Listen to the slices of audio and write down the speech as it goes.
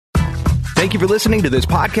Thank you for listening to this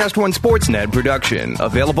Podcast One Sportsnet production,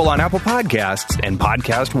 available on Apple Podcasts and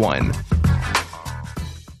Podcast One.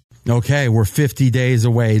 Okay, we're 50 days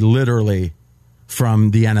away, literally, from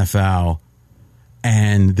the NFL.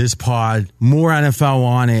 And this pod, more NFL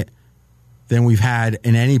on it than we've had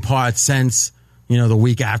in any pod since, the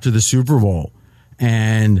week after the Super Bowl.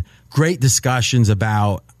 And great discussions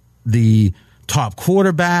about the top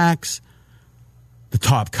quarterbacks, the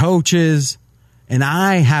top coaches. And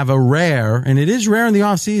I have a rare, and it is rare in the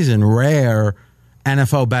offseason, rare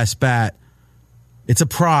NFL best bet. It's a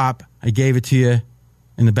prop. I gave it to you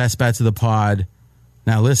in the best bets of the pod.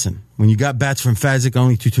 Now listen, when you got bets from Fezzik,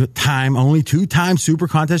 only two-time Super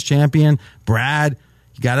Contest champion, Brad,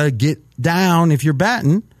 you got to get down if you're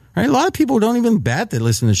betting. Right? A lot of people don't even bet that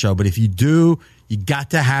listen to the show, but if you do, you got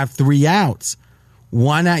to have 3 outs.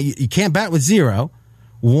 1 out, you can't bet with 0.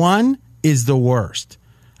 1 is the worst.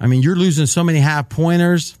 I mean, you're losing so many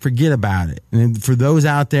half-pointers, forget about it. And for those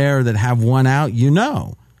out there that have 1 out, you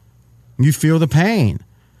feel the pain.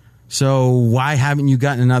 So why haven't you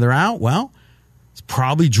gotten another out? Well, it's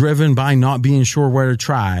probably driven by not being sure where to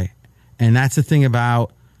try. And that's the thing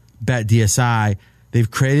about BetDSI. They've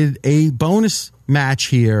created a bonus match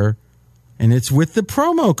here, and it's with the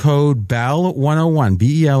promo code BELL101,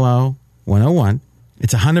 BELO 101.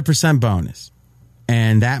 It's 100% bonus.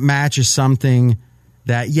 And that match is something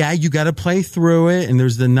that, you got to play through it, and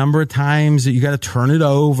there's the number of times that you got to turn it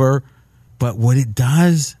over. But what it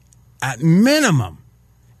does, at minimum,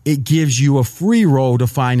 it gives you a free roll to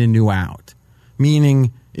find a new out.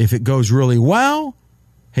 Meaning, if it goes really well,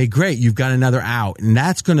 hey, great, you've got another out. And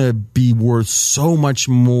that's going to be worth so much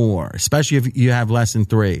more, especially if you have less than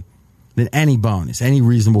 3, than any bonus, any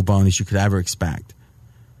reasonable bonus you could ever expect.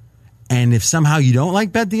 And if somehow you don't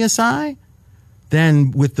like BetDSI,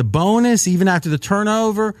 then with the bonus, even after the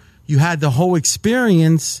turnover, you had the whole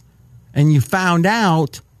experience and you found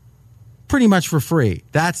out pretty much for free.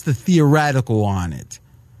 That's the theoretical on it.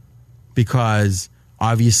 Because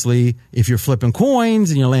obviously, if you're flipping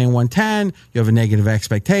coins and you're laying 110, you have a negative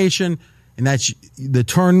expectation, and that's the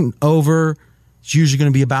turnover. It's usually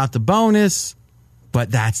going to be about the bonus,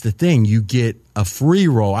 but that's the thing. You get a free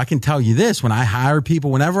roll. I can tell you this, when I hire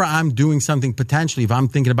people, whenever I'm doing something potentially, if I'm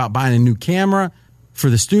thinking about buying a new camera for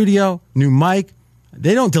the studio, new mic,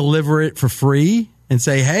 they don't deliver it for free and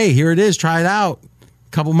say, hey, here it is, try it out.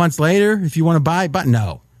 A couple months later, if you want to buy it, but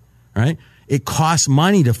no, right? It costs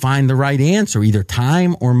money to find the right answer, either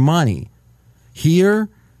time or money. Here,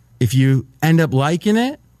 if you end up liking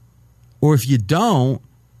it, or if you don't,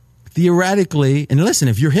 theoretically, and listen,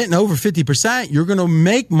 if you're hitting over 50%, you're going to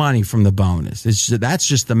make money from the bonus. That's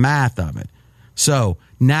just the math of it. So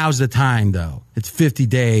now's the time, though. It's 50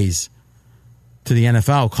 days to the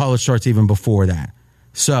NFL. College starts even before that.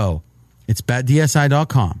 So it's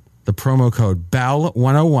BetDSI.com. The promo code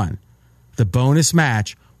BELL101. The bonus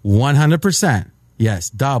match, 100%. Yes,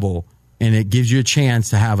 double. And it gives you a chance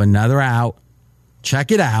to have another out.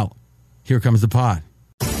 Check it out. Here comes the pod.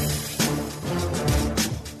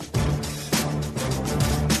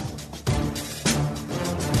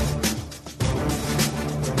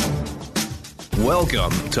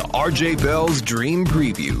 Welcome to RJ Bell's Dream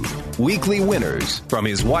Preview. Weekly winners from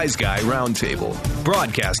his Wise Guy Roundtable.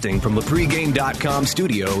 Broadcasting from the Pregame.com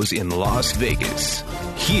studios in Las Vegas.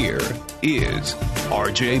 Here is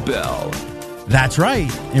RJ Bell. That's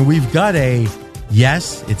right. And we've got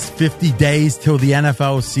it's 50 days till the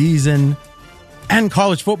NFL season and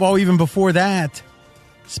college football even before that.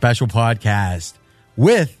 Special podcast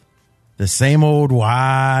with the same old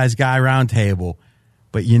Wise Guy Roundtable.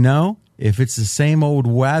 But if it's the same old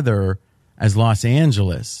weather as Los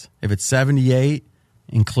Angeles, if it's 78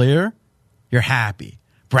 and clear, you're happy.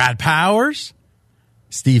 Brad Powers,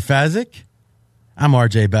 Steve Fezzik, I'm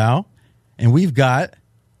RJ Bell, and we've got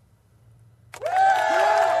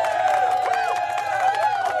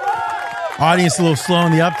audience a little slow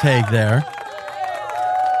in the uptake there.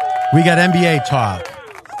 We got NBA talk.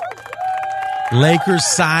 Lakers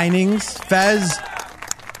signings. Fez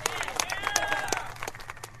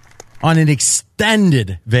on an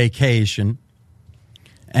extended vacation,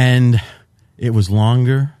 and it was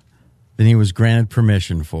longer than he was granted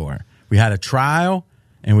permission for. We had a trial,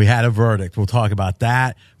 and we had a verdict. We'll talk about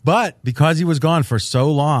that. But because he was gone for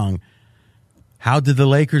so long, how did the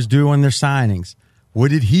Lakers do on their signings? What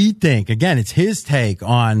did he think? Again, it's his take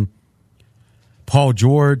on Paul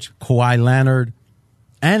George, Kawhi Leonard,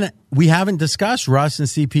 and we haven't discussed Russ and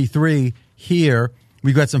CP3 here.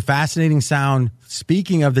 We've got some fascinating sound.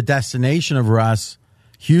 Speaking of the destination of Russ,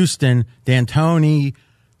 Houston, D'Antoni,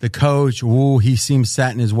 the coach, he seems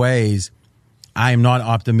set in his ways. I am not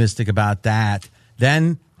optimistic about that.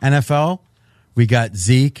 Then NFL, we got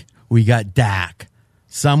Zeke, we got Dak.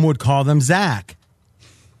 Some would call them Zach.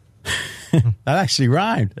 That actually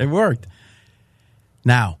rhymed. It worked.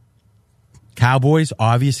 Now, Cowboys,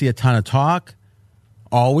 obviously a ton of talk.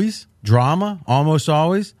 Always. Drama, almost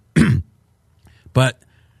always. But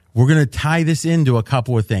we're going to tie this into a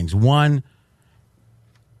couple of things. One,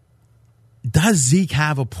 does Zeke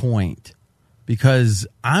have a point? Because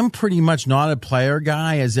I'm pretty much not a player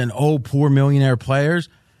guy, as in, poor millionaire players.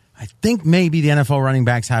 I think maybe the NFL running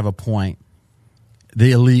backs have a point,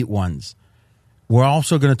 the elite ones. We're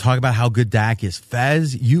also going to talk about how good Dak is.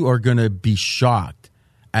 Fez, you are going to be shocked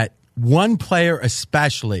at one player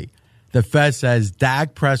especially that Fez says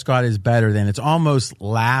Dak Prescott is better than. It's almost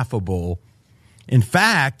laughable. In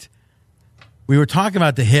fact, we were talking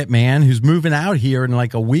about the Hitman, who's moving out here in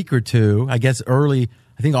like a week or two, I guess early,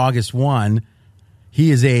 I think August 1.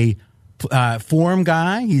 He is a forum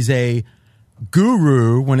guy. He's a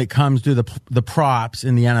guru when it comes to the props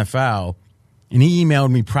in the NFL. And he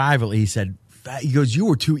emailed me privately. He said, he goes, you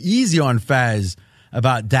were too easy on Fez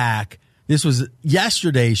about Dak. This was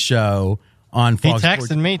yesterday's show on Fox He texted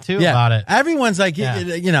Sports. me, too, about it. Everyone's like,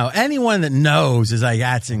 anyone that knows is like,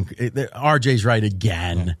 RJ's right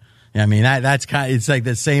again. I mean, that's kind of, it's like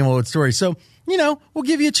the same old story. So, we'll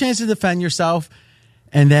give you a chance to defend yourself.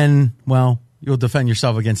 And then, you'll defend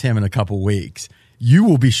yourself against him in a couple weeks. You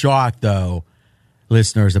will be shocked, though,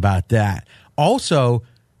 listeners, about that. Also,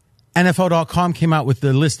 NFL.com came out with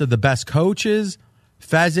the list of the best coaches.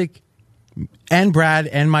 Fezzik and Brad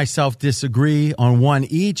and myself disagree on one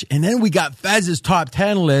each. And then we got Fez's top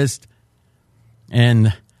 10 list.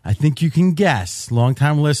 And I think you can guess,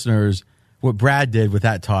 longtime listeners, what Brad did with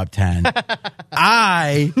that top 10.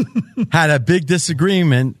 I had a big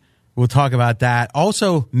disagreement. We'll talk about that.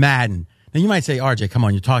 Also, Madden. Now, you might say, RJ, come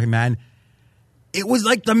on, you're talking Madden. It was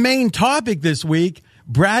like the main topic this week.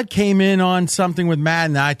 Brad came in on something with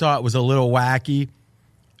Madden that I thought was a little wacky.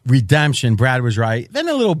 Redemption, Brad was right. Then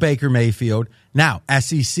a little Baker Mayfield. Now,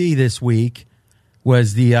 SEC this week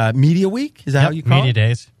was the Media Week. Is that how you call Media it?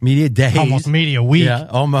 Days. Media Days. Almost Media Week. Yeah,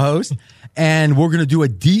 almost. And we're going to do a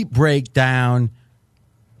deep breakdown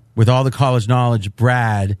with all the college knowledge,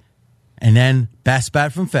 Brad, and then best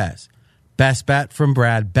bet from Fez, best bet from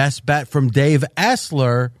Brad, best bet from Dave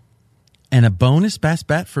Essler, and a bonus best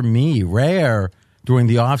bet from me, rare during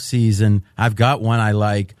the offseason. I've got one I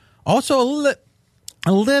like. Also,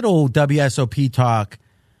 a little WSOP talk.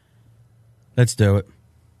 Let's do it.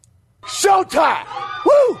 Showtime!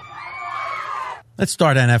 Woo! Let's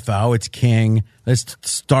start NFL. It's king. Let's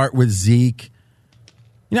start with Zeke.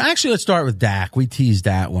 Actually, let's start with Dak. We teased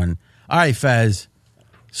that one. All right, Fez.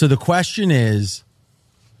 So the question is,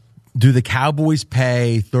 do the Cowboys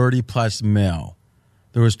pay 30-plus mil?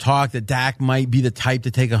 There was talk that Dak might be the type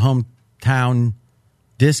to take a hometown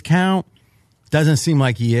discount. Doesn't seem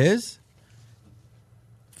like he is.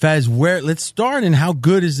 Fez, let's start in how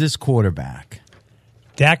good is this quarterback?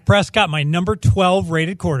 Dak Prescott, my number 12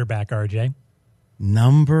 rated quarterback, RJ.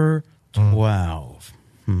 Number 12.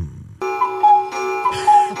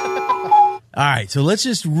 All right, so let's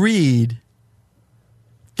just read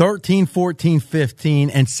 13, 14, 15,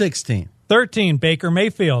 and 16. 13, Baker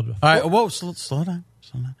Mayfield. All right, whoa, slow down.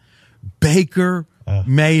 Baker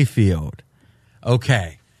Mayfield.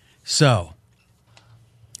 Okay, so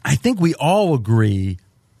I think we all agree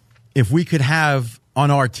if we could have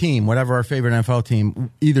on our team, whatever our favorite NFL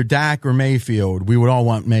team, either Dak or Mayfield, we would all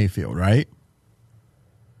want Mayfield, right?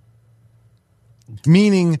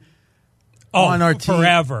 Meaning on our team.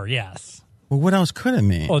 Forever, yes. Well, what else could it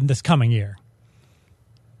mean? Well, in this coming year.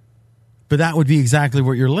 But that would be exactly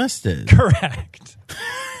what your list is. Correct.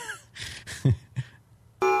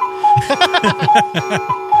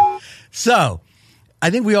 So, I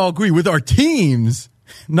think we all agree with our teams,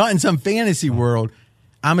 not in some fantasy world.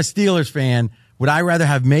 I'm a Steelers fan. Would I rather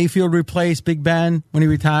have Mayfield replace Big Ben when he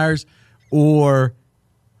retires, or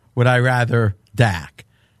would I rather Dak?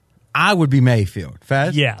 I would be Mayfield.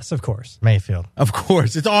 Fez? Yes, of course. Mayfield. Of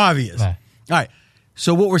course. It's obvious. Nah. All right.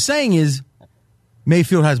 So what we're saying is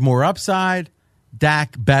Mayfield has more upside,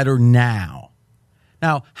 Dak better now.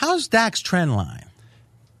 Now, how's Dak's trend line?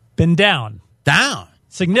 Been down. Down.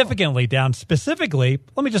 Significantly down. Specifically,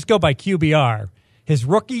 let me just go by QBR. His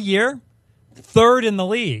rookie year, 3rd in the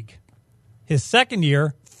league. His second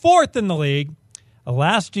year, 4th in the league.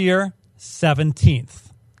 Last year,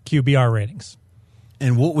 17th QBR ratings.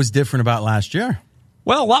 And what was different about last year?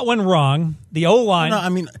 Well, a lot went wrong. The O-line. No, I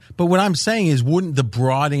mean, but what I'm saying is, wouldn't the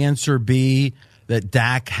broad answer be that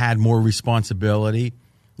Dak had more responsibility?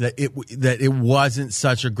 That it wasn't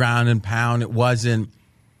such a ground and pound. It wasn't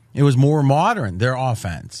It was more modern, their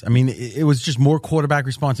offense. I mean, it was just more quarterback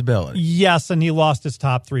responsibility. Yes, and he lost his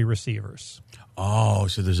top 3 receivers. Oh,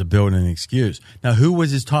 so there's a built-in excuse. Now, who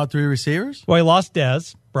was his top 3 receivers? Well, he lost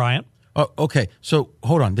Dez Bryant. Oh, okay. So,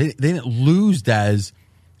 hold on. They didn't lose Dez.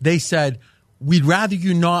 They said, we'd rather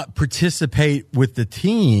you not participate with the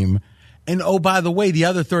team. And, oh, by the way, the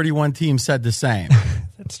other 31 teams said the same.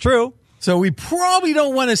 That's true. So we probably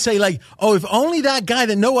don't want to say, like, oh, if only that guy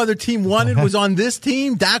that no other team wanted was on this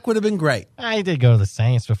team, Dak would have been great. He did go to the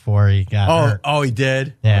Saints before he got hurt. Oh, he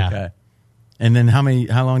did? Yeah. Okay. And then how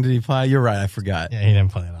long did he play? You're right, I forgot. Yeah, he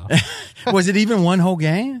didn't play at all. Was it even one whole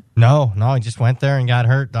game? No, he just went there and got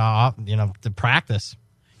hurt, to practice.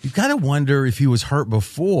 You got to wonder if he was hurt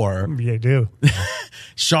before. Yeah, I do.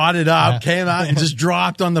 Shot it up, came out, and just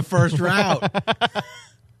dropped on the first route.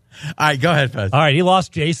 All right, go ahead, Fez. All right, he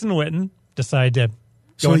lost Jason Witten. Decided to go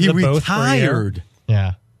So into he the booth for a year. retired.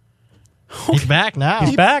 Yeah. He's back now.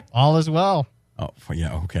 He's back. All is well. Oh,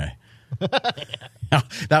 yeah, okay.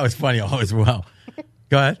 That was funny all as well.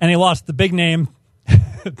 Go ahead. And he lost the big name,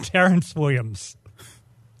 Terrence Williams.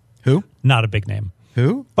 Who? Not a big name.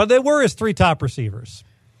 Who? But they were his 3 top receivers.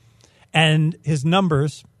 And his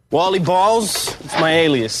numbers, Wally Balls, it's my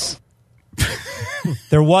alias.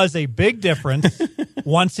 there was a big difference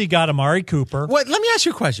once he got Amari Cooper. What? Let me ask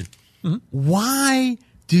you a question. Why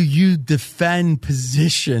do you defend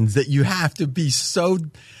positions that you have to be so...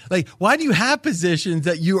 Like, why do you have positions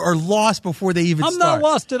that you are lost before they even I'm start? not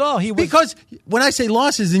lost at all. Because when I say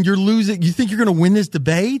losses and you're losing, you think you're going to win this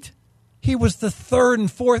debate? He was the 3rd and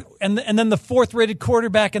 4th, and then the 4th rated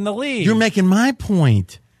quarterback in the league. You're making my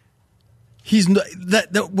point. He's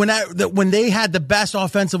when they had the best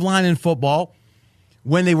offensive line in football,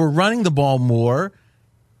 when they were running the ball more,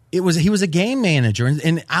 he was a game manager,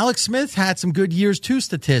 and Alex Smith had some good years too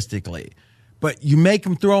statistically. But you make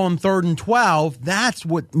him throw on 3rd and 12, that's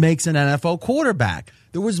what makes an NFL quarterback.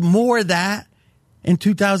 There was more of that in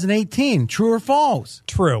 2018. True or false?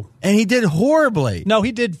 True. And he did horribly. No,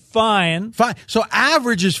 he did fine. Fine. So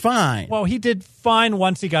average is fine. Well, he did fine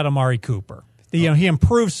once he got Amari Cooper. He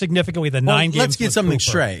improved significantly the 9 games. Let's get with something Cooper.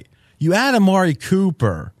 straight. You add Amari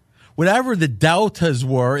Cooper, whatever the deltas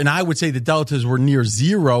were, and I would say the deltas were near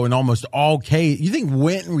 0 in almost all cases. You think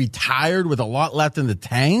Witten retired with a lot left in the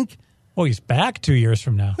tank? Well, he's back 2 years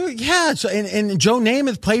from now. Yeah, so and Joe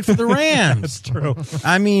Namath played for the Rams. That's true.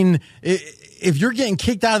 I mean, if you're getting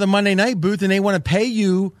kicked out of the Monday night booth and they want to pay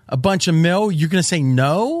you a bunch of mil, you're going to say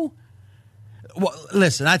no? Well,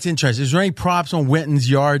 listen, that's interesting. Is there any props on Witten's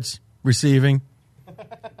yards receiving?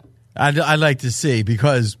 I'd like to see,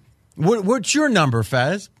 because what's your number,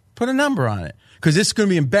 Fez? Put a number on it, because this is going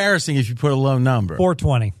to be embarrassing if you put a low number.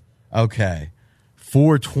 420. Okay,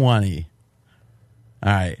 420.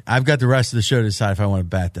 All right, I've got the rest of the show to decide if I want to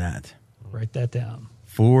bet that. Write that down.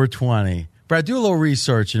 420. Brad, do a little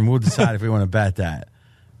research and we'll decide if we want to bet that.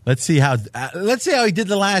 Let's see how he did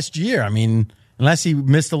the last year. I mean, unless he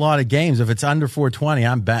missed a lot of games, if it's under 420,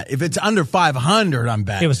 I'm bet. If it's under 500, I'm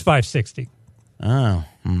betting. It was 560. Oh,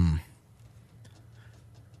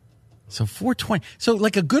 So 420. So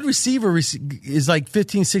like a good receiver is like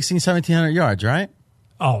 15, 16, 1,700 yards, right?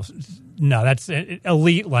 Oh, no, that's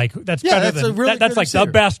elite. Like that's Yeah, better that's a than really that's good like receiver.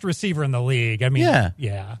 the best receiver in the league. I mean,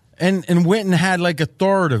 yeah. And Witten had like a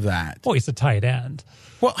third of that. Well, he's a tight end.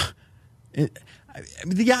 Well,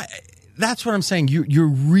 that's what I'm saying.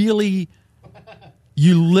 You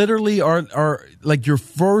literally are like, your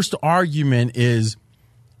first argument is,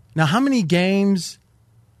 now how many games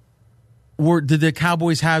did the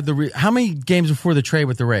Cowboys have how many games before the trade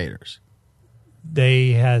with the Raiders?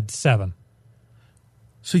 They had 7.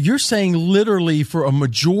 So you're saying literally for a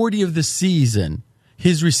majority of the season,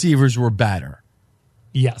 his receivers were better.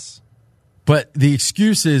 Yes. But the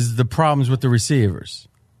excuse is the problems with the receivers.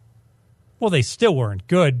 Well, they still weren't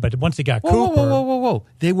good, but once he got Whoa, Cooper, whoa.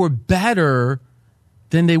 They were better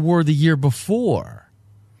than they were the year before.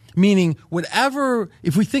 Meaning,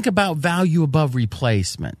 if we think about value above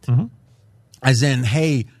replacement, as in,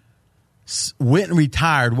 hey, Witten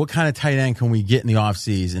retired, what kind of tight end can we get in the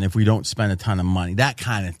offseason if we don't spend a ton of money? That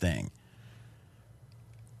kind of thing.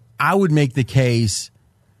 I would make the case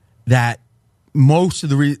that most of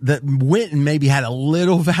that Witten maybe had a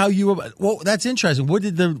little value. Well, that's interesting. What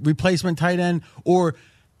did the replacement tight end, or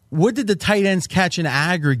what did the tight ends catch in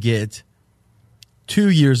aggregate 2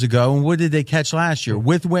 years ago, and what did they catch last year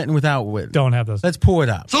with Witten, without Witten? don't have those. Let's pull it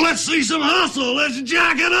up. So let's see some hustle. Let's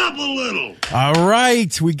jack it up a little. All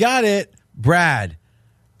right, we got it. Brad,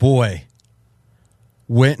 boy,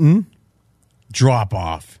 Witten, drop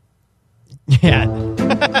off. Yeah.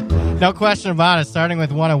 No question about it. Starting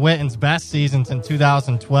with one of Witten's best seasons in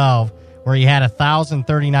 2012, where he had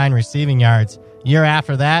 1,039 receiving yards. Year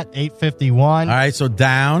after that, 851. All right, so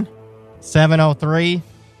down. 703,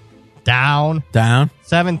 down.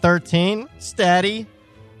 713, steady.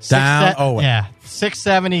 Down.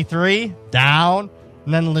 673, down.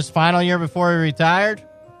 And then this final year before he retired,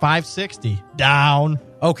 560, down.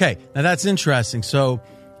 Okay, now that's interesting. So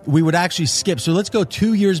we would actually skip. So let's go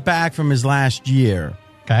 2 years back from his last year.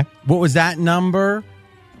 Okay. What was that number?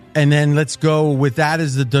 And then let's go with that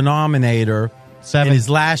as the denominator. 7. And his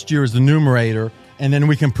last year is the numerator. And then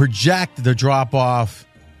we can project the drop off,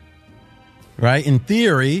 right? In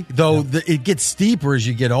theory, though it gets steeper as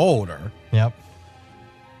you get older. Yep.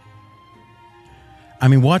 I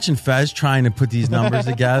mean, watching Fez trying to put these numbers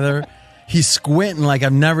together, he's squinting like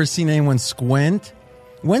I've never seen anyone squint.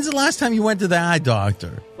 When's the last time you went to the eye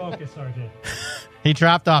doctor? Focus, RJ. He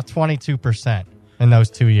dropped off 22% in those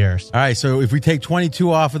 2 years. All right, so if we take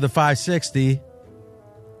 22 off of the 560...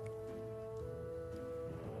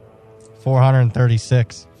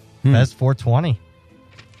 436. That's 420.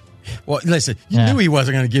 Well, listen, you knew he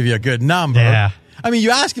wasn't going to give you a good number. Yeah. I mean,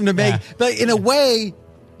 you asked him to make, but in a way,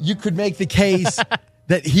 you could make the case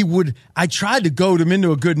that he would. I tried to goad him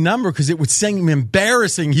into a good number because it would seem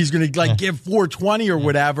embarrassing. He's going to give 420 or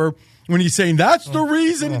whatever when he's saying that's the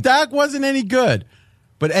reason Dak wasn't any good.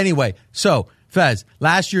 But anyway, so Fez,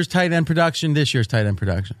 last year's tight end production, this year's tight end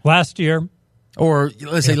production. Last year. Or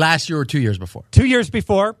let's say last year or 2 years before. 2 years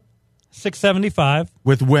before, 675.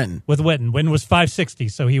 With Witten. With Witten. Witten was 560,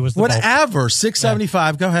 so he was the whatever.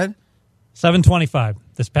 675. Go ahead. 725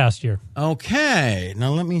 this past year. Okay.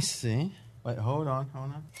 Now let me see. Wait, hold on.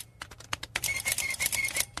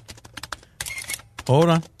 Hold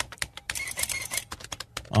on.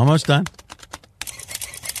 Almost done.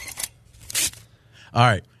 All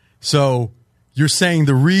right. So you're saying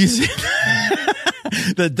the reason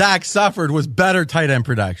that Dak suffered was better tight end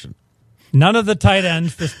production. None of the tight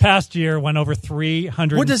ends this past year went over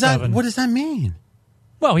 307. What does that mean?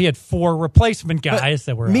 Well, he had 4 replacement guys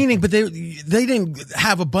that were meaning, but they didn't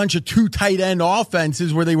have a bunch of 2 tight end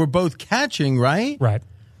offenses where they were both catching, right? Right.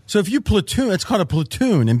 So if you platoon, it's called a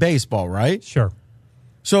platoon in baseball, right? Sure.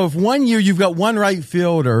 So if 1 year you've got one right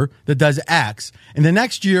fielder that does X, and the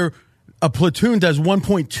next year a platoon does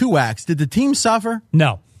 1.2X, did the team suffer?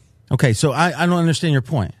 No. Okay, so I don't understand your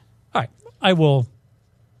point. All right. I will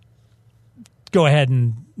go ahead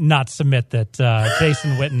and not submit that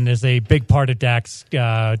Jason Witten is a big part of Dak's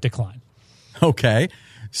decline. Okay.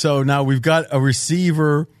 So now we've got a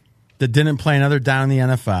receiver that didn't play another down in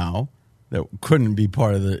the NFL that couldn't be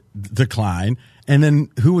part of the decline. And then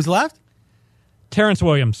who was left? Terrence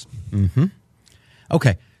Williams. Mm-hmm.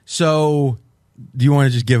 Okay. So do you want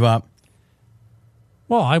to just give up?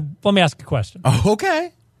 Well, let me ask a question. Oh,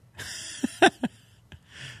 okay.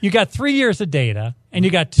 You got 3 years of data, and you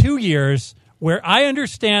got 2 years where I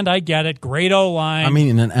understand, I get it, great O-line. I'm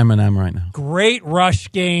eating an M&M right now. Great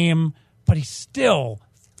rush game, but he's still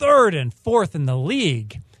 3rd and 4th in the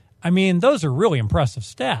league. I mean, those are really impressive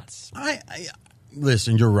stats.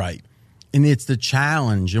 Listen, you're right. And it's the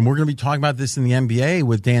challenge, and we're going to be talking about this in the NBA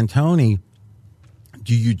with D'Antoni.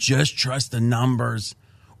 Do you just trust the numbers,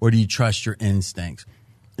 or do you trust your instincts?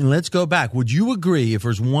 And let's go back. Would you agree if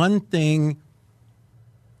there's one thing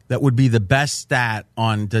that would be the best stat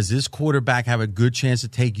on does this quarterback have a good chance to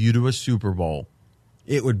take you to a Super Bowl,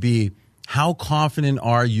 it would be how confident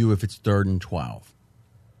are you if it's 3rd and 12?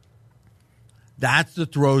 That's the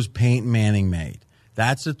throws Peyton Manning made.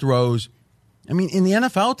 That's the throws. I mean, in the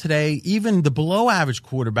NFL today, even the below average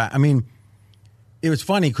quarterback, I mean, it was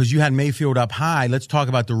funny because you had Mayfield up high. Let's talk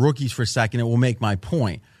about the rookies for a second. It will make my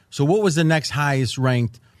point. So what was the next highest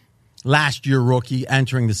ranked last year rookie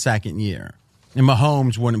entering the second year? And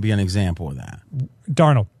Mahomes wouldn't be an example of that.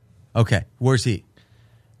 Darnold. Okay. Where's he?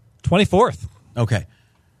 24th. Okay.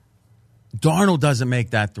 Darnold doesn't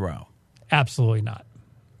make that throw. Absolutely not.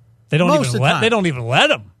 They don't even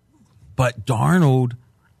let him. But Darnold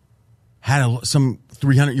had some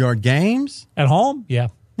 300-yard games. At home? Yeah.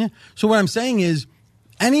 So what I'm saying is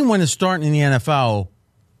anyone is starting in the NFL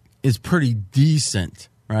is pretty decent,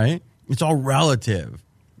 right? It's all relative.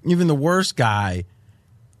 Even the worst guy,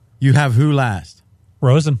 you have who last?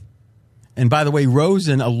 Rosen. And by the way,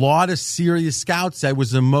 Rosen, a lot of serious scouts said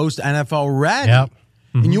was the most NFL ready. Yep.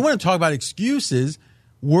 Mm-hmm. And you want to talk about excuses,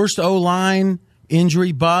 worst O-line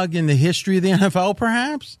injury bug in the history of the NFL,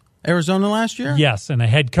 perhaps? Arizona last year? Yes, and a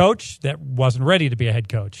head coach that wasn't ready to be a head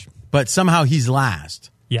coach. But somehow he's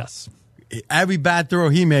last. Yes. Every bad throw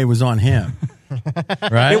he made was on him.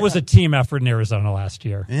 Right? It was a team effort in Arizona last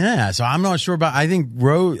year. Yeah, so I'm not sure about. I think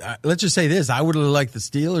let's just say this: I would have liked the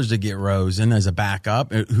Steelers to get Rosen as a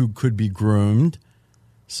backup who could be groomed.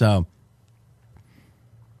 So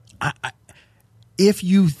if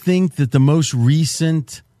you think that the most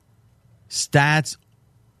recent stats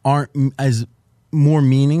aren't as more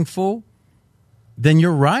meaningful, then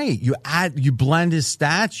you're right. You blend his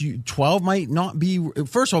stats. 12 might not be.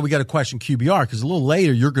 First of all, we got to question QBR because a little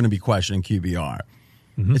later you're going to be questioning QBR.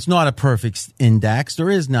 Mm-hmm. It's not a perfect index. There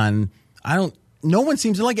is none. No one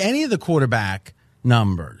seems to like any of the quarterback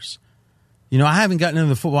numbers. I haven't gotten into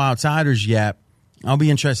the Football Outsiders yet. I'll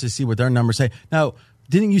be interested to see what their numbers say. Now,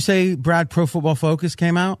 didn't you say, Brad, Pro Football Focus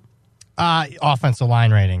came out? Offensive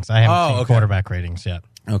line ratings. I haven't seen quarterback ratings yet.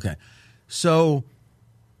 Okay. So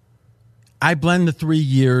I blend the 3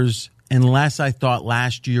 years unless I thought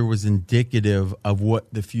last year was indicative of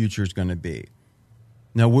what the future is going to be.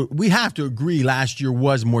 Now, we have to agree last year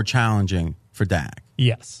was more challenging for Dak.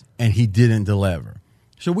 Yes. And he didn't deliver.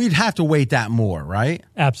 So we'd have to weight that more, right?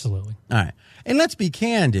 Absolutely. All right. And let's be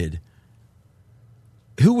candid.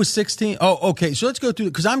 Who was 16? Oh, okay. So let's go through it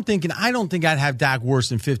because I'm thinking I don't think I'd have Dak worse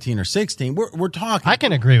than 15 or 16. We're talking. I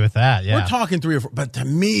can agree with that. Yeah. We're talking 3 or 4. But to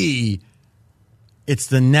me, it's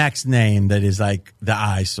the next name that is like the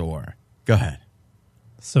eyesore. Go ahead.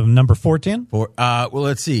 So number 14? Well,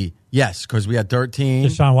 let's see. Yes, because we had 13.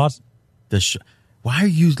 Deshaun Watson. Why are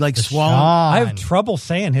you like swallowing? I have trouble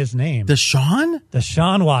saying his name.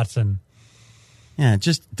 Deshaun Watson. Yeah,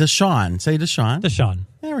 just Deshaun. Say Deshaun.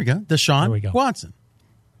 There we go. Deshaun Watson.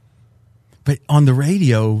 But on the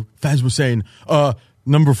radio, Faz was saying,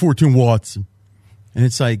 number 14 Watson. And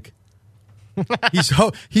it's like,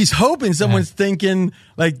 he's hoping someone's thinking,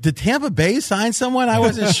 like, did Tampa Bay sign someone I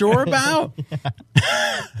wasn't sure about?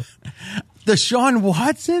 Deshaun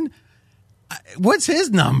Watson? What's his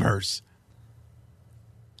numbers?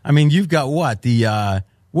 I mean, you've got what?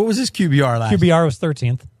 What was his QBR last year? QBR was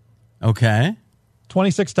 13th. Okay.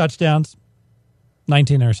 26 touchdowns,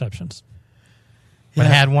 19 interceptions. But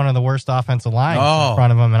had one of the worst offensive lines in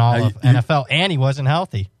front of him in all of NFL, and he wasn't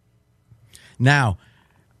healthy. Now,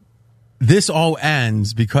 this all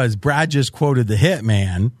ends because Brad just quoted the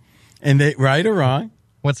Hitman, and they right or wrong?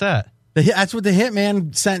 What's that? That's what the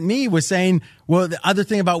Hitman sent me, was saying, well, the other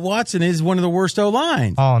thing about Watson is one of the worst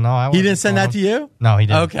O-lines. Oh, no. He didn't send that to you? No, he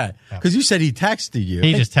didn't. Okay. Because you said he texted you.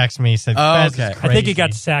 He just texted me. He said, okay. I think he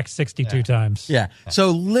got sacked 62 times. Yeah.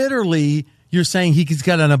 So literally, you're saying he's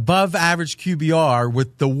got an above average QBR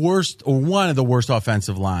with the worst or one of the worst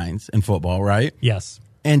offensive lines in football, right? Yes.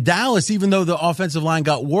 And Dallas, even though the offensive line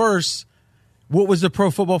got worse, what was the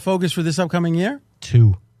Pro Football Focus for this upcoming year?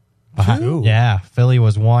 2. 2? Yeah. Philly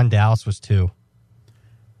was 1. Dallas was 2.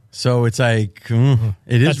 So it's like,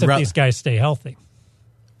 it is. That's if these guys stay healthy.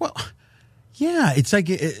 Well, yeah. It's like,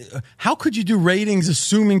 how could you do ratings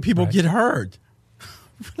assuming people get hurt?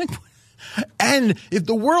 And if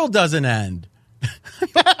the world doesn't end,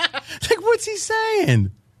 like, what's he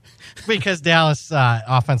saying? Because Dallas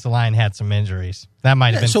offensive line had some injuries. That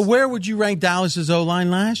might have been. So where would you rank Dallas's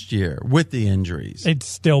O-line last year with the injuries? They'd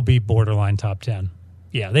still be borderline top 10.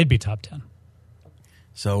 Yeah, they'd be top 10.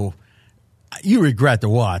 So you regret the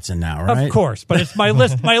Watson now, right? Of course, but it's my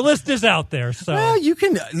list. My list is out there. So well, you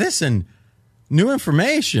can listen. New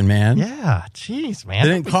information, man. Yeah, jeez, man.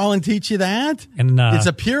 Didn't Colin teach you that? And it's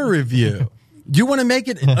a peer review. Do you want to make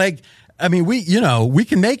it like? I mean, we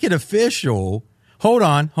can make it official. Hold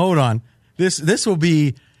on. This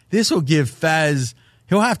will give Fez.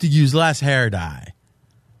 He'll have to use less hair dye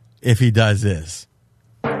if he does this.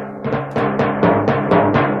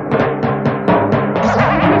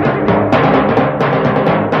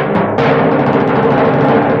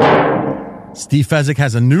 Steve Fezzik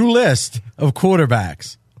has a new list of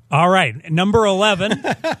quarterbacks. All right. Number 11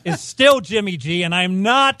 is still Jimmy G, and I'm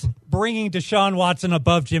not bringing Deshaun Watson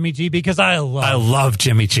above Jimmy G because I love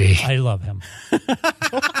Jimmy G. I love him.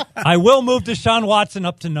 I will move Deshaun Watson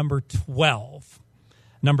up to number 12.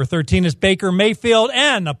 Number 13 is Baker Mayfield,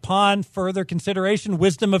 and upon further consideration,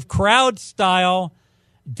 wisdom of crowd style,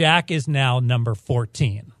 Dak is now number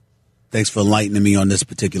 14. Thanks for enlightening me on this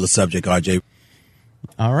particular subject, RJ.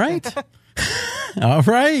 All right. All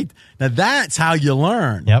right. Now that's how you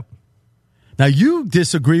learn. Yep. Now you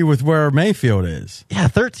disagree with where Mayfield is. Yeah,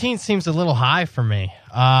 13 seems a little high for me.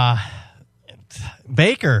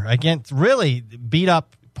 Baker really beat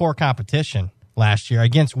up poor competition last year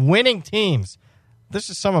against winning teams. This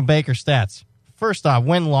is some of Baker's stats. First off,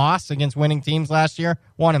 win-loss against winning teams last year,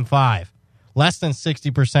 1-5. Less than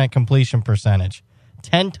 60% completion percentage.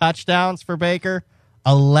 10 touchdowns for Baker,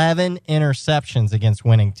 11 interceptions against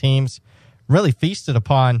winning teams. Really feasted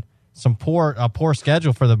upon some poor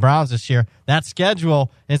schedule for the Browns this year. That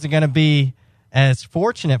schedule isn't going to be as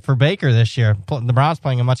fortunate for Baker this year. The Browns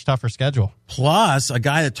playing a much tougher schedule. Plus, a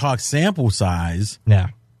guy that talks sample size. Yeah.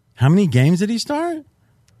 How many games did he start?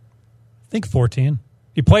 think 14.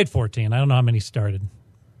 He played 14. I don't know how many started.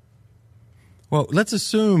 Well, let's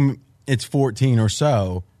assume it's 14 or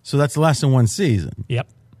so. So that's less than one season. Yep.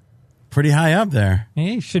 Pretty high up there.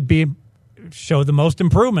 He should show the most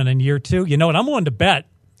improvement in year 2. You know what? I'm willing to bet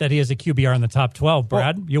that he has a QBR in the top 12.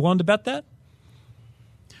 Brad, you willing to bet that?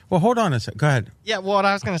 Well, hold on a second. Go ahead. Yeah, well, what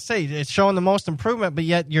I was going to say, it's showing the most improvement, but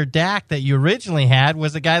yet your Dak that you originally had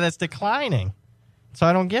was a guy that's declining. So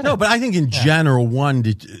I don't get it. No, but I think in general,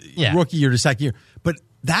 rookie year to second year. But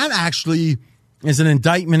that actually is an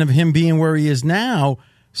indictment of him being where he is now.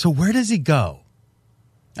 So where does he go?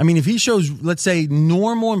 I mean, if he shows, let's say,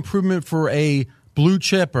 normal improvement for a blue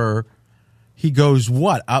chipper, he goes,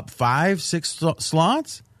 what, up 5, 6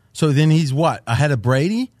 slots? So then he's what, ahead of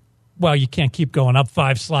Brady? Well, you can't keep going up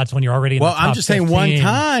 5 slots when you're already in the top 15. Well, I'm just saying one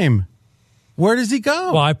time. Where does he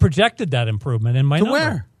go? Well, I projected that improvement in my number.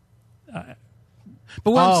 Where?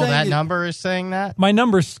 But what I'm saying that number is saying that? My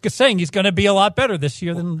number's saying he's going to be a lot better this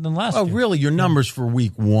year than last year. Oh, really? Your number's for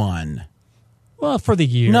week 1. Well, for the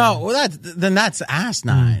year. No, well, that's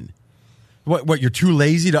asinine. What, you're too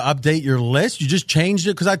lazy to update your list? You just changed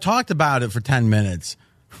it? Because I talked about it for 10 minutes.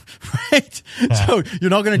 Right? Yeah. So you're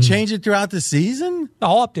not going to change it throughout the season?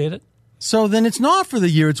 I'll update it. So then it's not for the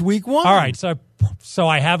year. It's week 1. All right. So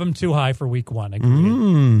I have him too high for week 1.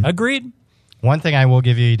 Agreed. Agreed. One thing I will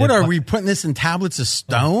give you. What are we putting this in tablets of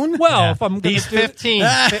stone? Well, if I'm going these 15,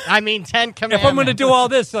 10 commandments. If I'm going to do all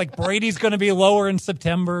this, like Brady's going to be lower in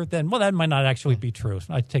September, then that might not actually be true.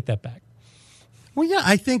 I take that back. Well, yeah,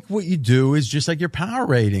 I think what you do is just like your power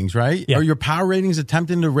ratings, right? Yeah. Or your power ratings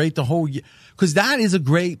attempting to rate the whole year. Because that is a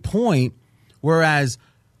great point. Whereas,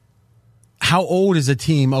 how old is a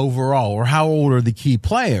team overall, or how old are the key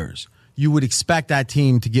players? You would expect that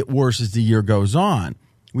team to get worse as the year goes on.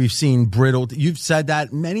 We've seen brittle. You've said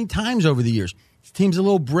that many times over the years. This team's a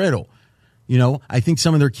little brittle. You know, I think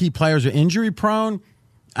some of their key players are injury prone.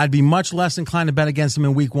 I'd be much less inclined to bet against them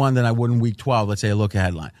in week 1 than I would in week 12. Let's say a look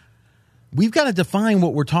ahead line. We've got to define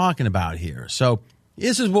what we're talking about here. So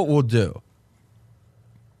this is what we'll do.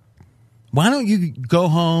 Why don't you go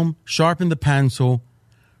home, sharpen the pencil,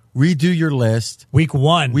 redo your list. Week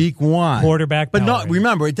 1. Quarterback. But power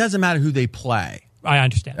remember, it doesn't matter who they play. I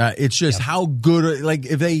understand. It's just how good, like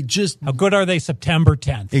if they just... How good are they September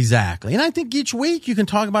 10th? Exactly. And I think each week you can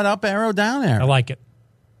talk about up arrow, down arrow. I like it.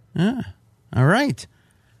 Yeah. All right.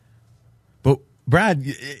 But Brad,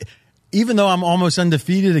 even though I'm almost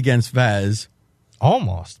undefeated against Vez...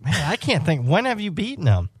 Almost. Man, I can't think. When have you beaten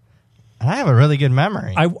them? I have a really good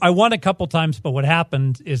memory. I won a couple times, but what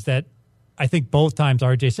happened is that I think both times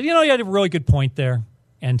RJ said, you had a really good point there.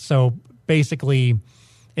 And so basically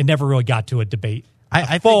it never really got to a debate.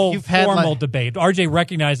 I full think you've had formal debate. RJ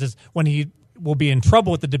recognizes when he will be in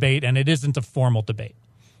trouble with the debate, and it isn't a formal debate.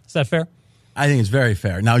 Is that fair? I think it's very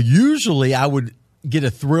fair. Now, usually I would get a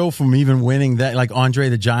thrill from even winning that, like Andre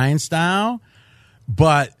the Giant style.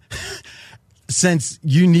 But since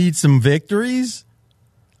you need some victories,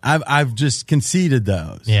 I've just conceded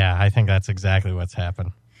those. Yeah, I think that's exactly what's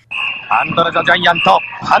happened. アンドレ・ザ・ジャイアント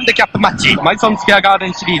ハンデキャップマッチマイソンスケアガーデ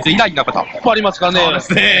ンシリーズ以来のことありますかね。そうで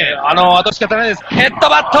すね。後仕方ないです。ヘッド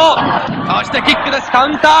バットそしてキックです。カウ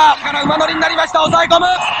ンターから馬乗りになりました。抑え込む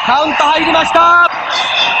カウント入りました。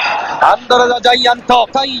アンドレ・ザ・ジャイアント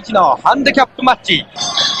対1のハンデキャップマッチ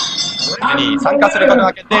に参加すること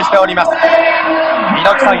が決定しております。ミ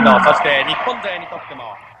ドルサイドそして日本勢にとっても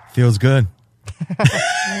Feels good.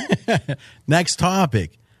 Next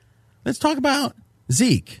topic. Let's talk about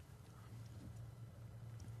Zeke.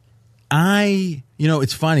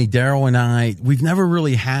 It's funny, Daryl and I, we've never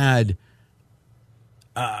really had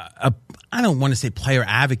I don't want to say player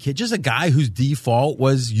advocate, just a guy whose default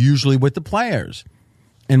was usually with the players.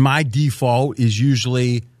 And my default is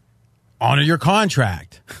usually honor your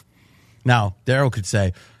contract. Now, Daryl could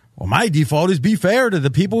say, well, my default is be fair to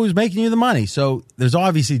the people who's making you the money. So there's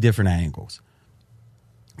obviously different angles.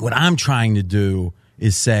 What I'm trying to do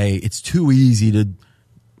is say it's too easy to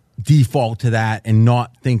default to that and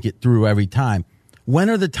not think it through every time. When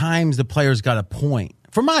are the times the players got a point,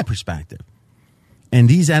 from my perspective? And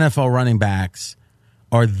these NFL running backs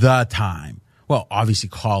are the time. Well, obviously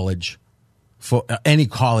college, for any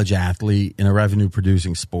college athlete in a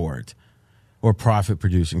revenue-producing sport or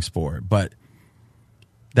profit-producing sport. But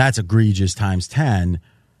that's egregious times 10.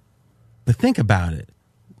 But think about it.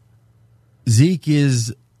 Zeke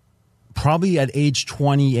is probably at age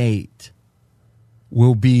 28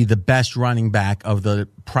 will be the best running back of the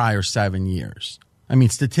prior 7 years. I mean,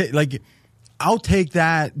 I'll take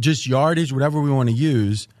that, just yardage, whatever we want to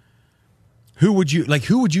use. who would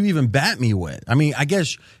you even bet me with? I mean, I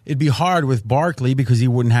guess it'd be hard with Barkley because he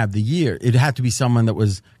wouldn't have the year. It'd have to be someone that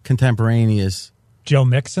was contemporaneous. Joe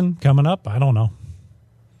Mixon coming up? I don't know.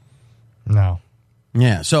 No.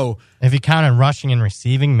 Yeah, so if you counted rushing and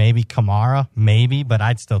receiving, maybe Kamara, maybe, but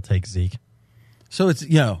I'd still take Zeke. So it's,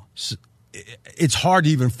 it's hard to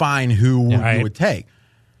even find who you would take.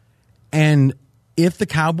 And if the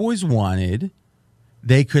Cowboys wanted,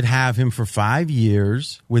 they could have him for 5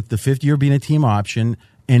 years with the 5th year being a team option.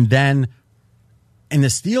 And the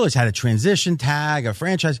Steelers had a transition tag, a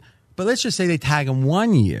franchise. But let's just say they tag him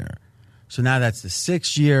 1 year. So now that's the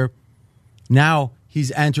 6th year. Now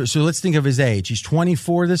he's entered. So let's think of his age. He's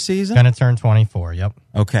 24 this season? Going to turn 24, yep.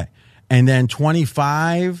 Okay. And then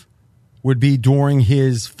 25 would be during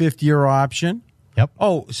his 5th year option. Yep.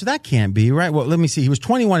 Oh, so that can't be, right? Well, let me see. He was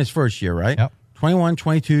 21 his first year, right? Yep. 21,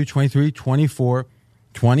 22, 23, 24,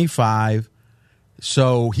 25.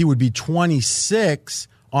 So he would be 26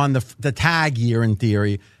 on the tag year in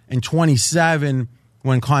theory, and 27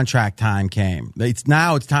 when contract time came. It's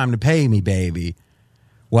time to pay me, baby.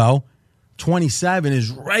 Well, 27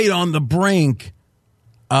 is right on the brink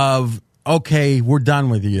of, okay, we're done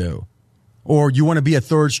with you. Or you want to be a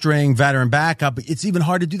third-string veteran backup. It's even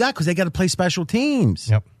hard to do that because they got to play special teams.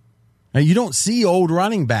 Yep. Now, you don't see old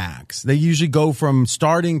running backs. They usually go from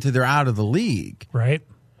starting to they're out of the league. Right.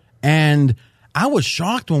 And I was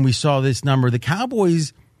shocked when we saw this number. The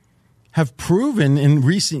Cowboys have proven in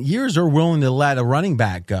recent years they're willing to let a running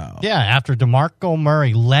back go. Yeah, after DeMarco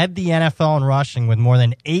Murray led the NFL in rushing with more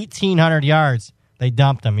than 1,800 yards, they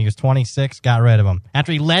dumped him. He was 26, got rid of him.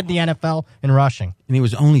 After he led the NFL in rushing. And he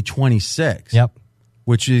was only 26. Yep.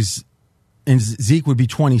 And Zeke would be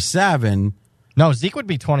 27. No, Zeke would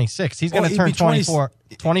be 26. He's going to turn 24.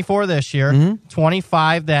 24 this year,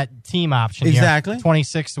 25 that team option year. Exactly.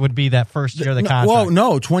 26 would be that first year of the contract. Well,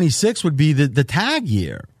 no, 26 would be the tag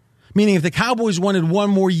year. Meaning if the Cowboys wanted one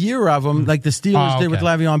more year of him, like the Steelers did with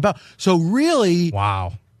Le'Veon Bell. So really,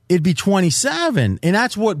 wow, it'd be 27. And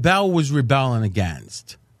that's what Bell was rebelling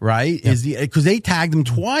against, right? Yep. Because they tagged him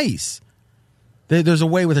twice. There's a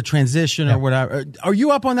way with a transition or whatever. Are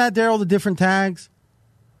you up on that, Daryl, the different tags?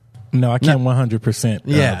 No, I can't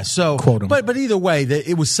 100% quote him. But either way,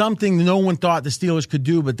 it was something no one thought the Steelers could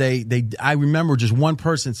do, but I remember just one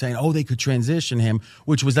person saying, oh, they could transition him,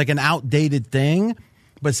 which was like an outdated thing.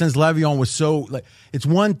 But since Le'Veon was so, it's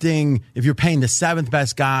one thing if you're paying the 7th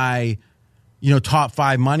best guy, top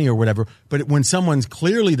 5 money or whatever. But when someone's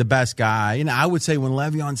clearly the best guy, and I would say when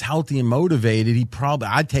Le'Veon's healthy and motivated,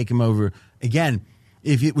 I'd take him over. Again,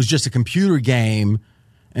 if it was just a computer game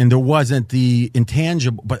and there wasn't the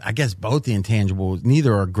intangible, but I guess both the intangibles,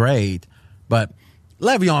 neither are great. But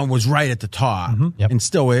Le'Veon was right at the top and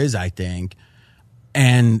still is, I think.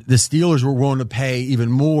 And the Steelers were willing to pay even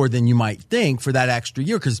more than you might think for that extra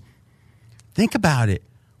year. Because think about it.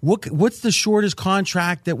 What's the shortest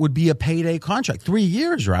contract that would be a payday contract? 3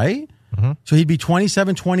 years, right? Mm-hmm. So he'd be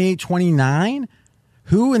 27, 28, 29.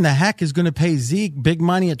 Who in the heck is going to pay Zeke big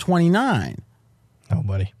money at 29?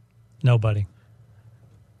 Nobody.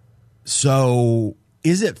 So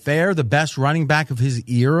is it fair the best running back of his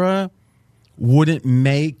era wouldn't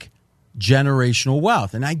make generational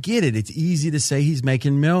wealth? And I get it. It's easy to say he's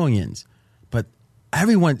making millions. But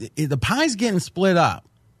the pie's getting split up.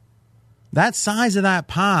 That size of that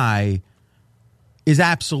pie is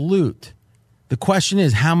absolute. The question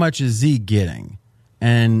is, how much is Zeke getting?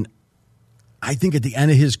 And I think at the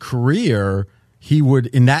end of his career, he would,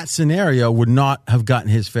 in that scenario, would not have gotten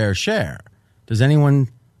his fair share. Does anyone...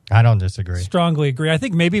 I don't disagree. Strongly agree. I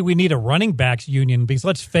think maybe we need a running backs union because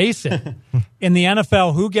let's face it, in the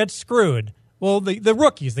NFL, who gets screwed? Well, the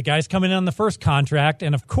rookies, the guys coming in on the first contract.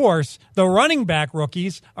 And, of course, the running back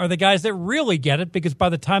rookies are the guys that really get it because by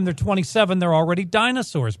the time they're 27, they're already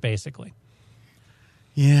dinosaurs, basically.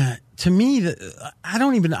 Yeah. To me,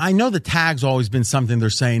 I know the tag's always been something they're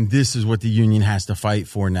saying this is what the union has to fight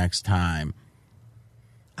for next time.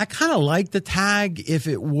 I kind of like the tag if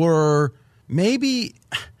it were maybe...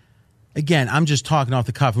 Again, I'm just talking off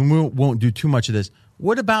the cuff, and we won't do too much of this.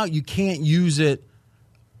 What about you can't use it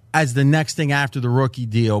as the next thing after the rookie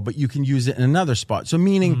deal, but you can use it in another spot? So,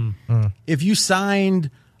 meaning, if you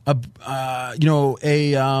signed a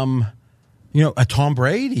Tom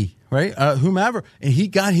Brady, right, whomever, and he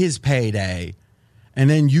got his payday, and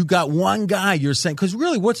then you got one guy, you're saying, because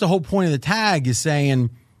really, what's the whole point of the tag is saying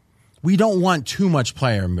we don't want too much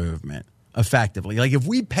player movement. Effectively, like if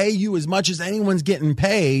we pay you as much as anyone's getting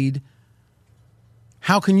paid,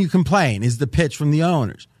 how can you complain? Is the pitch from the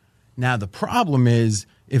owners. Now, the problem is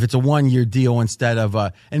if it's a 1-year deal instead of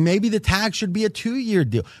and maybe the tag should be a 2-year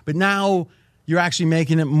deal. But now you're actually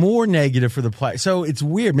making it more negative for the play. So it's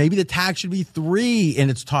weird. Maybe the tax should be 3 in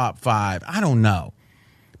its top 5. I don't know.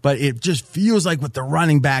 But it just feels like with the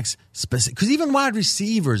running backs, because even wide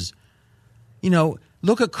receivers,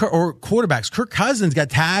 look at or quarterbacks. Kirk Cousins got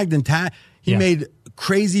tagged and tagged. He made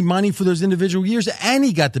crazy money for those individual years, and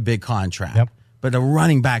he got the big contract. Yep. But a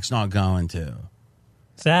running back's not going to.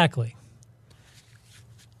 Exactly.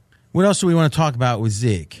 What else do we want to talk about with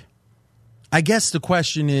Zeke? I guess the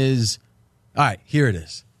question is, all right, here it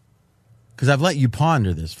is. Because I've let you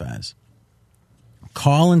ponder this, Faz.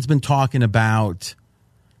 Colin's been talking about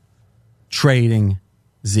trading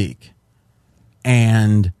Zeke.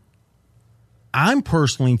 And I'm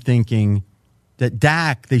personally thinking that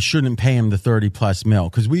Dak, they shouldn't pay him the 30-plus mil.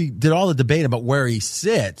 Because we did all the debate about where he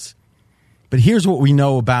sits. But here's what we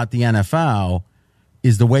know about the NFL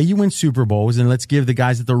is the way you win Super Bowls, and let's give the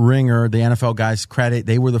guys at the Ringer, the NFL guys, credit.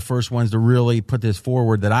 They were the first ones to really put this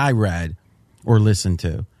forward that I read or listened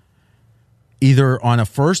to. Either on a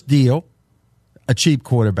first deal, a cheap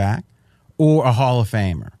quarterback, or a Hall of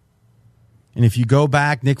Famer. And if you go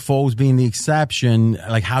back, Nick Foles being the exception,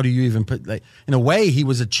 like how do you even put, like, in a way, he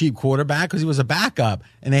was a cheap quarterback because he was a backup,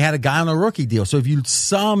 and they had a guy on a rookie deal. So if you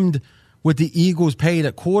summed what the Eagles paid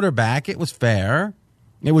at quarterback, it was fair.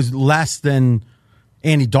 It was less than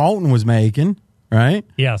Andy Dalton was making, right?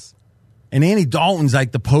 Yes. And Andy Dalton's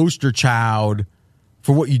like the poster child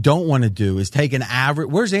for what you don't want to do is take an average.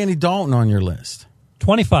 Where's Andy Dalton on your list?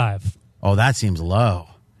 25. Oh, that seems low.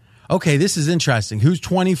 Okay, this is interesting. Who's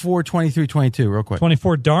 24, 23, 22, real quick?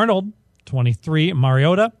 24, Darnold. 23,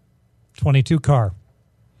 Mariota. 22, Carr.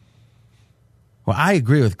 Well, I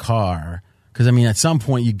agree with Carr. Because, I mean, at some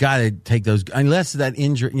point, you got to take those, unless that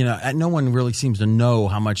injury, no one really seems to know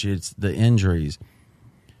how much it's the injuries.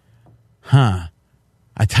 I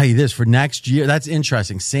tell you this, for next year, that's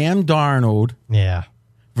interesting. Sam Darnold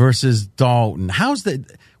versus Dalton.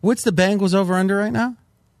 What's the Bengals over under right now?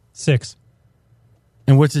 6.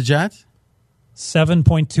 And what's the Jets?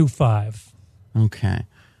 7.25. Okay.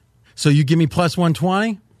 So you give me plus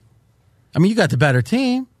 120? I mean, you got the better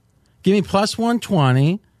team. Give me plus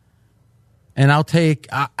 120. And you take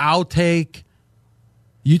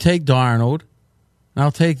Darnold, and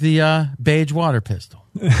I'll take the beige water pistol.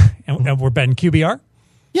 And we're betting QBR?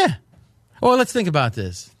 Yeah. Well, let's think about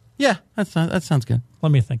this. Yeah, that sounds good.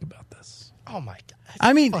 Let me think about this. Oh, my God.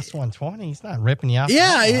 I mean, plus 120. He's not ripping you off.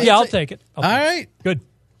 Yeah. I'll take it. All right. Good.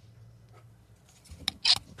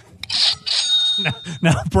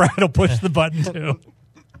 Now Brad will push the button, too.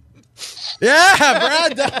 Yeah,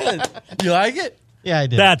 Brad does. You like it? Yeah, I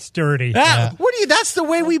did. That's dirty. That's the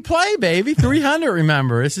way we play, baby. 300,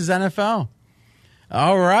 remember. This is NFL.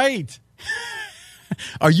 All right.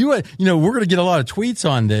 Are you, we're going to get a lot of tweets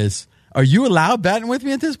on this. Are you allowed betting with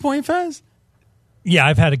me at this point, Fez? Yeah,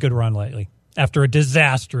 I've had a good run lately after a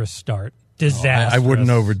disastrous start. Disastrous. I wouldn't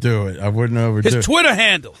overdo it. His Twitter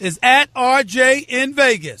handle is @RJ in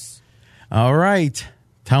Vegas. All right.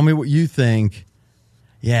 Tell me what you think.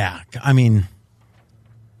 Yeah, I mean...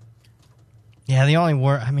 Yeah, the only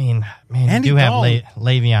word, man, Andy you do have Dalton.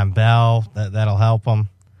 Le'Veon Bell. That'll help him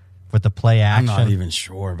with the play action. I'm not even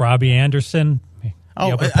sure. Man. Robbie Anderson.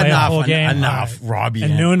 Enough. Robbie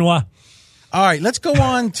and Nunwa. All right, let's go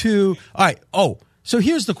on to... All right. Oh, so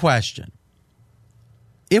here's the question.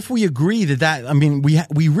 If we agree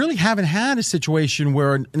we really haven't had a situation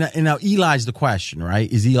where... And now Eli's the question, right?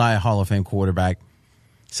 Is Eli a Hall of Fame quarterback?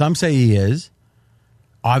 Some say he is.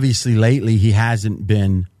 Obviously, lately, he hasn't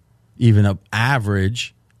been... even an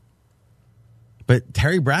average. But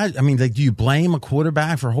Terry Bradshaw, do you blame a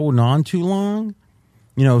quarterback for holding on too long?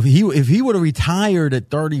 If he would have retired at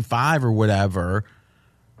 35 or whatever,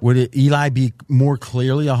 would Eli be more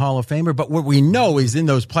clearly a Hall of Famer? But what we know is in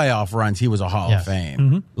those playoff runs, he was a Hall of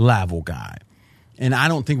Fame level guy. And I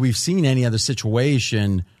don't think we've seen any other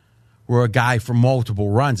situation where a guy for multiple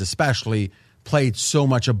runs, especially, played so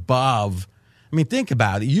much above. Think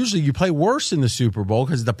about it. Usually you play worse in the Super Bowl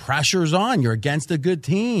because the pressure's on. You're against a good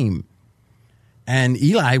team. And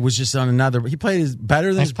Eli was just on another. He played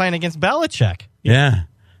better than. He's playing against Belichick. Yeah.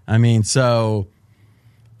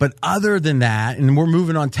 But other than that, and we're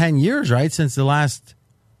moving on 10 years, right? Since the last.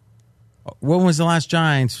 When was the last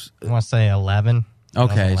Giants? I want to say 11.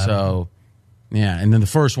 Okay, 11. So. Yeah. And then the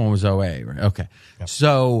first one was 08, right? Okay. Yep.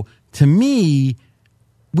 So to me.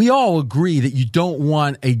 We all agree that you don't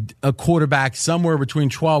want a quarterback somewhere between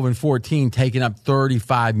 12 and 14 taking up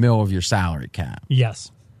 $35 million of your salary cap.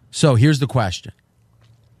 Yes. So here's the question.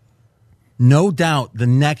 No doubt the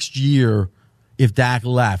next year, if Dak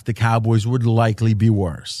left, the Cowboys would likely be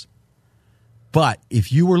worse. But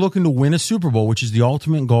if you were looking to win a Super Bowl, which is the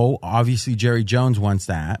ultimate goal, obviously Jerry Jones wants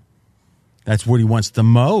that, That's what he wants the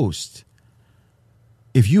most.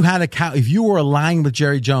 If you had if you were aligned with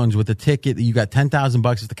Jerry Jones with a ticket that you got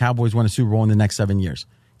 $10,000 if the Cowboys win a Super Bowl in the next 7 years,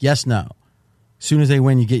 yes, no. As soon as they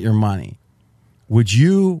win, you get your money. Would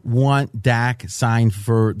you want Dak signed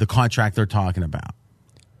for the contract they're talking about?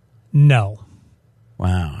 No.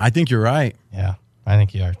 Wow, I think you're right. Yeah, I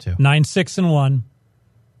think you are too. 9-6-1,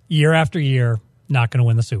 year after year, not going to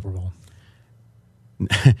win the Super Bowl.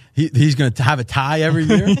 He's going to have a tie every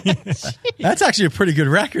year? That's actually a pretty good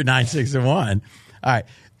record, 9-6-1. All right.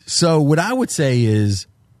 So what I would say is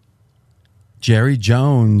Jerry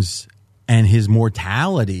Jones and his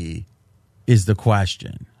mortality is the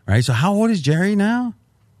question, right? So how old is Jerry now?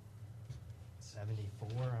 74,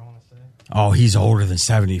 I want to say. Oh, he's older than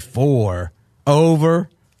 74. Over.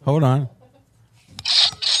 Hold on.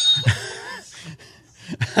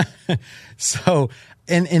 So,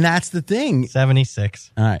 and that's the thing.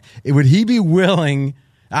 76. All right. Would he be willing?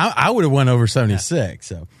 I would have won over 76.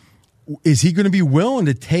 So, is he going to be willing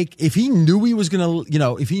to take, if he knew he was going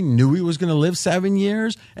to, if he knew he was going to live 7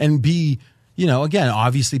 years and be, again,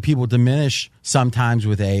 obviously people diminish sometimes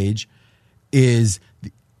with age,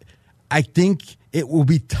 I think it will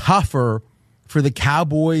be tougher for the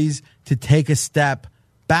Cowboys to take a step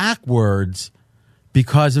backwards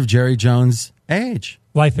because of Jerry Jones' age.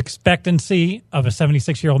 Life expectancy of a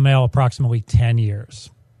 76-year-old male, approximately 10 years.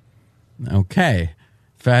 Okay.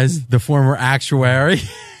 Fez, the former actuary.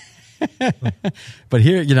 But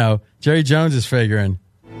here, Jerry Jones is figuring.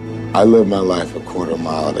 I live my life a quarter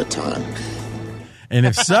mile at a time. And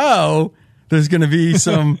if so, there's going to be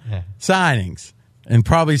some signings and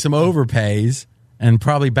probably some overpays and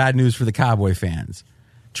probably bad news for the Cowboy fans.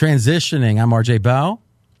 Transitioning, I'm RJ Bell.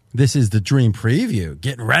 This is the Dream Preview.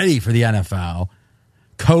 Getting ready for the NFL.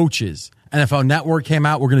 Coaches. NFL Network came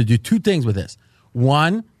out. We're going to do two things with this.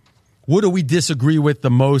 One, what do we disagree with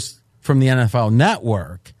the most from the NFL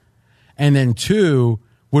Network? And then two,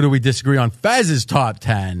 what do we disagree on Fez's top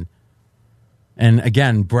 10? And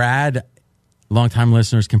again, Brad, longtime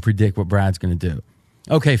listeners can predict what Brad's going to do.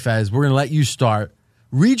 Okay, Fez, we're going to let you start.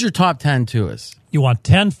 Read your top 10 to us. You want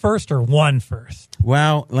 10 first or 1 first?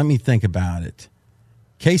 Well, let me think about it.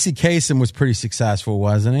 Casey Kasem was pretty successful,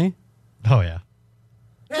 wasn't he? Oh, yeah.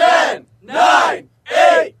 10, 9,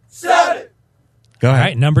 8, 7. Go ahead. All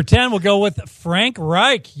right, number 10, we'll go with Frank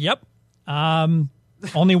Reich. Yep.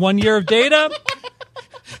 Only 1 year of data.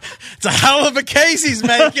 It's a hell of a case he's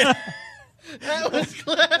making. That was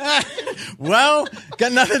clever. Well,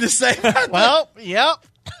 got nothing to say about that. Well, yep.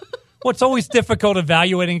 Well, it's always difficult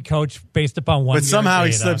evaluating a coach based upon 1 year But somehow of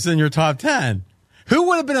he data. slips in your top 10. Who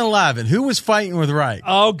would have been 11? Who was fighting with Reich?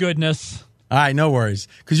 Oh, goodness. All right, no worries.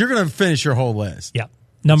 Because you're going to finish your whole list. Yep.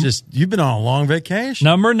 You've been on a long vacation.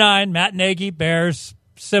 Number 9, Matt Nagy, Bears.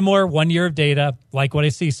 Similar, 1 year of data. Like what I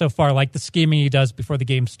see so far. Like the scheming he does before the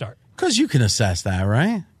games start. Because you can assess that,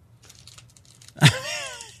 right?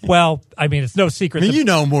 Well, I mean, it's no secret. You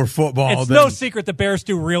know more football. It's no secret the Bears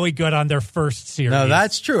do really good on their first series. No,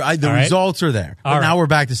 that's true. The results are there. But now we're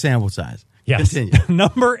back to sample size. Yes. Continue.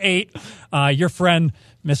 Number 8, your friend,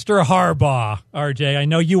 Mr. Harbaugh. RJ, I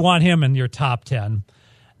know you want him in your top 10.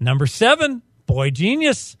 Number 7, boy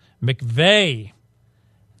genius, McVay.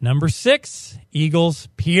 Number 6, Eagles,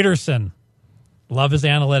 Peterson. Love his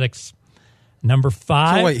analytics. Number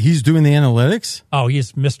 5. So wait, he's doing the analytics? Oh,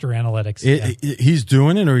 he's Mr. Analytics. He's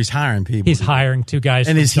doing it, or he's hiring people? He's hiring 2 guys.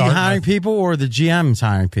 And is he hiring people, or the GM's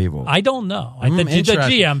hiring people? I don't know. I think the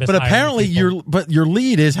GM is But apparently, hiring people. your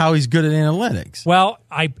lead is how he's good at analytics. Well,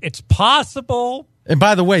 it's possible. And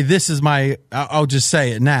by the way, this is I'll just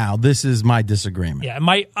say it now. This is my disagreement. Yeah,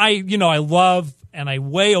 I love and I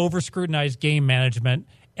way over scrutinize game management,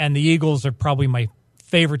 and the Eagles are probably my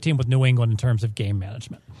favorite team with New England in terms of game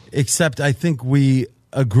management. Except I think we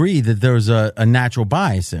agree that there's a natural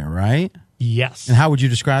bias there, right? Yes. And how would you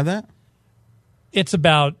describe that? It's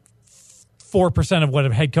about 4% of what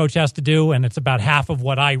a head coach has to do, and it's about half of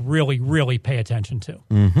what I really, really pay attention to.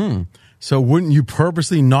 Mm-hmm. So wouldn't you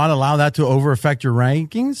purposely not allow that to over affect your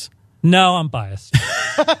rankings? No, I'm biased.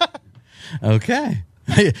 Okay.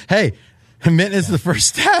 Hey, admitting is the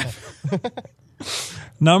first step.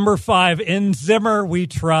 Number 5, in Zimmer, we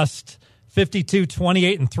trust. 52,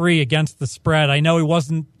 28, and 3 against the spread. I know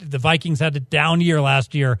the Vikings had a down year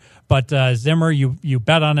last year, but Zimmer, you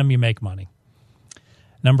bet on him, you make money.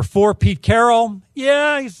 Number 4, Pete Carroll.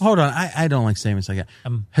 Yeah. Hold on. I don't like statements like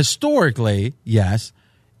that. Historically, yes.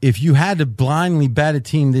 If you had to blindly bet a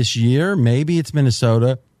team this year, maybe it's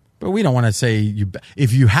Minnesota, but we don't want to say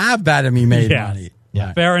if you have bet him, you made money. Yeah,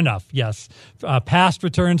 right. Fair enough. Yes. Past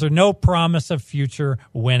returns are no promise of future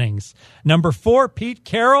winnings. Number 4, Pete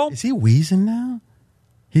Carroll. Is he wheezing now?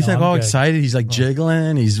 He's No, like I'm all good. excited. He's like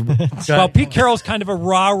jiggling. He's Well, Pete Carroll's kind of a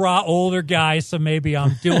rah-rah older guy, so maybe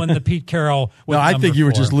I'm doing the Pete Carroll with No, I think you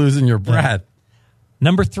were 4. just losing your breath.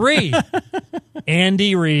 Number 3,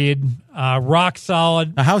 Andy Reid, rock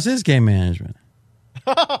solid. Now, how's his game management?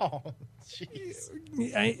 Oh,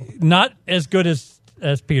 jeez. Not as good as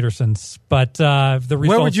Peterson's, but the results.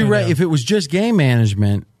 Where would you are rank there. if it was just game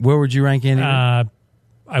management? Where would you rank Andy?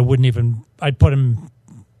 I wouldn't even. I'd put him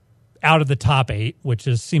out of the top 8, which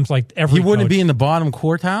seems like every. He wouldn't coach- be in the bottom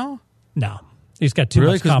quartile. No, he's got too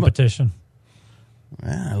Really? much 'Cause competition.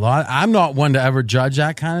 Yeah, I'm not one to ever judge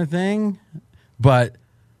that kind of thing, but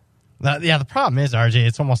The problem is, RJ,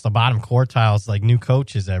 it's almost the bottom quartiles, like new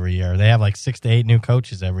coaches every year. They have like 6 to 8 new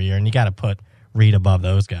coaches every year, and you got to put Reid above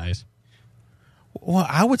those guys. well,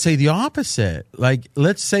 I would say the opposite. Like,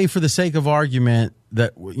 let's say for the sake of argument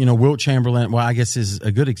that Wilt Chamberlain. Well, I guess is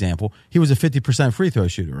a good example. He was a 50% free throw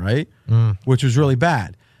shooter, right? Which was really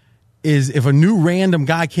bad. Is if a new random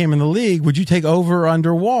guy came in the league, would you take over or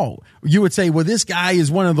under Walt? You would say, well, this guy is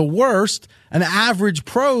one of the worst. An average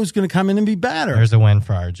pro is going to come in and be better. There's a win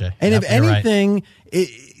for RJ. And Yep, if you're right. anything,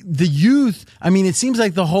 the youth, I mean, it seems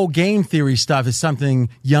like the whole game theory stuff is something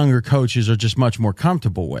younger coaches are just much more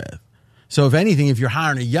comfortable with. So if anything, if you're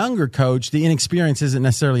hiring a younger coach, the inexperience isn't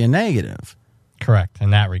necessarily a negative. Correct, in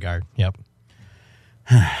that regard. Yep.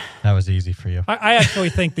 That was easy for you. I actually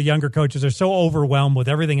think the younger coaches are so overwhelmed with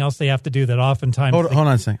everything else they have to do that oftentimes. Hold on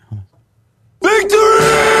a second. Victory!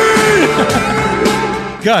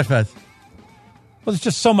 Go ahead, Fez. Well, there's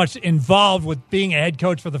just so much involved with being a head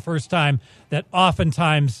coach for the first time that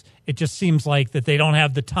oftentimes it just seems like that they don't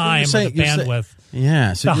have the time or the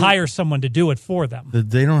bandwidth So to hire someone to do it for them.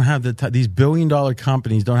 They don't have the these billion-dollar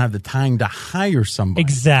companies don't have the time to hire somebody.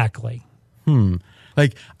 Exactly.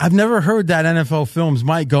 Like, I've never heard that NFL Films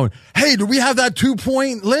Mike going, hey, do we have that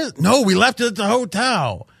 2-point list? No, we left it at the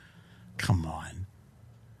hotel. Come on.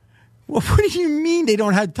 Well, what do you mean they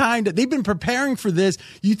don't have time to? They've been preparing for this.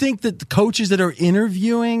 You think that the coaches that are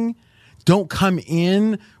interviewing don't come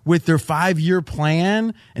in with their 5-year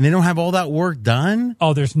plan and they don't have all that work done?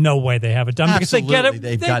 Oh, there's no way they have it done because they get it.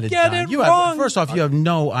 They've they got it get done. it You wrong. have, first off, you have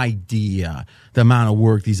no idea the amount of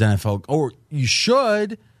work these NFL, or you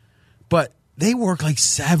should, but they work like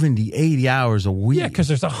 70, 80 hours a week. Yeah, because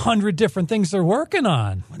there's 100 different things they're working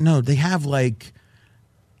on. No, they have like,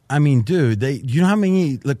 I mean, dude, you know how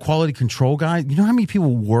many like quality control guys, you know how many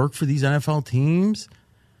people work for these NFL teams?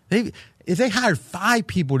 If they hired 5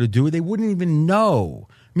 people to do it, they wouldn't even know.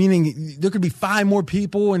 Meaning there could be 5 more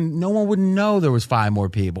people and no one would know there was 5 more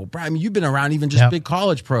people. I mean, you've been around even just big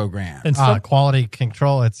college programs. And quality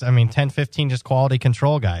control, 10, 15 just quality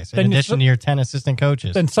control guys, in addition to your 10 assistant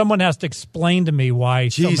coaches. Then someone has to explain to me why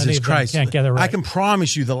so many Jesus of Christ. them can't get it right. I can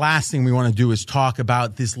promise you the last thing we want to do is talk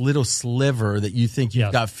about this little sliver that you think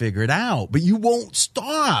you've got figured out, but you won't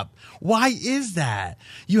stop. Why is that?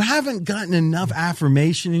 You haven't gotten enough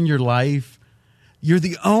affirmation in your life. You're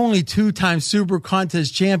the only 2-time Super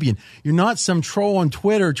Contest champion. You're not some troll on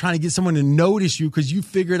Twitter trying to get someone to notice you because you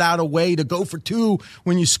figured out a way to go for 2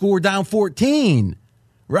 when you score down 14.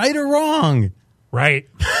 Right or wrong? Right.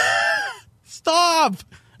 Stop.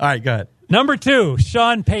 All right, go ahead. Number 2,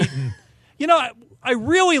 Sean Payton. I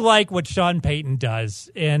really like what Sean Payton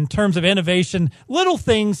does in terms of innovation. Little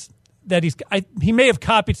things that he may have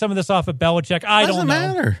copied some of this off of Belichick. I don't know.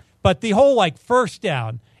 Doesn't matter. But the whole first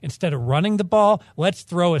down, instead of running the ball, let's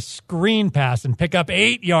throw a screen pass and pick up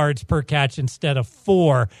 8 yards per catch instead of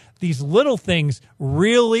 4. These little things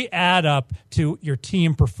really add up to your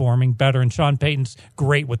team performing better, and Sean Payton's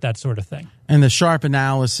great with that sort of thing. And the sharp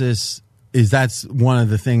analysis that's one of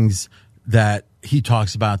the things that he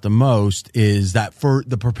talks about the most is that for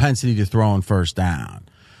the propensity to throw on first down.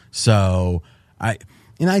 So I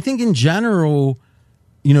think in general,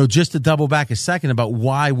 just to double back a second about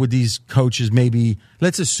why would these coaches maybe,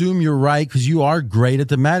 let's assume you're right because you are great at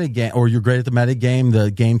the meta game, or you're great at the meta game,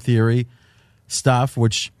 the game theory stuff,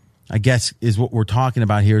 which I guess is what we're talking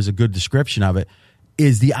about here is a good description of it,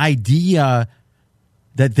 is the idea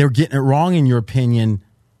that they're getting it wrong in your opinion.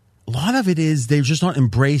 A lot of it is they're just not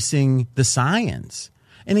embracing the science.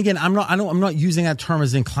 And again, I'm not using that term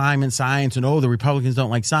as in climate science and the Republicans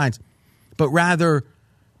don't like science, but rather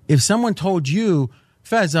if someone told you,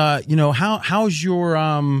 Fez, how's your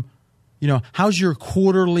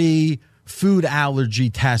quarterly food allergy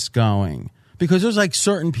test going? Because there's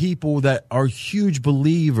certain people that are huge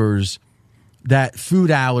believers that food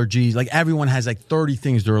allergies, everyone has 30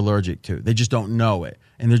 things they're allergic to. They just don't know it.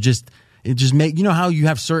 And it just make, how you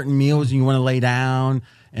have certain meals and you want to lay down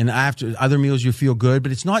and after other meals you feel good,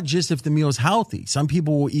 but it's not just if the meal is healthy. Some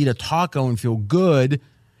people will eat a taco and feel good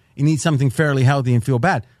and eat something fairly healthy and feel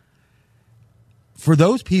bad. For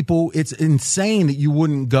those people, it's insane that you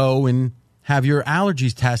wouldn't go and have your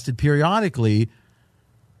allergies tested periodically.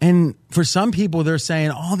 And for some people, they're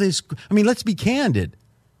saying all this. I mean, let's be candid.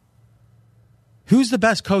 Who's the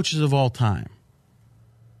best coaches of all time?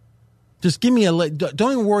 Just give me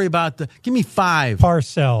don't even worry about give me 5.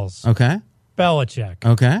 Parcells. Okay. Belichick.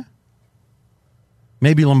 Okay.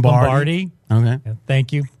 Maybe Lombardi. Okay. Yeah,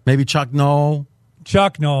 thank you. Maybe Chuck Noll.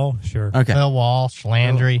 Chuck Noll, sure. Okay. Bill Walsh,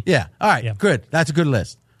 Landry. Yeah. All right. Yeah. Good. That's a good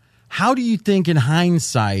list. How do you think, in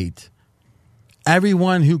hindsight,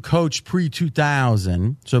 everyone who coached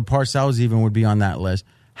pre-2000, so Parcells even would be on that list,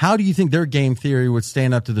 how do you think their game theory would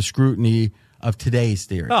stand up to the scrutiny of today's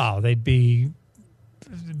theory? Oh, they'd be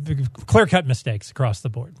clear-cut mistakes across the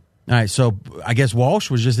board. All right. So I guess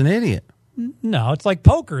Walsh was just an idiot. No, it's like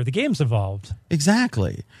poker. The game's evolved.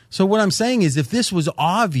 Exactly. So what I'm saying is, if this was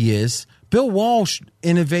obvious, Bill Walsh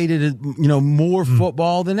innovated, more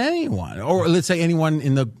football than anyone, or let's say anyone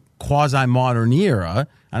in the quasi-modern era.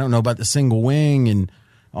 I don't know about the single wing and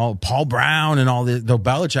all Paul Brown and all though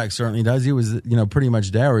Belichick certainly does. He was, pretty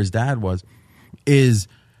much there. His dad was.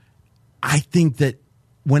 I think that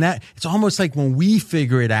it's almost like when we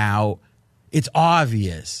figure it out, it's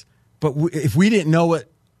obvious. But if we didn't know it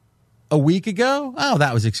a week ago,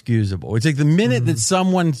 that was excusable. It's like the minute that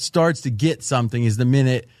someone starts to get something is the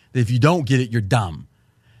minute that if you don't get it, you're dumb.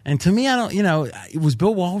 And to me, was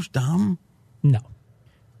Bill Walsh dumb? No.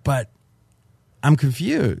 But I'm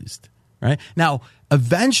confused, right? Now,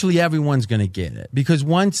 eventually everyone's going to get it because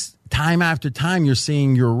once, time after time, you're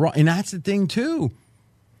seeing you're wrong. And that's the thing, too.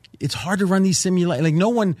 It's hard to run these simulations. Like, no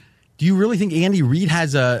one, do you really think Andy Reid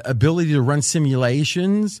has a ability to run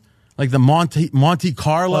simulations? Like the Monte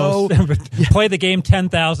Carlo. Play the game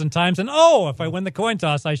 10,000 times and, if I win the coin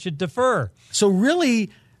toss, I should defer. So really,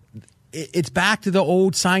 it's back to the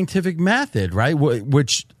old scientific method, right?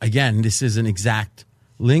 Which, again, this isn't exact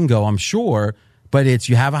lingo, I'm sure, but it's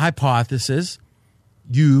you have a hypothesis,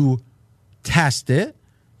 you test it,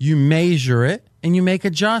 you measure it, and you make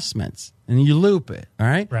adjustments, and you loop it, all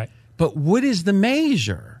right? Right. But what is the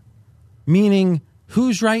measure? Meaning,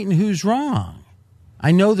 who's right and who's wrong?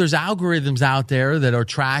 I know there's algorithms out there that are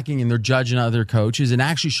tracking and they're judging other coaches. And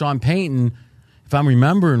actually, Sean Payton, if I'm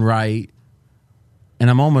remembering right, and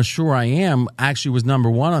I'm almost sure I am, actually was number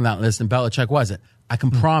 1 on that list, and Belichick wasn't. I can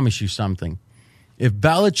promise you something. If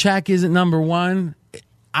Belichick isn't number 1,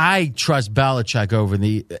 I trust Belichick over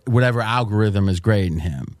whatever algorithm is grading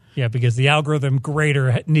him. Yeah, because the algorithm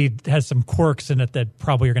grader has some quirks in it that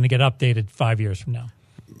probably are going to get updated 5 years from now.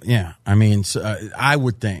 Yeah, I mean, I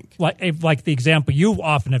would think. Like the example you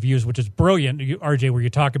often have used, which is brilliant, RJ, where you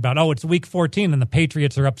talk about, it's week 14 and the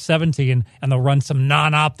Patriots are up 17 and they'll run some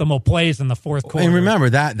non-optimal plays in the fourth quarter. And remember,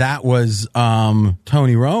 that was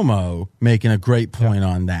Tony Romo making a great point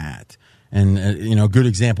on that. And, a good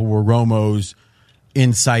example where Romo's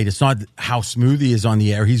insight, it's not how smooth he is on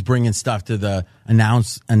the air. He's bringing stuff to the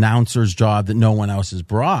announcer's job that no one else has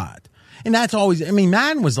brought. And that's always,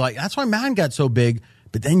 Madden was like, that's why Madden got so big.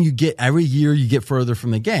 But then every year you get further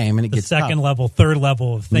from the game and it gets second tough. level, third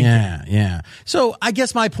level of thinking. Yeah. So I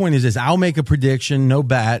guess my point is this. I'll make a prediction, no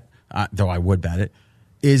bet, though I would bet it,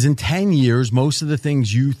 is in 10 years, most of the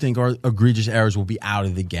things you think are egregious errors will be out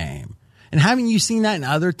of the game. And haven't you seen that in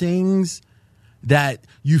other things that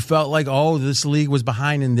you felt like, this league was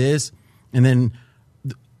behind in this? And then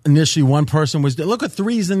initially one person look at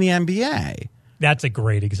threes in the NBA. That's a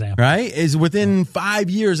great example. Right? Is within 5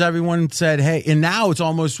 years, everyone said, hey, and now it's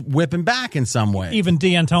almost whipping back in some way. Even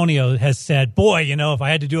D'Antonio has said, boy, if I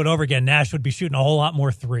had to do it over again, Nash would be shooting a whole lot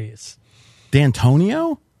more threes.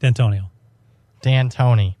 D'Antonio? D'Antonio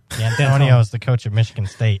is the coach at Michigan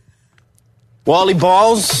State. Wally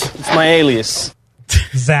Balls, it's my alias.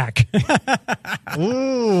 Zach.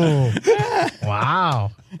 Ooh.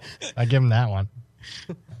 Wow. I give him that one.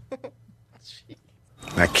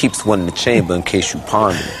 I keeps one in the chamber in case you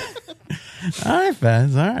ponder. All right,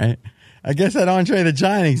 Faz. All right. I guess that Andre the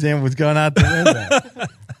Giant example was going out the window.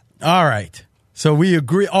 All right. So we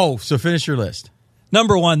agree. So finish your list.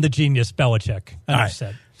 Number 1, the genius Belichick. I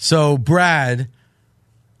said. So, Brad,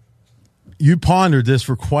 you pondered this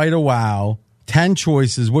for quite a while. 10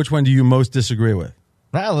 choices. Which one do you most disagree with?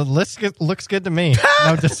 Well, the list looks good to me.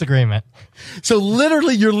 No disagreement. So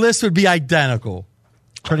literally your list would be identical.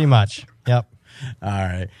 Pretty much. Yep. All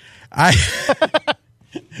right.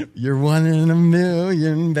 You're 1 in a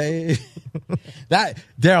million, babe.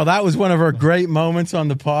 Daryl, that was one of our great moments on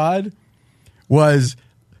the pod.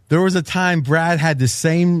 There was a time Brad had the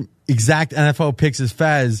same exact NFL picks as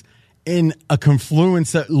Fez in a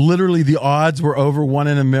confluence that literally the odds were over 1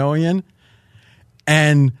 in a million.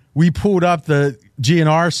 And we pulled up the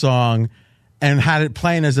GNR song and had it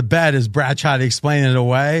playing as a bet as Brad tried to explain it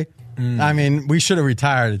away. I mean, we should have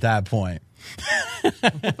retired at that point.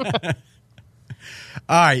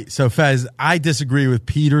 All right, so Fez, I disagree with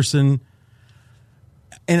Peterson.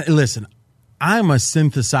 And listen, I'm a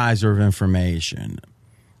synthesizer of information.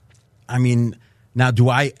 I mean, now, do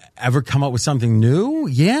I ever come up with something new?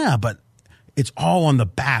 Yeah, but it's all on the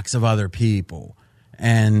backs of other people.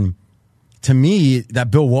 And to me, that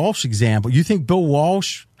Bill Walsh example, you think Bill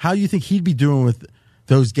Walsh, how do you think he'd be doing with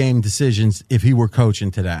those game decisions if he were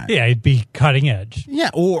coaching today? Yeah, he'd be cutting edge. Yeah,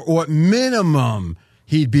 or at minimum,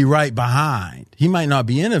 he'd be right behind. He might not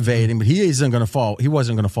be innovating, but he wasn't going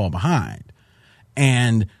to fall behind.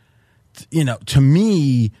 And, you know, to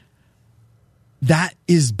me, that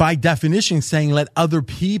is by definition saying let other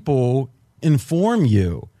people inform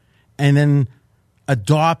you and then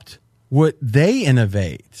adopt what they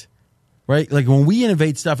innovate, right? Like when we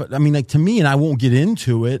innovate stuff, I mean, like to me, and I won't get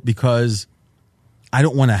into it because I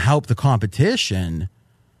don't want to help the competition.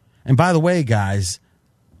 And by the way, guys,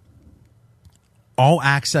 All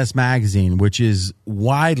Access Magazine, which is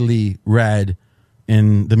widely read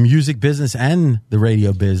in the music business and the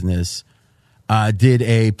radio business, did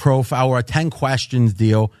a profile or a 10 questions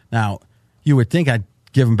deal. Now, you would think I'd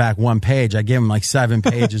give them back one page. I gave them like 7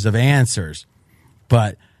 pages of answers,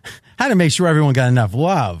 but had to make sure everyone got enough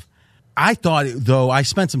love. I thought, though, I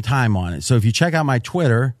spent some time on it. So if you check out my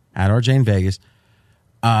Twitter, at RJ in Vegas,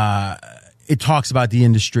 it talks about the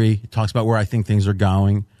industry. It talks about where I think things are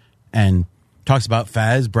going and talks about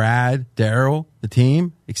Fez, Brad, Daryl, the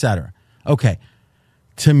team, etc. Okay.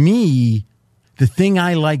 To me, the thing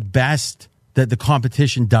I like best that the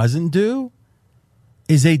competition doesn't do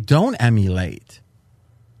is they don't emulate.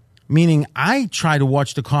 Meaning I try to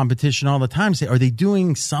watch the competition all the time and say, are they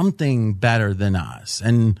doing something better than us?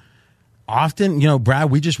 And often, you know,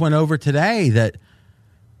 Brad, we just went over today that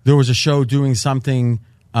there was a show doing something,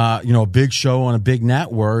 a big show on a big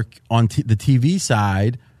network on the TV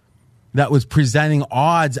side that was presenting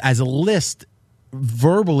odds as a list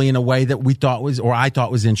verbally in a way that we thought was, or I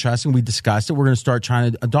thought was interesting. We discussed it. We're going to start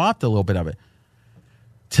trying to adopt a little bit of it.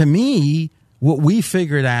 To me, what we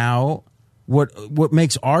figured out, what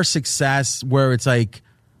makes our success where it's like,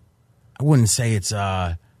 I wouldn't say it's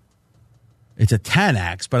a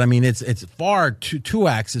 10x, but I mean, it's far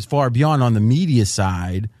 2x is far beyond on the media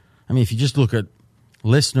side. I mean, if you just look at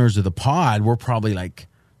listeners of the pod, we're probably like,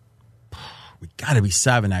 we got to be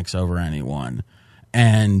 7x over anyone.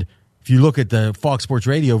 And if you look at the Fox Sports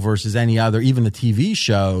Radio versus any other, even the TV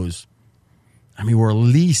shows, I mean, we're at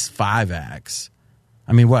least 5x.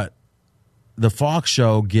 I mean, what? The Fox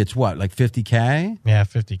show gets what, like 50K? Yeah,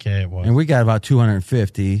 50K it was. And we got about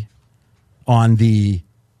 250 on the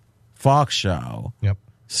Fox show. Yep.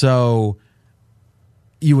 So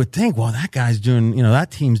you would think, well, that guy's doing,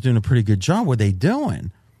 that team's doing a pretty good job. What are they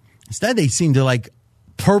doing? Instead, they seem to like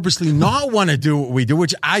purposely not want to do what we do,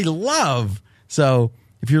 which I love. So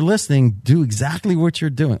if you're listening, do exactly what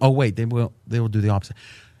you're doing. Oh, wait, they will do the opposite.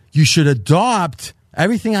 You should adopt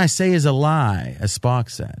everything I say is a lie, as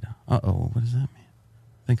Spock said. Uh-oh, what does that mean?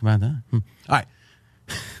 Think about that. All right.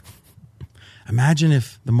 Imagine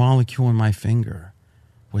if the molecule in my finger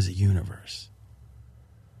was a universe.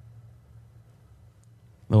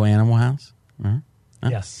 Little Animal House? Huh?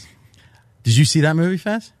 Yes. Did you see that movie,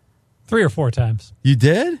 Fez? 3 or 4 times. You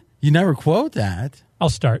did? You never quote that. I'll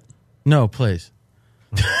start. No, please.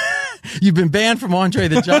 You've been banned from Andre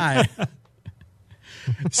the Giant.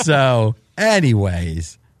 So,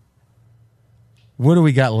 anyways, what do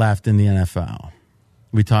we got left in the NFL?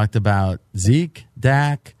 We talked about Zeke,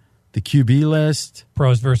 Dak, the QB list.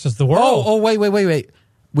 Pros versus the world. Oh, wait.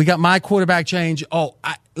 We got my quarterback change.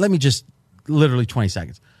 Let me just, literally 20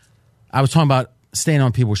 seconds. I was talking about staying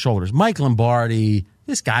on people's shoulders. Mike Lombardi,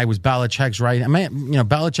 this guy was Belichick's right. I mean,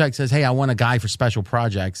 Belichick says, hey, I want a guy for special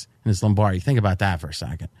projects, and it's Lombardi. Think about that for a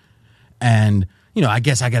second. And, I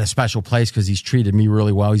guess I got a special place because he's treated me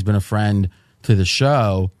really well. He's been a friend to the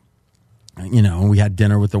show, and we had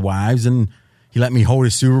dinner with the wives, and he let me hold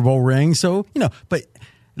his Super Bowl ring. So, but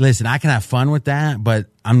listen, I can have fun with that, but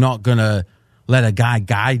I'm not going to let a guy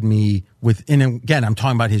guide me with, and again, I'm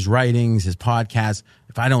talking about his writings, his podcasts,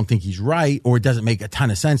 if I don't think he's right or it doesn't make a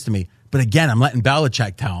ton of sense to me. But again, I'm letting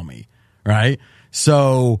Belichick tell me, right?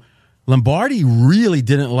 So Lombardi really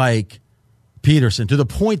didn't like Peterson to the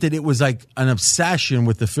point that it was like an obsession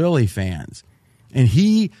with the Philly fans. And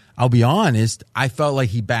I'll be honest, I felt like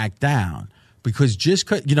he backed down because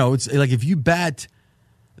it's like if you bet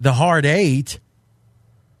the hard 8,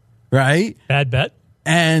 right? Bad bet.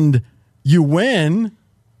 And you win,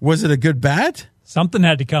 was it a good bet? Something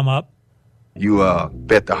had to come up. You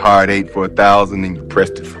bet the hard 8 for 1,000 and you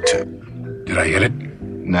pressed it for 2. Did I hit it?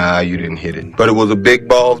 Nah, you didn't hit it. But it was a big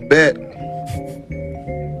balls bet.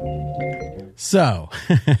 So,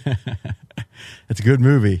 it's a good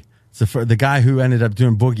movie. It's the guy who ended up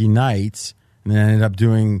doing Boogie Nights and then ended up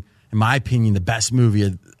doing, in my opinion, the best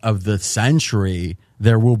movie of the century,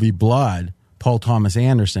 There Will Be Blood, Paul Thomas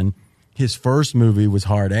Anderson. His first movie was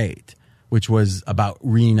Hard 8, which was about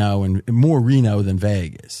Reno and more Reno than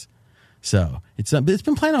Vegas. So it's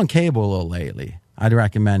been playing on cable a little lately. I'd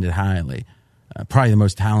recommend it highly. Probably the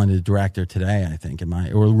most talented director today, I think,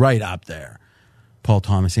 or right up there, Paul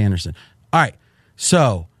Thomas Anderson. All right,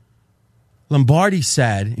 so Lombardi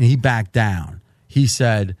said, and he backed down. He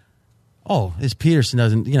said, "Oh, this Peterson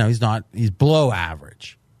doesn't, he's below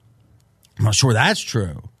average." I'm not sure that's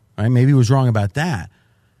true. Right? Maybe he was wrong about that.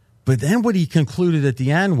 But then what he concluded at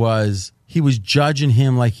the end was he was judging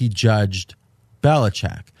him like he judged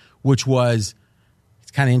Belichick, which was,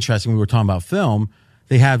 it's kind of interesting. We were talking about film.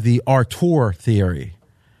 They have the auteur theory,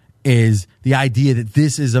 is the idea that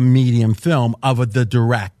this is a medium film of the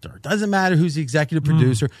director. Doesn't matter who's the executive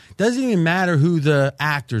producer. Doesn't even matter who the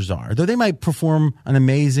actors are. Though they might perform an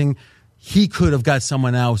amazing, he could have got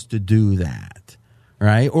someone else to do that,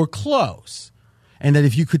 right? Or close. And that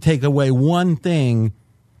if you could take away one thing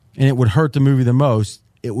and it would hurt the movie the most,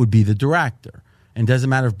 it would be the director. And doesn't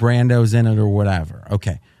matter if Brando's in it or whatever.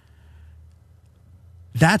 Okay.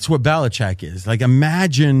 That's what Belichick is. Like,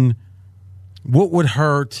 imagine what would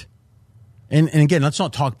hurt. And again, let's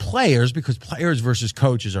not talk players, because players versus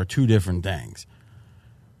coaches are two different things.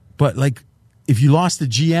 But like, if you lost the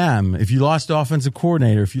GM, if you lost the offensive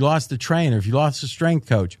coordinator, if you lost the trainer, if you lost the strength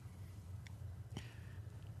coach,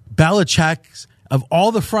 Belichick's, of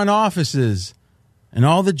all the front offices and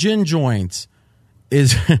all the gin joints,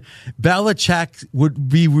 is Belichick would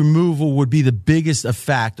be the biggest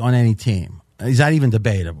effect on any team. Is that even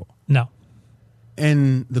debatable? No.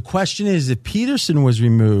 And the question is, if Peterson was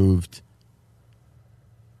removed,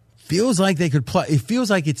 feels like they could play. It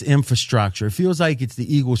feels like it's infrastructure. It feels like it's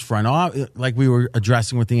the Eagles front office, like we were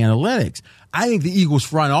addressing with the analytics. I think the Eagles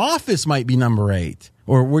front office might be number 8.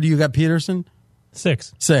 Or where do you got Peterson?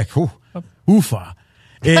 6. Oofa.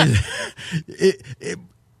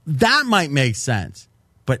 That might make sense.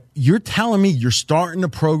 But you're telling me you're starting the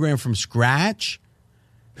program from scratch?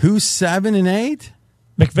 Who's 7 and 8?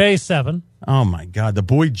 McVay's 7. Oh, my God. The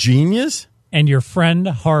boy genius? And your friend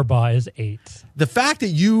Harbaugh is 8. The fact that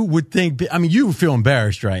you would think, you feel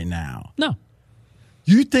embarrassed right now. No.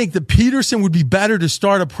 You think that Peterson would be better to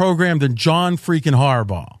start a program than John freaking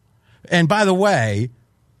Harbaugh. And by the way,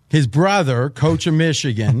 his brother, coach of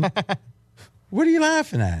Michigan, what are you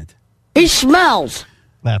laughing at? He smells.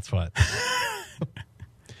 That's what.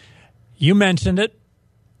 You mentioned it.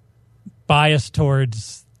 Bias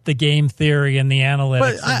towards the game theory and the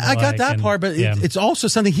analytics. But I got that part, but it's also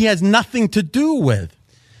something he has nothing to do with.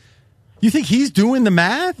 You think he's doing the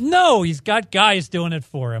math? No, he's got guys doing it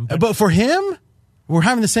for him. But for him, we're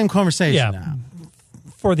having the same conversation now.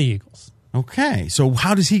 For the Eagles. Okay, so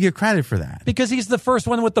how does he get credit for that? Because he's the first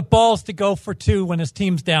one with the balls to go for 2 when his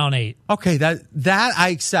team's down 8. Okay, that I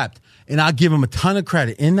accept, and I'll give him a ton of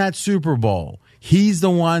credit. In that Super Bowl, he's the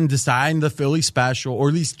one deciding the Philly special, or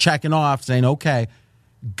at least checking off, saying, okay,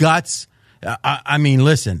 guts.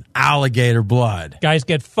 Listen, alligator blood. Guys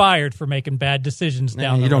get fired for making bad decisions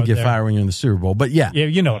down the road. You don't get fired when you're in the Super Bowl, but yeah,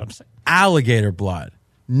 you know what I'm saying. Alligator blood,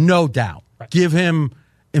 no doubt. Right. Give him.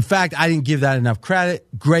 In fact, I didn't give that enough credit.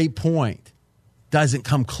 Great point. Doesn't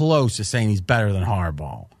come close to saying he's better than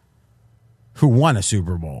Harbaugh, who won a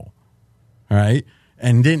Super Bowl, all right,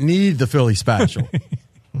 and didn't need the Philly special.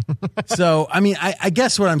 So, I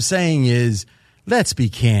guess what I'm saying is, let's be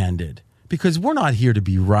candid, because we're not here to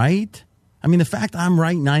be right. The fact I'm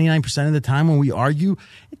right 99% of the time when we argue,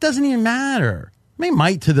 it doesn't even matter. It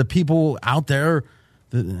might to the people out there,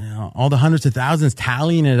 all the hundreds of thousands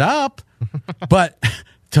tallying it up, but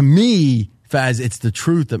to me, Faz, it's the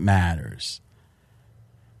truth that matters.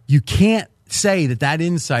 You can't say that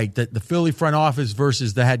insight, that the Philly front office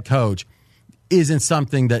versus the head coach, isn't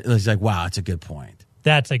something that is like, wow, that's a good point.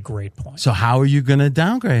 That's a great point. So how are you going to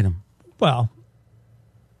downgrade him? Well,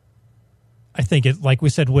 I think it, like we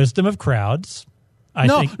said, wisdom of crowds.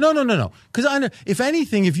 No. Because if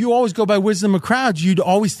anything, if you always go by wisdom of crowds, you'd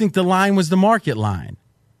always think the line was the market line.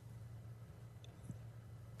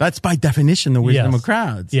 That's by definition the wisdom of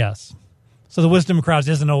crowds. Yes. So the wisdom of crowds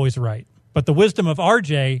isn't always right. But the wisdom of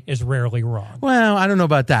RJ is rarely wrong. Well, I don't know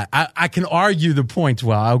about that. I can argue the points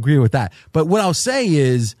well. I'll agree with that. But what I'll say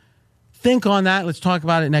is, think on that. Let's talk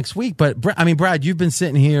about it next week. But, Brad, you've been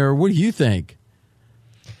sitting here. What do you think?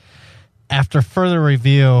 After further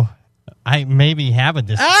review, I maybe have a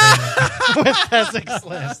disagreement with Fezzik's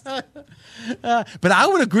list. But I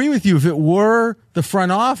would agree with you. If it were the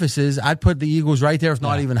front offices, I'd put the Eagles right there, if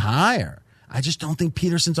not even higher. I just don't think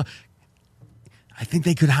Peterson's. I think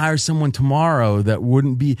they could hire someone tomorrow that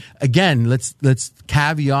wouldn't be. Again, let's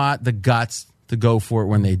caveat the guts to go for it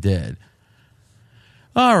when they did.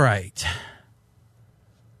 All right.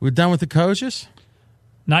 We're done with the coaches?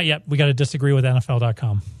 Not yet. We got to disagree with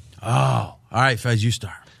NFL.com. Oh, all right, Fez, you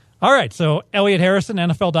start. All right, so Elliot Harrison,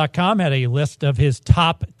 NFL.com, had a list of his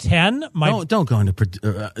top 10. Don't go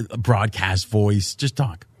into broadcast voice. Just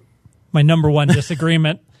talk. My number one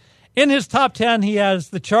disagreement. In his top 10, he has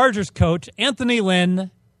the Chargers coach, Anthony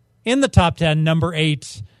Lynn, in the top 10, number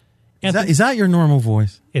 8. Is that your normal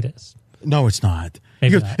voice? It is. No, it's not.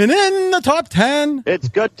 Maybe goes, not. And in the top 10. It's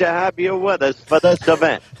good to have you with us for this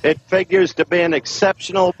event. It figures to be an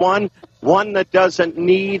exceptional one that doesn't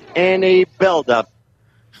need any build-up.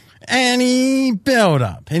 Any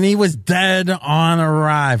build-up. And he was dead on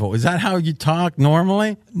arrival. Is that how you talk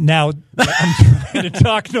normally? Now, I'm trying to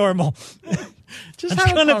talk normal.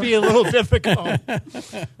 It's going to be a little difficult.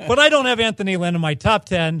 But I don't have Anthony Lynn in my top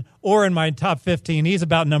 10 or in my top 15. He's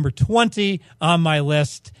about number 20 on my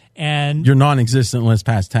list. And your non-existent list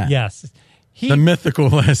past 10. Yes. The mythical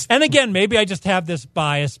list. And again, maybe I just have this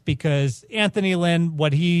bias because Anthony Lynn,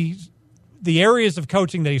 the areas of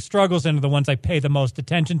coaching that he struggles in are the ones I pay the most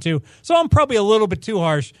attention to. So I'm probably a little bit too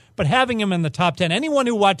harsh, but having him in the top 10, anyone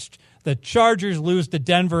who watched the Chargers lose to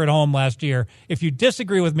Denver at home last year, if you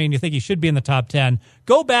disagree with me and you think he should be in the top 10,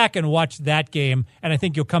 go back and watch that game, and I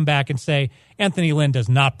think you'll come back and say Anthony Lynn does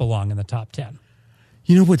not belong in the top 10.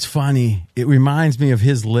 You know what's funny? It reminds me of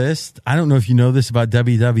his list. I don't know if you know this about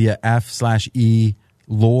WWF/E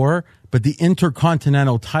lore, but the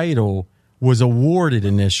Intercontinental title was awarded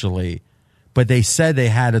initially, but they said they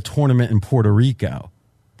had a tournament in Puerto Rico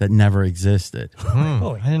that never existed.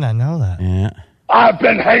 I did not know that. Yeah. I've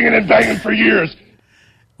been hanging and banging for years.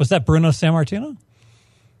 Was that Bruno Sammartino?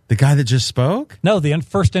 The guy that just spoke? No, the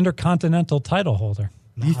first Intercontinental title holder.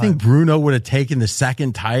 Do you think Bruno would have taken the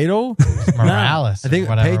second title? Morales. No, I think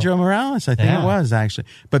Pedro Morales. I think it was actually.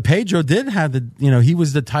 But Pedro did have he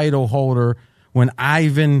was the title holder when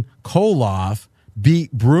Ivan Koloff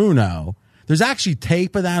beat Bruno. There's actually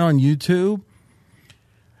tape of that on YouTube.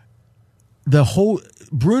 The whole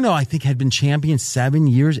Bruno, I think, had been champion 7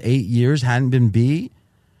 years, 8 years, hadn't been beat.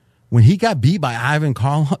 When he got beat by Ivan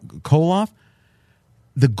Koloff,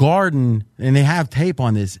 the Garden, and they have tape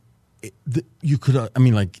on this. You could,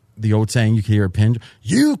 like the old saying, you could hear a pin.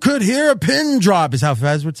 You could hear a pin drop, is how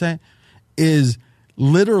Fez would say. Is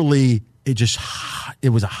literally it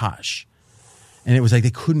was a hush, and it was like they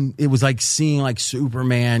couldn't. It was like seeing like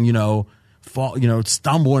Superman, fall,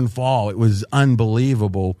 stumble and fall. It was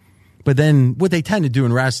unbelievable. But then what they tend to do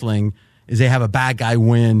in wrestling is they have a bad guy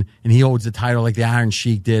win, and he holds the title like the Iron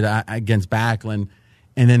Sheik did against Backlund,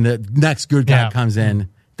 and then the next good guy comes in,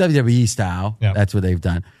 WWE style. Yeah. That's what they've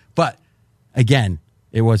done. But again,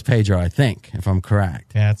 it was Pedro, I think, if I'm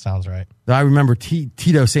correct. Yeah, that sounds right. I remember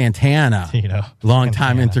Tito Santana,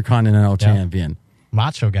 long-time Intercontinental champion.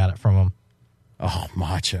 Macho got it from him. Oh,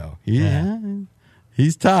 Macho. Yeah.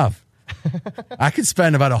 He's tough. I could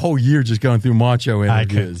spend about a whole year just going through Macho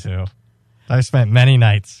interviews. I could, too. I've spent many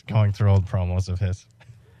nights going through old promos of his.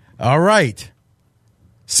 All right.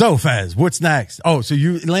 So, Fez, what's next? Oh, so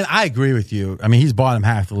I agree with you. I mean, he's bottom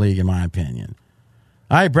half the league, in my opinion.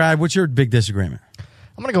 All right, Brad, what's your big disagreement? I'm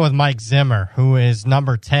going to go with Mike Zimmer, who is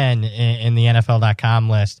number 10 in the NFL.com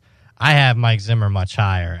list. I have Mike Zimmer much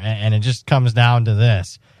higher, and it just comes down to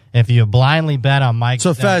this. If you blindly bet on Mike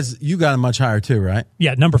Zimmer... So, Fez, you got him much higher too, right?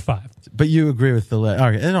 Yeah, number 5. But you agree with the list. All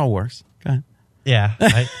right, it all works. Go ahead. Yeah,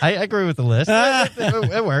 I agree with the list.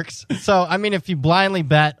 It works. So, if you blindly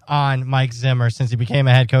bet on Mike Zimmer since he became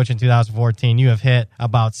a head coach in 2014, you have hit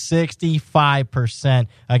about 65%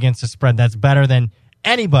 against the spread. That's better than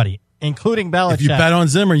anybody, including Belichick. If you bet on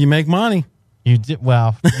Zimmer, you make money. You did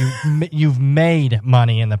well. You've made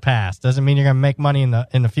money in the past. Doesn't mean you're going to make money in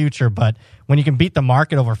the future. But when you can beat the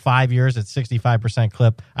market over 5 years at 65%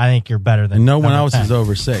 clip, I think you're better than. And no one else is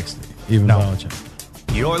over 60, even Belichick.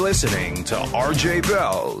 You're listening to RJ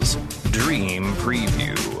Bell's Dream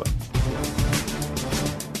Preview.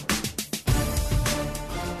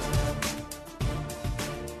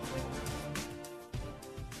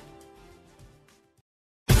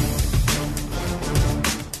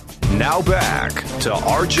 Now back to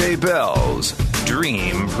RJ Bell's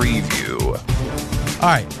Dream Preview. All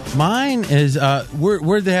right, mine is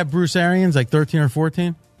where did they have Bruce Arians, like 13 or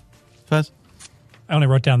 14? Fez? I only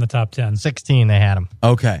wrote down the top 10. 16 they had him.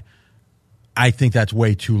 Okay. I think that's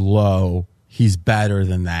way too low. He's better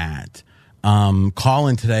than that.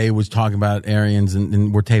 Colin today was talking about Arians,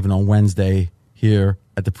 and we're taping on Wednesday here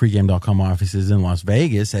at the pregame.com offices in Las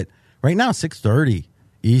Vegas at right now 6:30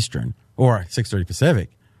 Eastern or 6:30 Pacific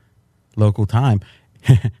local time.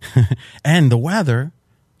 And the weather,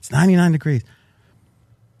 it's 99 degrees.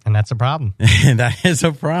 And that's a problem. And that is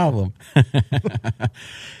a problem.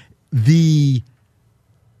 The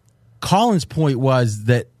Colin's point was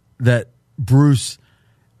that Bruce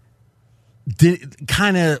did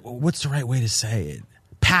kind of, what's the right way to say it?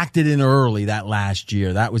 Packed it in early that last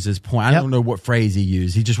year. That was his point. I don't know what phrase he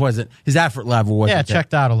used. He just wasn't, his effort level wasn't there.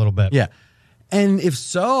 Checked out a little bit. Yeah. And if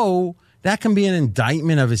so, that can be an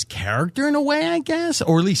indictment of his character in a way, I guess,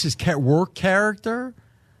 or at least his work character.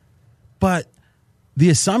 But the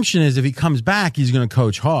assumption is if he comes back, he's going to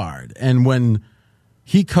coach hard. And when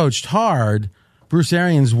he coached hard, Bruce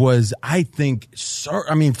Arians was, I think,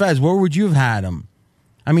 Fez, where would you have had him?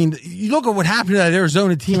 I mean, you look at what happened to that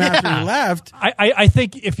Arizona team after he left. I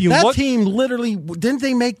think if you that look, team literally didn't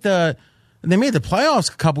they make the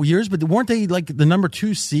playoffs a couple years, but weren't they like the number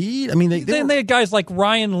 2 seed? I mean, they had guys like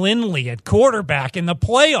Ryan Lindley at quarterback in the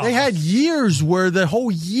playoffs. They had years where the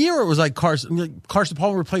whole year it was like Carson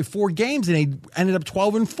Palmer would play 4 games and they ended up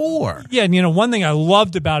 12-4. Yeah, and one thing I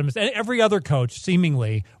loved about him is every other coach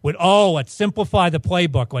seemingly would, let's simplify the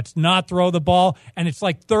playbook, let's not throw the ball, and it's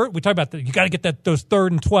like we talk about you got to get those 3rd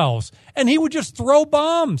and 12s, and he would just throw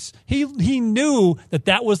bombs. He knew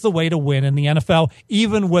that was the way to win in the NFL,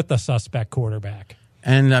 even with a suspect quarterback.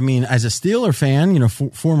 And I mean, as a Steeler fan,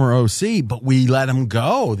 former OC, but we let him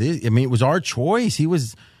go. It was our choice. He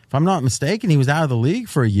was, if I'm not mistaken, he was out of the league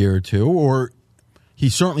for a year or two, or he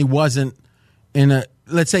certainly wasn't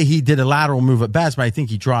let's say he did a lateral move at best, but I think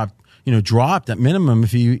he dropped at minimum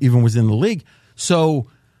if he even was in the league. So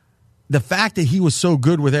the fact that he was so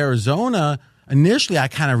good with Arizona, initially I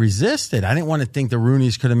kind of resisted. I didn't want to think the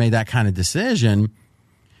Rooneys could have made that kind of decision.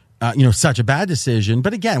 Such a bad decision.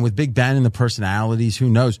 But again, with Big Ben and the personalities, who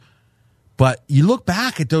knows? But you look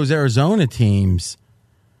back at those Arizona teams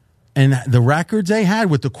and the records they had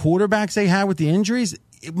with the quarterbacks they had with the injuries,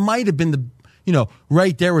 it might have been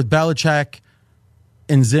right there with Belichick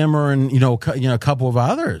and Zimmer and, a couple of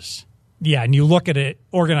others. Yeah, and you look at an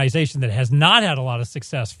organization that has not had a lot of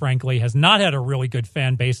success, frankly, has not had a really good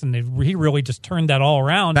fan base, and he really just turned that all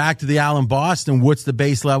around. Back to the Allen Boston, what's the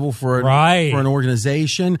base level for an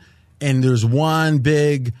organization? And there's one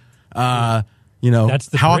big, that's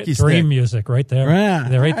the hockey dream music right there. Yeah,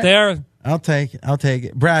 they're right there. I'll take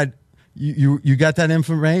it. Brad, you got that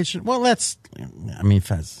information? Well, Fez.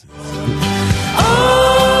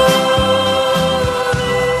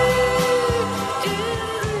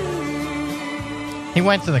 He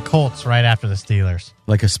went to the Colts right after the Steelers.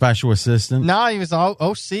 Like a special assistant? No, he was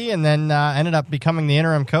OC and then ended up becoming the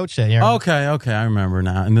interim coach that year. Okay, I remember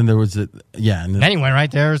now. And then there was and then he went right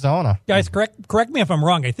to Arizona. Guys, correct me if I'm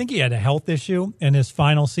wrong. I think he had a health issue in his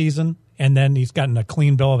final season, and then he's gotten a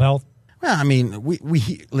clean bill of health. Well, I mean,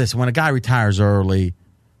 we listen, when a guy retires early,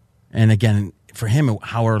 and again, for him,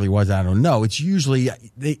 how early was that? I don't know. It's usually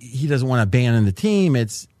he doesn't want to abandon the team.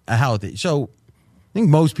 It's a health issue. So I think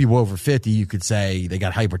most people over 50, you could say they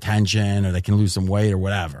got hypertension or they can lose some weight or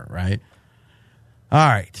whatever, right? All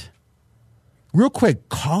right. Real quick,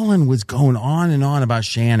 Colin was going on and on about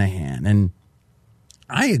Shanahan, and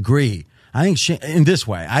I agree. I think in this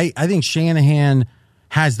way, I think Shanahan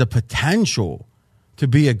has the potential to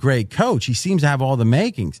be a great coach. He seems to have all the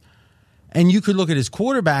makings. And you could look at his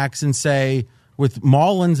quarterbacks and say, with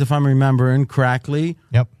Mullins, if I'm remembering correctly,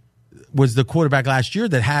 was the quarterback last year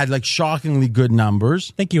that had like shockingly good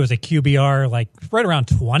numbers. I think he was a QBR like right around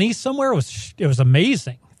 20 somewhere. It was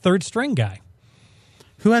amazing. 3rd string guy.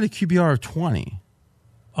 Who had a QBR of 20?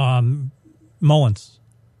 Mullins.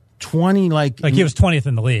 20 like he was 20th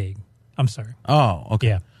in the league. I'm sorry. Oh, okay.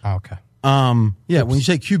 Yeah. Oh, okay. Yeah, when you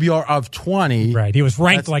say QBR of 20. Right. He was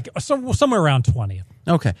ranked like somewhere around 20th.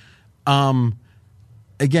 Okay.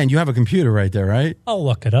 Again, you have a computer right there, right? I'll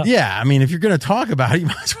look it up. Yeah, I mean, if you're going to talk about it, you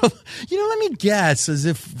might as well. Let me guess, as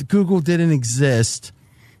if Google didn't exist.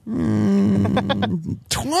 20?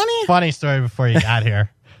 Funny story before you got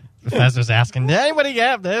here. Fez was asking, "Does anybody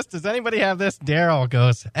have this? Does anybody have this?" Daryl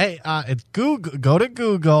goes, "Hey, it's Google. Go to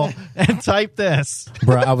Google and type this."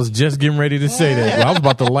 Bro, I was just getting ready to say that. Bro. I was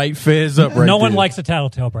about to light Fez up right No there. one likes a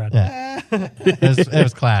tattletale, Brad. Yeah. It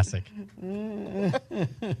was classic.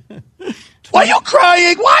 Why are you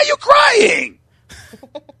crying? Why are you crying?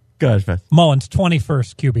 Go ahead, Fez. Mullins,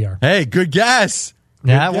 21st QBR. Hey, good guess.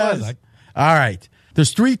 Yeah, it was. All right.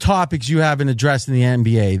 There's 3 topics you haven't addressed in the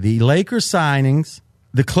NBA. The Lakers signings,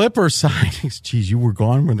 the Clippers signings. Jeez, you were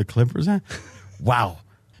gone when the Clippers had? Wow.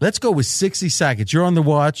 Let's go with 60 seconds. You're on the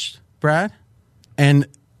watch. Brad, and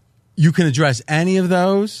you can address any of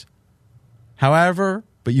those. However,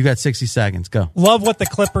 but you got 60 seconds. Go. Love what the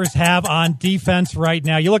Clippers have on defense right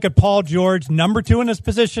now. You look at Paul George, number 2 in his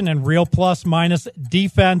position in real plus-minus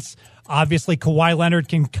defense. Obviously, Kawhi Leonard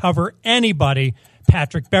can cover anybody.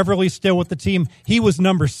 Patrick Beverley still with the team. He was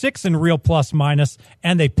number 6 in real plus-minus,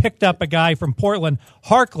 and they picked up a guy from Portland,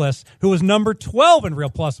 Harkless, who was number 12 in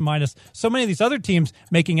real plus-minus. So many of these other teams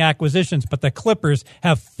making acquisitions, but the Clippers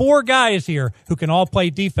have 4 guys here who can all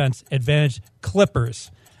play defense. Advantage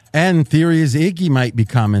Clippers. And theory is Iggy might be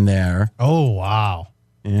coming there. Oh, wow.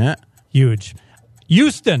 Yeah. Huge.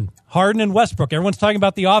 Houston, Harden and Westbrook. Everyone's talking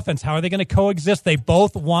about the offense. How are they going to coexist? They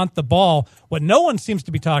both want the ball. What no one seems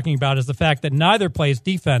to be talking about is the fact that neither plays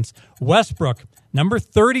defense. Westbrook, number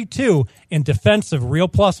 32 in defensive real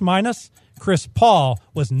plus-minus. Chris Paul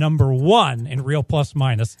was number 1 in real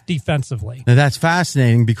plus-minus defensively. Now, that's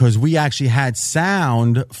fascinating because we actually had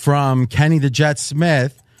sound from Kenny the Jet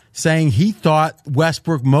Smith saying he thought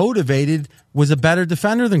Westbrook motivated was a better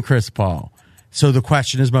defender than Chris Paul. So the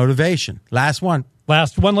question is motivation. Last one.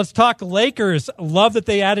 Let's talk Lakers. Love that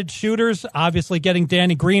they added shooters. Obviously getting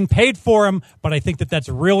Danny Green, paid for him, but I think that that's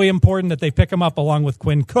really important that they pick him up along with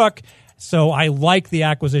Quinn Cook. So I like the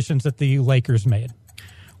acquisitions that the Lakers made.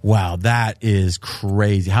 Wow, that is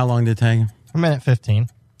crazy. How long did it take? 1:15.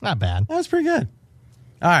 Not bad. That was pretty good.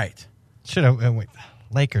 All right. Should have...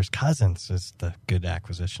 Lakers Cousins is the good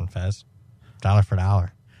acquisition, Fez. Dollar for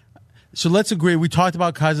dollar. So let's agree. We talked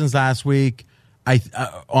about Cousins last week.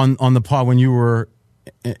 On the pod when you were,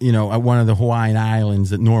 at one of the Hawaiian islands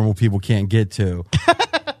that normal people can't get to.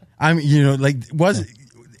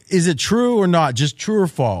 Is it true or not? Just true or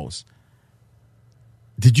false?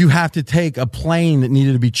 Did you have to take a plane that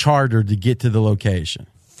needed to be chartered to get to the location?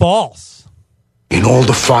 False. In all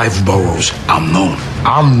the 5 boroughs, I'm known.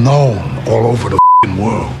 I'm known all over the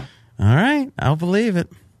world. All right, I'll believe it.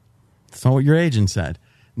 That's not what your agent said.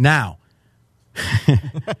 Now,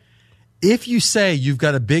 if you say you've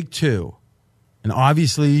got a big 2, and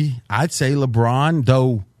obviously I'd say LeBron,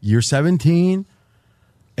 though year 17,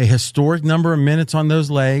 a historic number of minutes on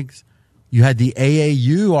those legs. You had the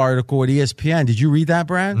AAU article at ESPN. Did you read that,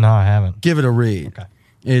 Brad? No, I haven't. Give it a read. Okay.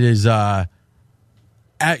 It is, Zach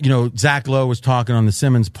Lowe was talking on the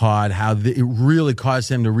Simmons pod how it really caused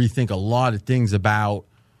him to rethink a lot of things about,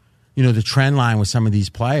 the trend line with some of these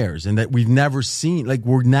players and that we've never seen. Like,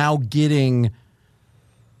 we're now getting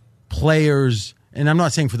players, and I'm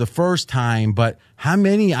not saying for the first time, but how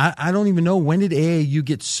many? I don't even know. When did AAU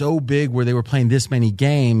get so big where they were playing this many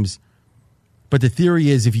games? But the theory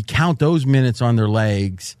is if you count those minutes on their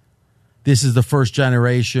legs, this is the first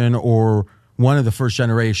generation or one of the first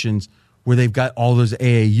generations where they've got all those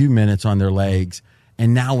AAU minutes on their legs.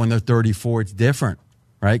 And now when they're 34, it's different,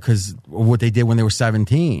 right? Because of what they did when they were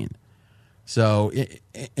 17. So,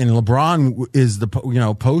 and LeBron is the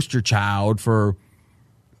poster child for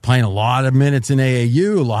playing a lot of minutes in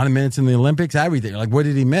AAU, a lot of minutes in the Olympics, everything. Like, what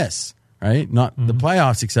did he miss, right? Not the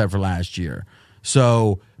playoffs except for last year.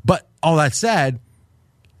 So, but all that said,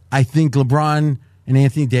 I think LeBron and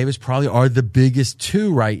Anthony Davis probably are the biggest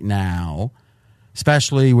 2 right now,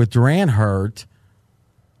 especially with Durant hurt.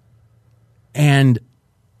 And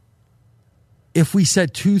if we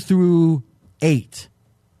said 2 through 8,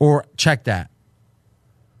 or check that.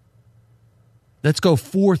 Let's go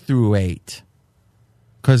 4 through 8.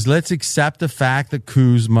 Because let's accept the fact that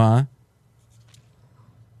Kuzma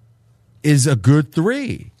is a good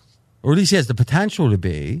 3. Or at least he has the potential to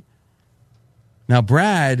be. Now,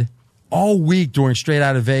 Brad, all week during Straight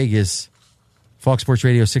Out of Vegas, Fox Sports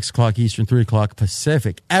Radio, 6 o'clock Eastern, 3 o'clock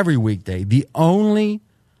Pacific, every weekday, the only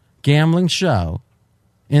gambling show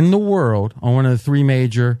in the world on one of the 3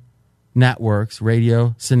 major networks,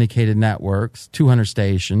 radio syndicated networks, 200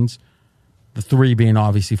 stations, the 3 being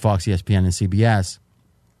obviously Fox, ESPN, and CBS.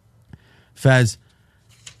 Fez,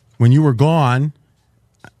 when you were gone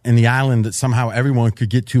in the island that somehow everyone could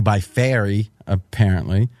get to by ferry,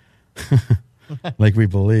 apparently, like we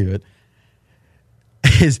believe it,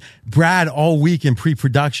 is Brad all week in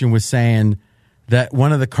pre-production was saying that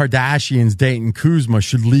one of the Kardashians, Dayton Kuzma,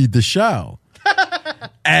 should lead the show.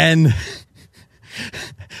 And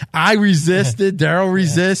I resisted, Daryl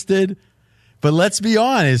resisted, but let's be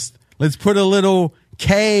honest. Let's put a little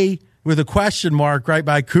K with a question mark right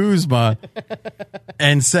by Kuzma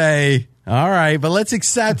and say, all right, but let's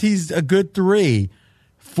accept he's a good 3.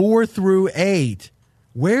 4 through 8.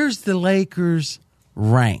 Where's the Lakers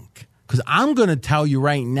rank? Because I'm going to tell you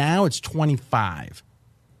right now it's 25.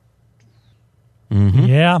 Mm-hmm.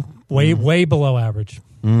 Yeah, way below average.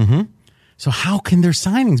 Mm-hmm. So how can their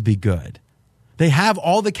signings be good? They have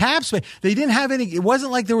all the cap space. They didn't have any. It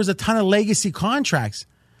wasn't like there was a ton of legacy contracts.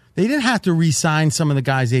 They didn't have to re-sign some of the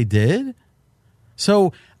guys they did.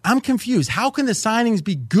 So I'm confused. How can the signings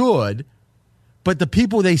be good, but the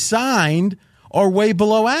people they signed are way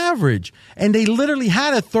below average? And they literally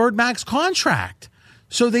had a third max contract.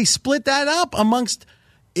 So they split that up amongst,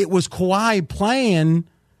 it was Kawhi playing.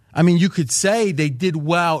 I mean, you could say they did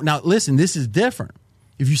well. Now, listen, this is different.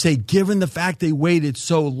 If you say, given the fact they waited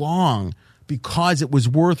so long because it was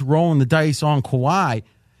worth rolling the dice on Kawhi,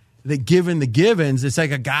 that given the givens, it's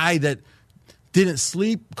like a guy that didn't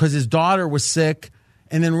sleep because his daughter was sick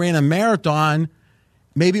and then ran a marathon.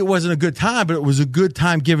 Maybe it wasn't a good time, but it was a good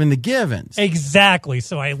time given the givens. Exactly.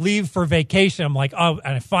 So I leave for vacation. I'm like, oh,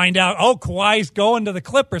 and I find out, Kawhi's going to the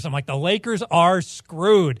Clippers. I'm like, the Lakers are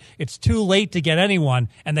screwed. It's too late to get anyone,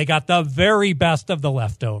 and they got the very best of the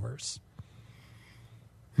leftovers.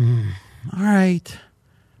 All right.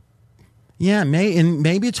 Yeah,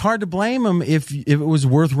 maybe it's hard to blame them if it was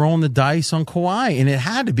worth rolling the dice on Kawhi, and it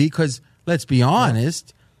had to be because, let's be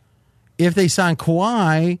honest, if they signed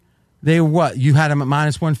Kawhi, they what? You had him at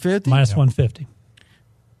minus 150? Minus 150.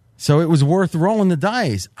 So it was worth rolling the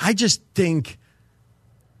dice. I just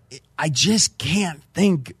can't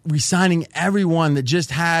think resigning everyone that just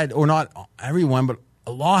had, or not everyone, but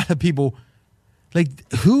a lot of people,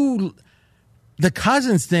 like who, the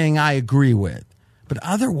Cousins thing I agree with, but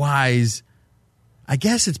otherwise, I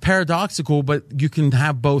guess it's paradoxical, but you can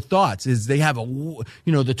have both thoughts. Is they have the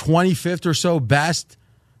 25th or so best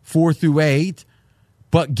 4 through 8,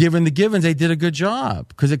 but given the givens, they did a good job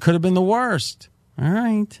because it could have been the worst. All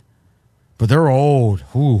right. But they're old.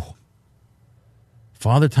 Ooh.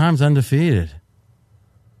 Father Time's undefeated.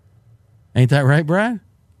 Ain't that right, Brad?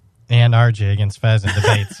 And RJ against Fez in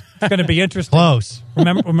debates. It's going to be interesting. Close.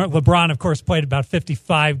 Remember, LeBron, of course, played about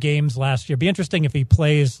 55 games last year. Be interesting if he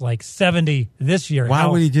plays like 70 this year. Why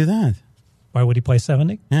would he do that? Why would he play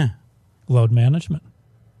 70? Yeah. Load management.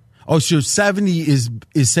 Oh, so 70 is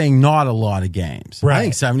saying not a lot of games. Right. I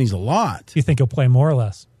think 70 is a lot. Do you think he'll play more or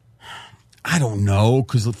less? I don't know,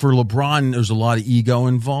 because for LeBron, there's a lot of ego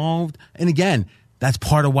involved. And again, that's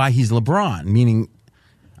part of why he's LeBron, meaning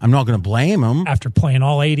I'm not going to blame him. After playing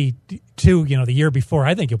all 82, the year before,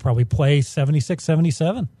 I think he'll probably play 76,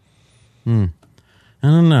 77. I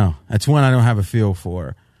don't know. That's one I don't have a feel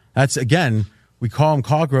for. That's, again, we call them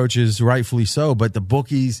cockroaches, rightfully so, but the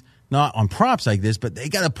bookies, not on props like this, but they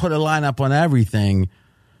got to put a line up on everything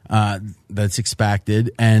that's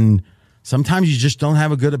expected, and sometimes you just don't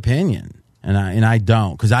have a good opinion, and I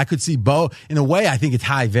don't, because I could see both. In a way, I think it's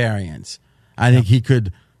high variance. I think he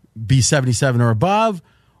could be 77 or above,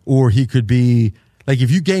 or he could be, like if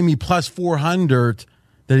you gave me plus 400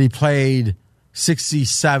 that he played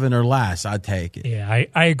 67 or less, I'd take it. Yeah,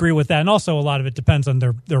 I agree with that. And also a lot of it depends on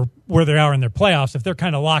their where they are in their playoffs. If they're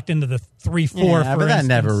kind of locked into the 3-4, but that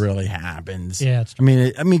never really happens. Yeah, it's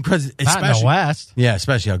true. I mean, because especially not in the West. Yeah,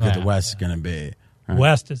 especially how good the West is going to be. Right.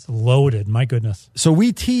 West is loaded. My goodness. So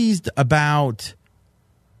we teased about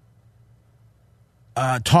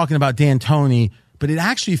talking about D'Antoni, but it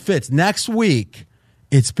actually fits. Next week,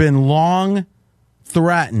 it's been long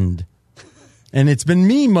threatened. And it's been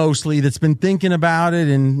me mostly that's been thinking about it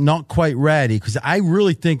and not quite ready, because I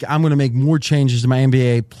really think I'm going to make more changes to my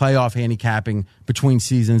NBA playoff handicapping between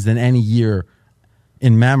seasons than any year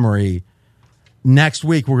in memory. Next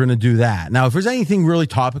week, we're going to do that. Now, if there's anything really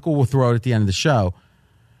topical, we'll throw it at the end of the show.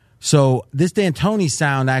 So this D'Antoni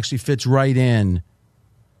sound actually fits right in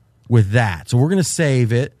with that. So we're going to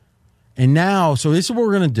save it. And now, so this is what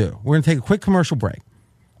we're going to do. We're going to take a quick commercial break.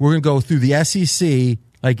 We're going to go through the SEC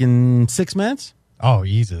like in 6 minutes? Oh,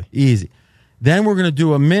 easy. Easy. Then we're going to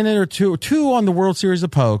do a minute or two on the World Series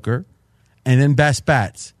of Poker, and then best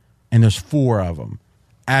bets. And there's 4 of them.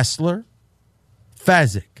 Essler,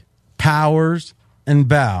 Fezzik, Powers, and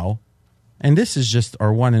Bell. And this is just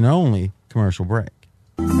our one and only commercial break.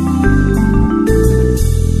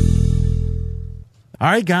 All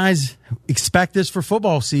right, guys, expect this for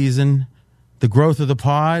football season, the growth of the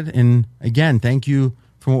pod. And again, thank you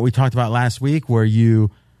from what we talked about last week, where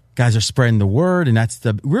you guys are spreading the word, and that's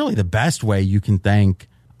really the best way you can thank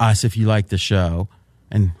us if you like the show.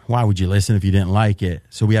 And why would you listen if you didn't like it?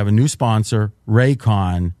 So we have a new sponsor,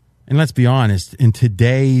 Raycon. And let's be honest, in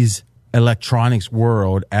today's electronics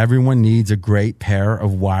world, everyone needs a great pair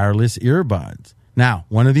of wireless earbuds. Now,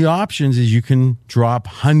 one of the options is you can drop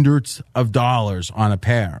hundreds of dollars on a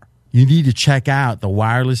pair. You need to check out the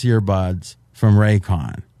wireless earbuds from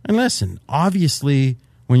Raycon. And listen, obviously,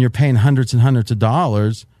 when you're paying hundreds and hundreds of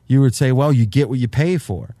dollars, you would say, well, you get what you pay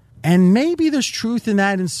for. And maybe there's truth in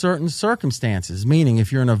that in certain circumstances, meaning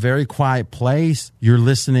if you're in a very quiet place, you're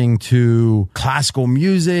listening to classical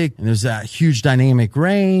music, and there's that huge dynamic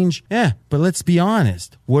range. Yeah, but let's be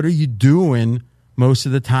honest. What are you doing most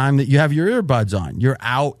of the time that you have your earbuds on? You're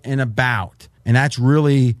out and about. And that's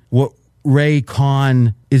really what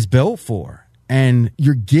Raycon is built for. And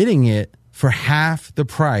you're getting it for half the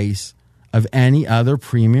price of any other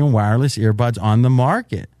premium wireless earbuds on the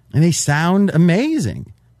market. And they sound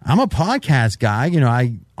amazing. I'm a podcast guy.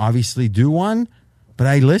 I obviously do one, but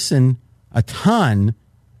I listen a ton.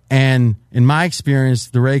 And in my experience,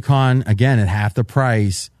 the Raycon, again, at half the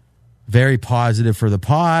price, very positive for the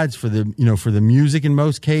pods, for the music in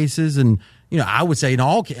most cases. And, I would say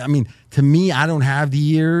to me, I don't have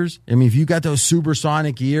the ears. If you got those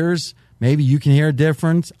supersonic ears, maybe you can hear a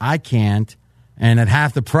difference. I can't. And at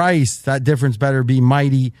half the price, that difference better be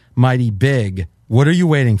mighty, mighty big. What are you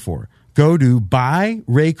waiting for? Go to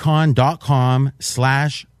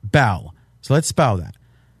buyraycon.com/Bell. So let's spell that.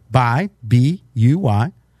 Buy,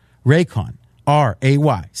 B-U-Y, Raycon,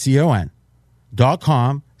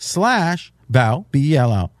 RAYCON.com/Bell,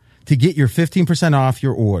 B-E-L-L, to get your 15% off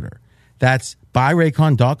your order. That's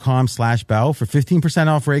buyraycon.com/Bell for 15%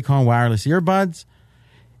 off Raycon wireless earbuds.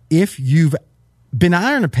 If you've been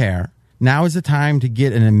eyeing a pair, now is the time to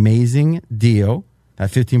get an amazing deal,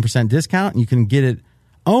 that 15% discount, and you can get it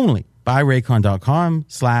only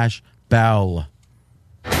buyraycon.com/Bell.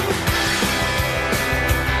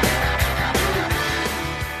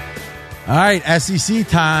 All right, SEC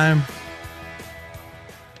time.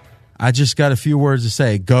 I just got a few words to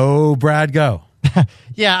say. Go, Brad, go.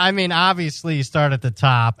 Yeah, obviously you start at the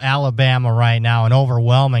top. Alabama right now, an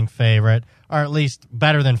overwhelming favorite, or at least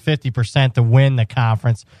better than 50% to win the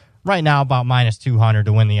conference. Right now, about -200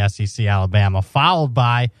 to win the SEC, Alabama, followed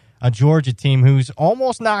by a Georgia team who's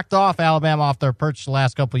almost knocked off Alabama off their perch the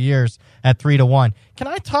last couple of years at 3-1. Can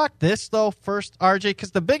I talk this, though, first, RJ?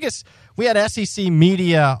 Because we had SEC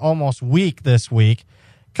media almost week this week.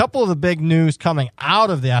 A couple of the big news coming out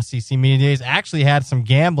of the SEC media days actually had some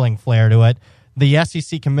gambling flair to it. The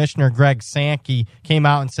SEC commissioner, Greg Sankey, came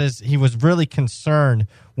out and says he was really concerned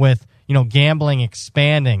with gambling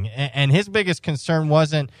expanding. And his biggest concern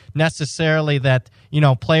wasn't necessarily that,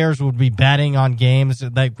 players would be betting on games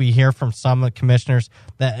like we hear from some commissioners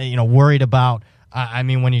that, worried about,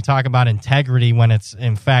 when you talk about integrity when it's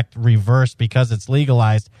in fact reversed because it's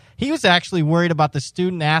legalized. He was actually worried about the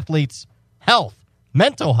student athlete's health,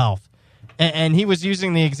 mental health. And he was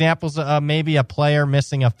using the examples of maybe a player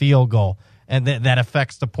missing a field goal and that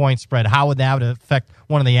affects the point spread. How would that affect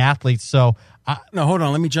one of the athletes? So, no, hold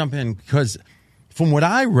on. Let me jump in because from what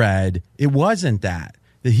I read, it wasn't that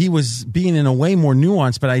he was being in a way more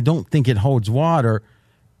nuanced, but I don't think it holds water,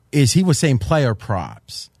 is he was saying player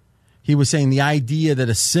props. He was saying the idea that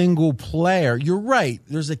a single player, you're right,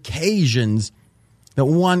 there's occasions that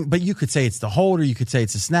one, but you could say it's the holder, you could say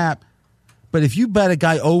it's a snap. But if you bet a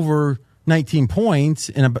guy over 19 points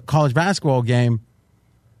in a college basketball game,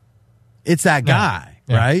 it's that guy,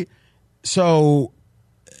 right? So,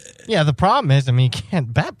 yeah, the problem is, you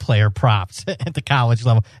can't bet player props at the college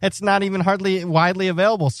level. It's not even hardly widely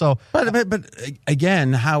available. So, but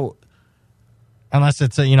again, how? Unless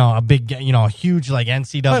it's a big, a huge like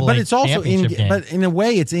NCAA. But it's also game. But in a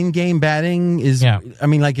way, it's in-game betting. If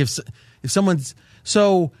someone's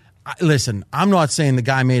so. Listen, I'm not saying the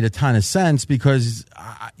guy made a ton of sense because,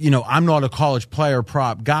 I'm not a college player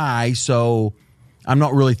prop guy, so I'm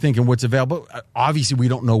not really thinking what's available. Obviously, we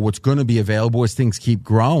don't know what's going to be available as things keep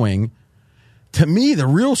growing. To me, the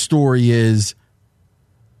real story is,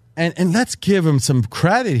 and let's give him some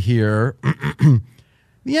credit here,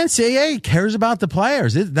 the NCAA cares about the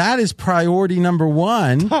players. That is priority number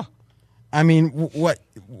one. Huh. What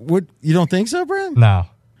you don't think so, Brent? No.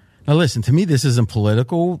 Now, listen, to me, this isn't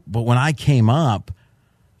political, but when I came up,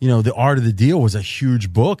 The Art of the Deal was a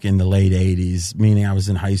huge book in the late 80s, meaning I was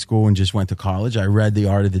in high school and just went to college. I read The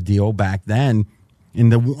Art of the Deal back then.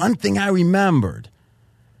 And the one thing I remembered,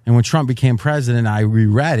 and when Trump became president, I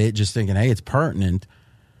reread it just thinking, hey, it's pertinent.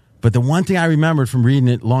 But the one thing I remembered from reading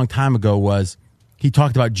it a long time ago was he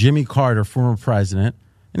talked about Jimmy Carter, former president,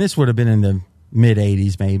 and this would have been in the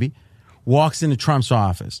mid-'80s maybe, walks into Trump's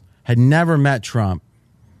office, had never met Trump,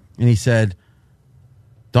 and he said,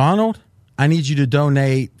 Donald, I need you to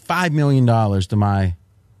donate $5 million to my,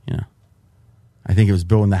 I think it was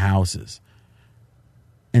building the houses.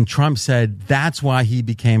 And Trump said that's why he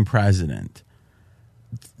became president.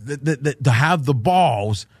 To have the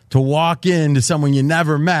balls to walk into someone you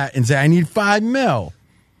never met and say, I need $5 million.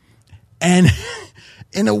 And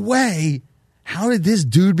in a way, how did this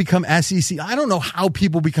dude become SEC? I don't know how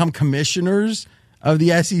people become commissioners. of the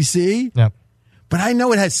SEC. Yep. But I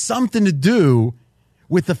know it has something to do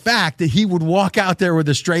with the fact that he would walk out there with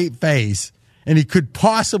a straight face and he could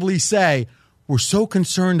possibly say, we're so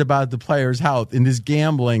concerned about the players' health, and this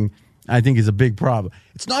gambling, I think, is a big problem.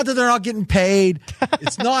 It's not that they're not getting paid.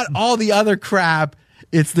 It's not all the other crap.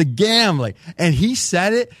 It's the gambling. And he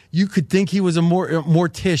said it. You could think he was a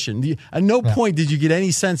mortician. At no point did you get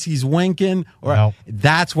any sense he's winking. Or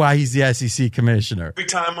That's why he's the SEC commissioner. Every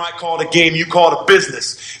time I call a game, you call it a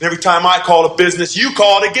business. And every time I call a business, you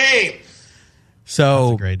call it a game. So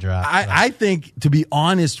that's a great draft. I think, to be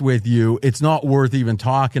honest with you, it's not worth even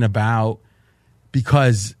talking about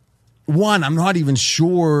because, one, I'm not even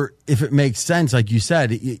sure if it makes sense. Like you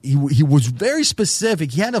said, he was very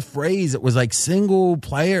specific. He had a phrase that was like single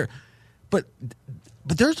player. But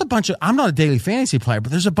there's a bunch of – I'm not a daily fantasy player,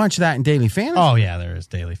 but there's a bunch of that in daily fantasy. Oh, yeah, there is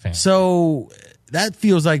daily fantasy. So that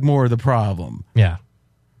feels like more of the problem. Yeah.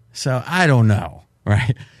 So I don't know,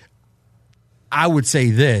 right? I would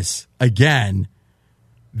say this, again,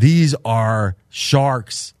 these are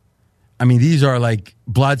sharks. I mean, these are like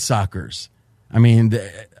bloodsuckers. I mean,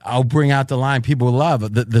 I'll bring out the line people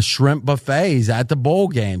love, the shrimp buffets at the bowl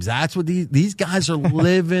games. That's what these guys are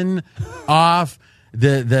living off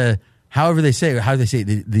the however they say it, how do they say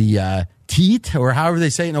it, the teat, or however they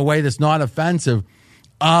say it in a way that's not offensive,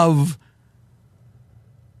 of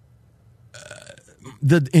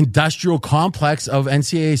the industrial complex of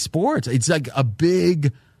NCAA sports. It's like a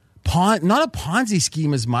big not a Ponzi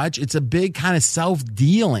scheme as much. It's a big kind of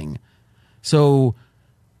self-dealing. So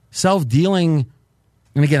self-dealing,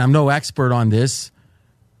 and again, I'm no expert on this,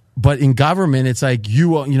 but in government, it's like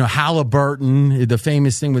you know, Halliburton, the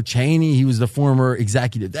famous thing with Cheney, he was the former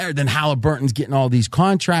executive there. Then Halliburton's getting all these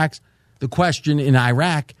contracts. The question in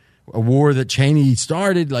Iraq, a war that Cheney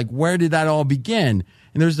started, like, where did that all begin?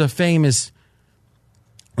 And there's the famous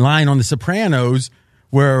line on The Sopranos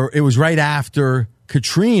where it was right after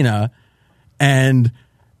Katrina, and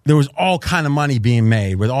there was all kind of money being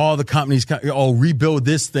made with all the companies, rebuild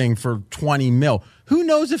this thing for $20 million. Who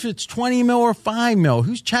knows if it's $20 million or $5 million?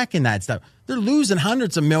 Who's checking that stuff? They're losing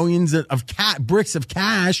hundreds of millions of bricks of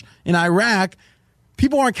cash in Iraq.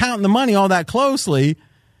 People aren't counting the money all that closely.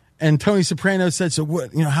 And Tony Soprano said, so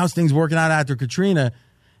what, how's things working out after Katrina?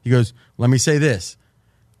 He goes, let me say this.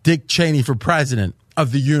 Dick Cheney for president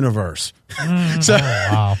of the universe.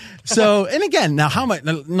 Wow. So, and again, now how much,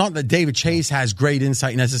 not that David Chase has great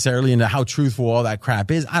insight necessarily into how truthful all that crap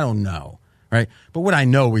is. I don't know, right? But what I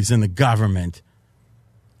know is in the government,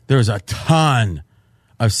 there's a ton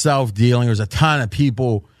of self-dealing. There's a ton of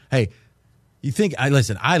people. Hey, I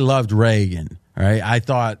loved Reagan, all right? I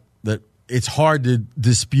thought that it's hard to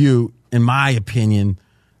dispute, in my opinion,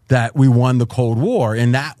 that we won the Cold War.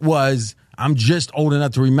 And that was, I'm just old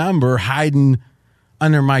enough to remember hiding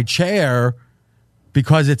under my chair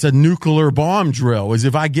because it's a nuclear bomb drill. As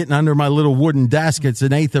if I get under my little wooden desk, it's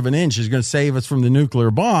 1/8 of an inch, is going to save us from the nuclear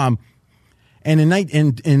bomb. And in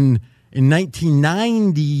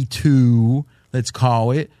 1992, let's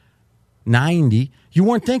call it 90, you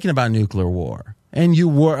weren't thinking about nuclear war. And you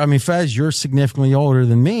were, Fez, you're significantly older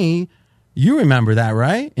than me. You remember that,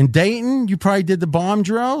 right? In Dayton, you probably did the bomb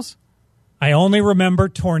drills. I only remember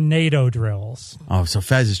tornado drills. Oh, so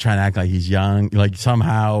Fez is trying to act like he's young, like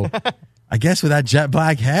somehow, I guess with that jet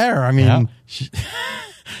black hair. I mean,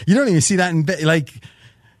 you don't even see that in,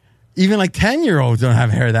 even 10-year-olds don't have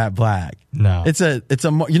hair that black. No. It's a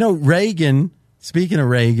Reagan, speaking of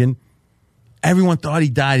Reagan, everyone thought he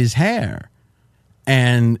dyed his hair.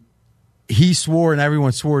 And he swore and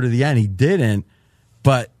everyone swore to the end he didn't.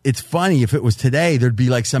 But it's funny, if it was today, there'd be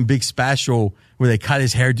like some big special where they cut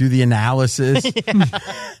his hair, do the analysis.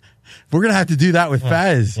 We're going to have to do that with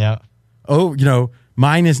Fez. Yeah. Oh,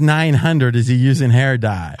 minus 900, is he using hair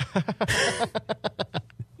dye?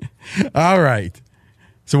 All right.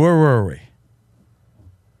 So where were we?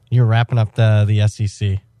 You're wrapping up the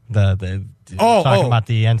SEC. Talking about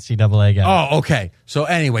the NCAA guy. Oh, okay. So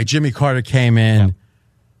anyway, Jimmy Carter came in. Yep.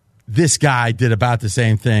 This guy did about the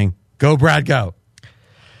same thing. Go, Brad, go.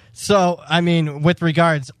 So, with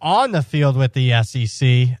regards on the field with the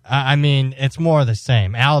SEC, it's more of the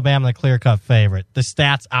same. Alabama, the clear-cut favorite. The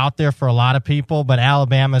stats out there for a lot of people, but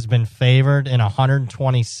Alabama's been favored in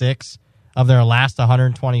 126 of their last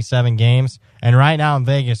 127 games. And right now in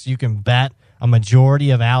Vegas, you can bet a majority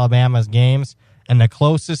of Alabama's games. And the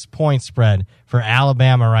closest point spread for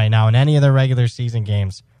Alabama right now in any of their regular season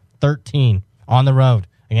games, 13 on the road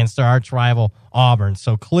against their arch rival Auburn.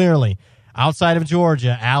 So clearly, outside of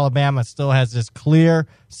Georgia, Alabama still has this clear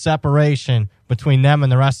separation between them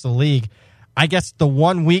and the rest of the league. I guess the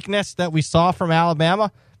one weakness that we saw from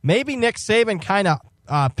Alabama, maybe Nick Saban kind of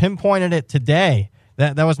pinpointed it today.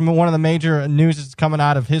 That was one of the major news that's coming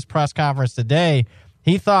out of his press conference today.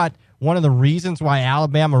 He thought one of the reasons why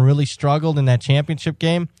Alabama really struggled in that championship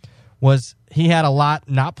game was he had a lot,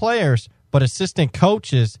 not players, but assistant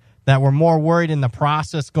coaches that were more worried in the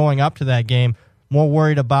process going up to that game, more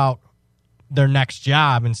worried about their next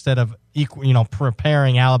job instead of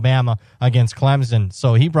preparing Alabama against Clemson.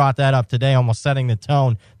 So he brought that up today, almost setting the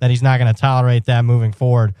tone that he's not going to tolerate that moving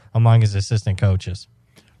forward among his assistant coaches.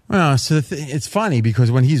 Well, so it's funny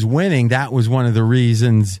because when he's winning, that was one of the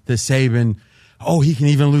reasons that Saban, he can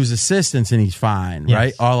even lose assistants and he's fine, yes.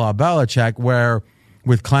 Right? A la Belichick, where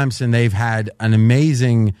with Clemson, they've had an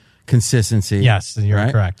amazing consistency. Yes, you're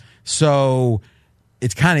right? Correct. So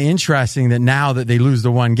it's kind of interesting that now that they lose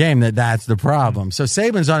the one game, that's the problem. So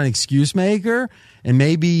Saban's not an excuse maker, and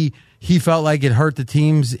maybe he felt like it hurt the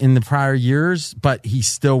teams in the prior years, but he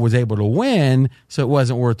still was able to win, so it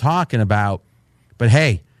wasn't worth talking about. But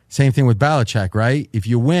hey, same thing with Belichick, right? If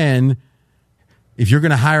you win, if you're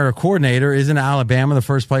going to hire a coordinator, isn't Alabama the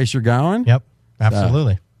first place you're going? Yep,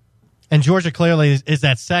 absolutely. And Georgia clearly is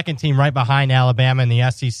that second team right behind Alabama in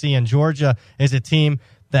the SEC, and Georgia is a team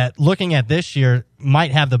that, looking at this year,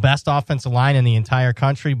 might have the best offensive line in the entire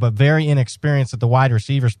country, but very inexperienced at the wide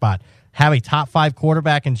receiver spot. Have a top 5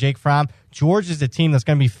 quarterback in Jake Fromm. Georgia's a team that's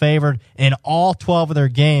going to be favored in all 12 of their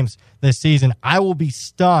games this season. I will be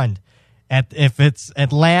stunned if it's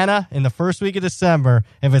Atlanta in the first week of December,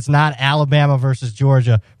 if it's not Alabama versus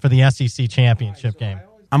Georgia for the SEC championship game.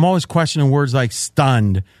 I'm always questioning words like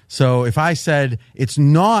stunned. So if I said it's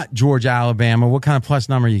not Georgia, Alabama, what kind of plus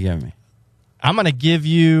number are you giving me? I'm going to give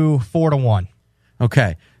you 4-1.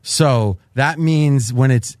 Okay. So that means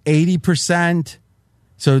when it's 80%,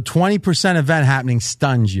 so 20% event happening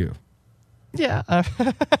stuns you. Yeah.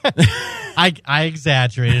 I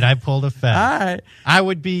exaggerated. I pulled a fast. All right. I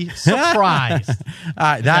would be surprised. All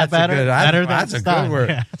right, that's a good word.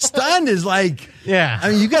 Yeah. Stunned is like, yeah.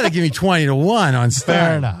 I mean, you got to give me 20-1 on stunned.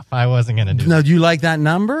 Fair enough. I wasn't going to do No, that. do you like that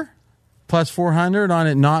number? Plus 400 on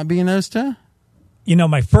it not being those two?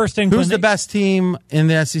 My first inclination. Who's the best team in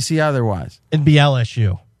the SEC otherwise? It'd be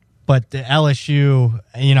LSU. But the LSU,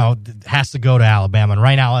 has to go to Alabama. And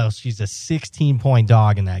right now, LSU's a 16-point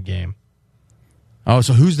dog in that game. Oh,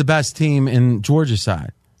 so who's the best team in Georgia's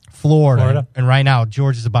side? Florida. And right now,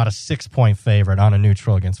 Georgia's about a 6-point favorite on a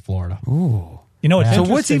neutral against Florida. Ooh. So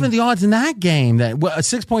what's even the odds in that game? That a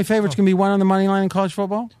 6-point favorite's going to be one on the money line in college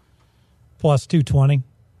football? Plus 220.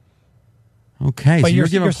 Okay, but so you're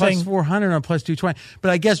giving plus 400 on plus 220.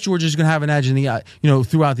 But I guess Georgia's going to have an edge in the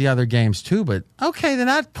throughout the other games too. But okay, then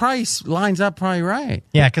that price lines up probably right.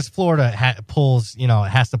 Yeah, because Florida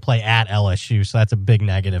has to play at LSU, so that's a big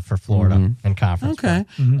negative for Florida in conference. Okay,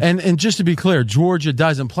 and just to be clear, Georgia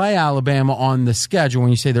doesn't play Alabama on the schedule.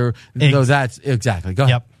 When you say they're, that's exactly. Go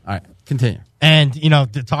ahead. Yep. All right, continue. And,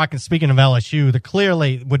 speaking of LSU,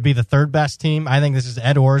 clearly would be the third best team. I think this is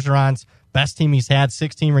Ed Orgeron's best team he's had,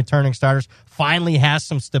 16 returning starters, finally has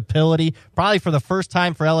some stability, probably for the first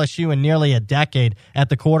time for LSU in nearly a decade at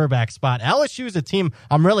the quarterback spot. LSU is a team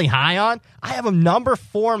I'm really high on. I have them number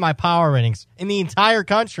 4 in my power ratings in the entire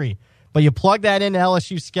country. But you plug that into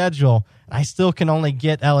LSU's schedule, and I still can only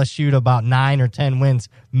get LSU to about 9 or 10 wins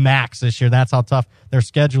max this year. That's how tough their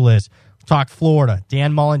schedule is. Talk Florida.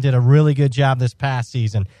 Dan Mullen did a really good job this past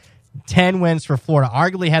season. 10 wins for Florida.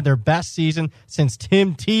 Arguably had their best season since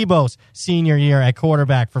Tim Tebow's senior year at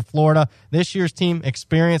quarterback for Florida. This year's team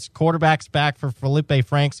experienced quarterbacks back for Felipe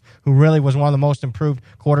Franks, who really was one of the most improved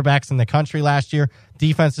quarterbacks in the country last year.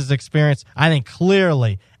 Defense's experience. I think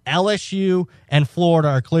clearly LSU and Florida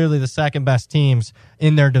are clearly the second best teams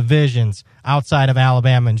in their divisions outside of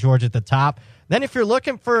Alabama and Georgia at the top. Then if you're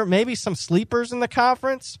looking for maybe some sleepers in the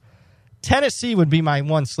conference, Tennessee would be my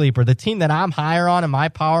one sleeper. The team that I'm higher on in my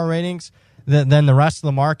power ratings than the rest of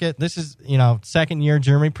the market. This is, second year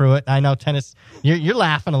Jeremy Pruitt. I know Tennessee, you're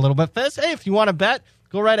laughing a little bit. Hey, if you want to bet,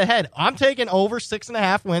 go right ahead. I'm taking over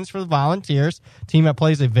 6.5 wins for the Volunteers. Team that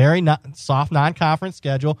plays a very soft non-conference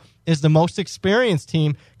schedule, is the most experienced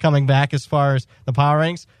team coming back as far as the power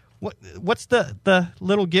ratings. What's the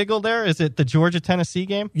little giggle there? Is it the Georgia-Tennessee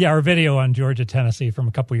game? Yeah, our video on Georgia-Tennessee from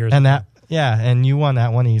a couple years ago. And you won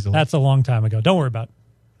that one easily. That's a long time ago. Don't worry about it.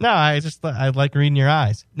 No, I like reading your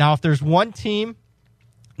eyes. Now, if there's one team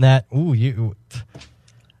that,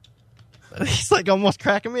 he's like almost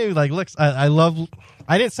cracking me. Like, looks, I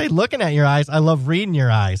didn't say looking at your eyes. I love reading your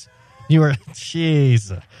eyes. You were,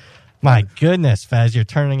 jeez. My goodness, Fez, you're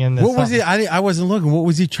turning into What was he? I wasn't looking. What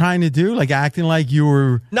was he trying to do? Like acting like you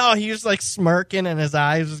were... No, he was like smirking and his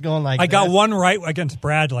eyes was going like I got one right against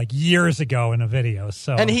Brad like years ago in a video,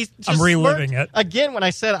 so and he's just I'm reliving it. Again, when I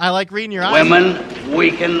said I like reading your eyes. Women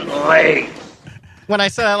weaken legs. When I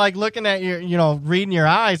said I like looking at your, reading your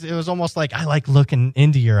eyes, it was almost like I like looking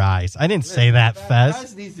into your eyes. I didn't say that,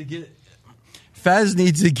 Fez. Fez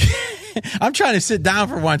needs to get... I'm trying to sit down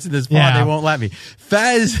for once in this pod. They won't let me.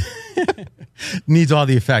 Fez needs all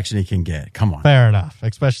the affection he can get. Come on. Fair enough,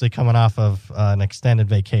 especially coming off of an extended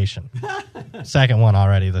vacation. Second one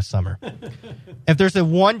already this summer. If there's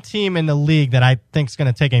one team in the league that I think is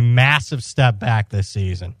going to take a massive step back this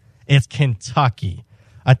season, it's Kentucky.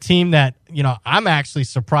 A team that, I'm actually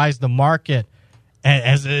surprised the market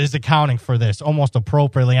is accounting for this almost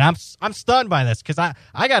appropriately. And I'm stunned by this because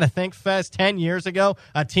I got to think, Fez, 10 years ago,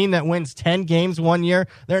 a team that wins 10 games one year,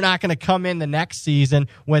 they're not going to come in the next season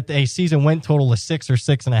with a season win total of 6 or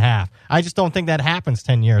 6.5. I just don't think that happens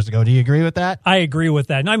 10 years ago. Do you agree with that? I agree with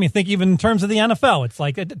that. And I mean, think even in terms of the NFL, it's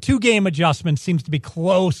like a 2-game adjustment seems to be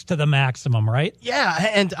close to the maximum, right?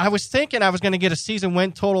 Yeah, and I was thinking I was going to get a season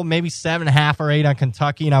win total, maybe 7.5 or 8 on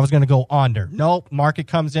Kentucky, and I was going to go under. Nope, market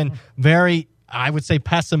comes in very, I would say,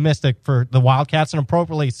 pessimistic for the Wildcats, and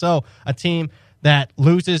appropriately so. A team that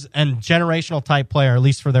loses a generational type player, at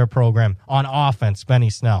least for their program. On offense, Benny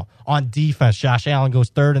Snell. On defense, Josh Allen goes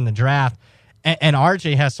third in the draft. And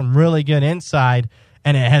RJ has some really good inside,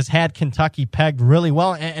 and it has had Kentucky pegged really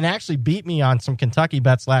well and actually beat me on some Kentucky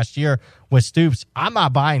bets last year with Stoops. I'm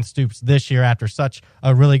not buying Stoops this year after such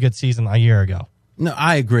a really good season a year ago. No,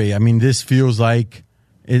 I agree. I mean, this feels like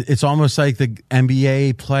it's almost like the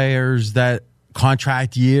NBA players that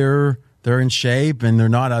contract year, they're in shape and they're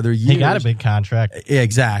not other years. He got a big contract.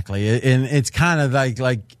 Exactly. And it's kind of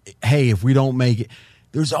like, hey, if we don't make it,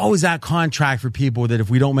 there's always that contract for people that if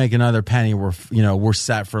we don't make another penny, we're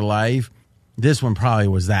set for life. This one probably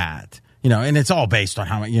was that, and it's all based on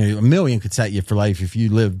how much, $1 million could set you for life if you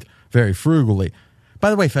lived very frugally.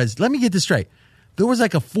 By the way, Fez, let me get this straight. There was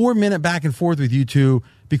like a 4-minute back and forth with you two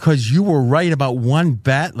because you were right about one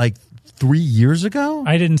bet, like 3 years ago?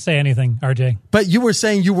 I didn't say anything, RJ. But you were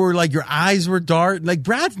saying you were like your eyes were dark. Like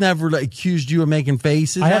Brad's never accused you of making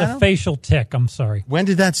faces. I had a facial tick. I'm sorry. When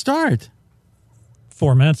did that start?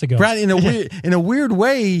 4 minutes ago. Brad, in a weird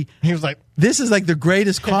way, he was like, "This is like the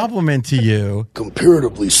greatest compliment to you."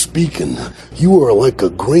 Comparatively speaking, you are like a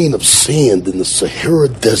grain of sand in the Sahara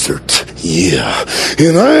Desert. Yeah,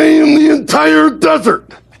 and I am the entire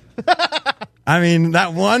desert. I mean,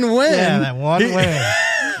 that one win. Yeah, that one win.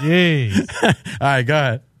 Jeez. All right, go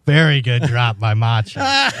ahead. Very good drop by Macho.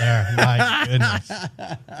 There, my goodness.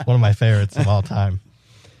 One of my favorites of all time.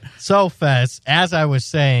 So, Fez, as I was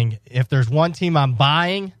saying, if there's one team I'm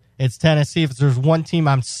buying, it's Tennessee. If there's one team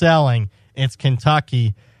I'm selling, it's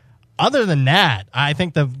Kentucky. Other than that, I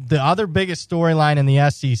think the other biggest storyline in the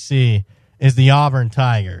SEC is the Auburn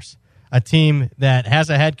Tigers, a team that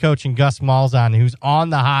has a head coach in Gus Malzahn who's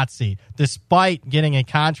on the hot seat, despite getting a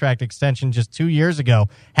contract extension just 2 years ago,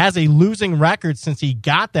 has a losing record since he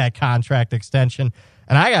got that contract extension.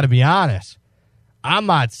 And I got to be honest, I'm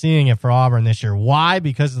not seeing it for Auburn this year. Why?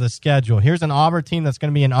 Because of the schedule. Here's an Auburn team that's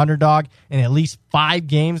going to be an underdog in at least 5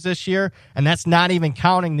 games this year, and that's not even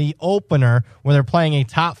counting the opener where they're playing a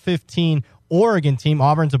top 15 Oregon team.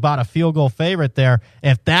 Auburn's about a field goal favorite there.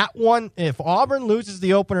 If Auburn loses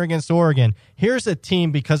the opener against Oregon, here's a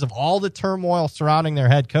team, because of all the turmoil surrounding their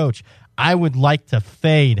head coach, I would like to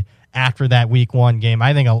fade after that week 1 game.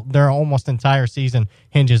 I think their almost entire season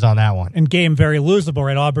hinges on that one. And game very losable,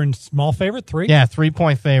 right? Auburn small favorite, 3? Yeah,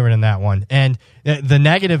 3-point favorite in that one. And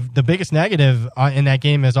the biggest negative in that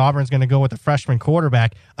game is Auburn's going to go with a freshman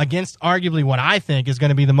quarterback against arguably what I think is going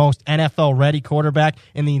to be the most NFL-ready quarterback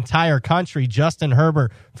in the entire country, Justin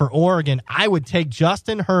Herbert for Oregon. I would take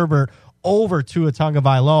Justin Herbert over Tua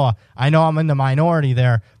Tagovailoa. I know I'm in the minority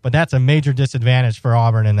there, but that's a major disadvantage for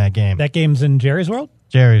Auburn in that game. That game's in Jerry's World?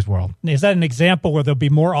 Jerry's World. Is that an example where there'll be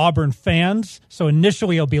more Auburn fans? So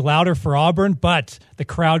initially it'll be louder for Auburn, but the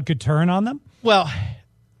crowd could turn on them? Well,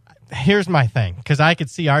 here's my thing, because I could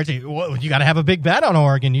see RJ, you got to have a big bet on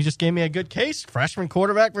Oregon. You just gave me a good case. Freshman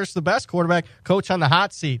quarterback versus the best quarterback, coach on the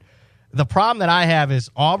hot seat. The problem that I have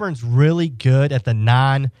is Auburn's really good at the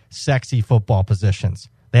non-sexy football positions.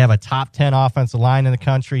 They have a top 10 offensive line in the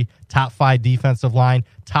country, top 5 defensive line,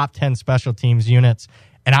 top 10 special teams units.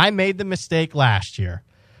 And I made the mistake last year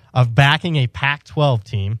of backing a Pac-12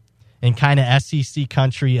 team in kind of SEC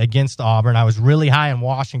country against Auburn. I was really high in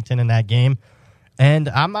Washington in that game. And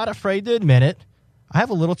I'm not afraid to admit it, I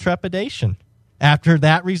have a little trepidation after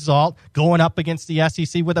that result going up against the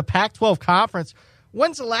SEC with a Pac-12 conference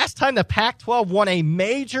When's the last time the Pac-12 won a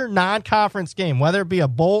major non-conference game, whether it be a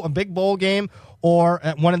big bowl game or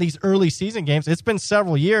at one of these early season games? It's been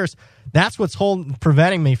several years. That's what's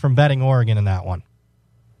preventing me from betting Oregon in that one.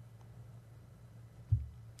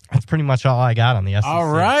 That's pretty much all I got on the SEC. All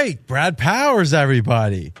right. Brad Powers,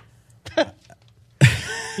 everybody.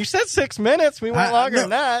 You said 6 minutes. We went longer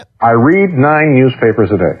than that. I read 9 newspapers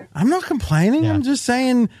a day. I'm not complaining. Yeah. I'm just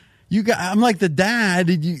saying, I'm like the dad.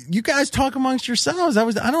 You guys talk amongst yourselves.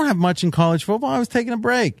 I don't have much in college football. I was taking a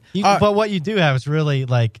break. But what you do have is really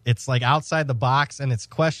it's like outside the box, and it's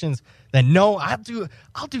questions that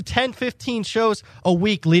I'll do 10, 15 shows a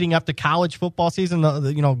week leading up to college football season,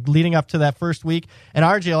 leading up to that first week. And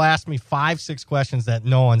RJ will ask me 5-6 questions that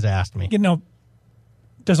no one's asked me.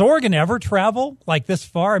 Does Oregon ever travel like this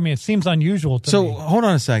far? I mean, it seems unusual to me. So hold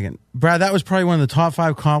on a second. Brad, that was probably one of the top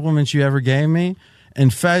 5 compliments you ever gave me.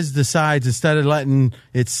 And Fez decides, instead of letting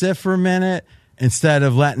it sit for a minute, instead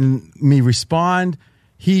of letting me respond,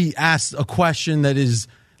 he asks a question that is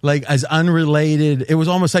like as unrelated. It was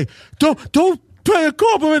almost like, don't pay a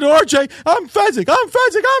compliment to RJ. I'm Fezzik.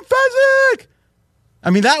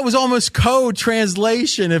 I mean, that was almost code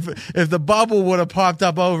translation if the bubble would have popped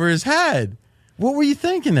up over his head. What were you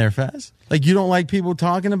thinking there, Fez? Like, you don't like people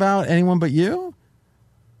talking about anyone but you?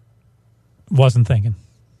 Wasn't thinking.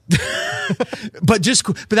 But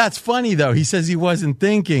that's funny, though. He says he wasn't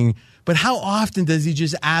thinking. But how often does he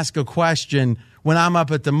just ask a question when I'm up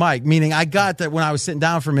at the mic? Meaning, I got that when I was sitting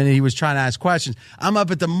down for a minute, he was trying to ask questions. I'm up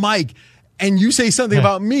at the mic, and you say something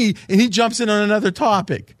about me, and he jumps in on another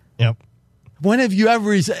topic. Yep. When have you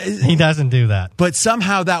ever... He doesn't do that. But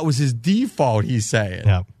somehow that was his default, he's saying.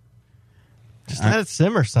 Yep. Just let it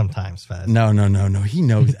simmer sometimes, Fez. No. He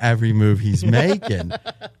knows every move he's making.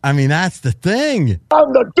 I mean, that's the thing.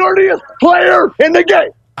 I'm the dirtiest player in the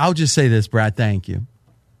game. I'll just say this, Brad. Thank you.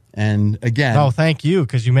 And again... Oh, thank you,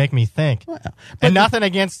 because you make me think. Well, and nothing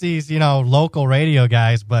against these, local radio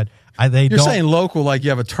guys, but You're saying local like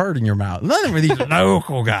you have a turd in your mouth. Nothing for these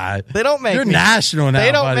local guys. They don't make You're national now,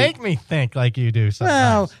 They don't buddy. make me think like you do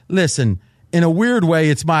sometimes. Well, listen... In a weird way,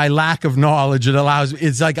 it's my lack of knowledge.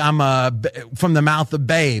 It's like I'm from the mouth of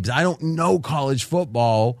babes. I don't know college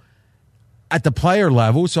football at the player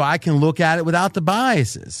level, so I can look at it without the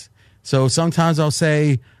biases. So sometimes I'll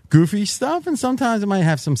say goofy stuff, and sometimes it might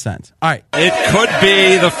have some sense. All right. It could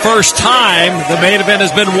be the first time the main event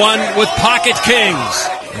has been won with pocket kings.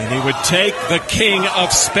 And he would take the king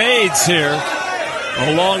of spades here,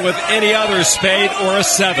 along with any other spade or a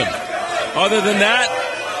 7. Other than that,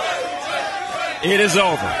 it is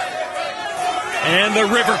over. And the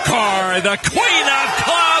river card, the queen of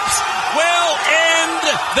clubs, will end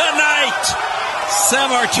the night.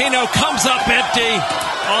 Sammartino comes up empty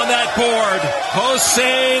on that board.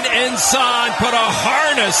 Hossein Insan put a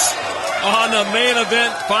harness on the main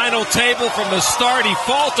event final table from the start. He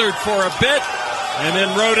faltered for a bit and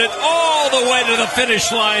then rode it all the way to the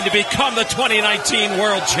finish line to become the 2019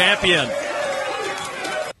 world champion.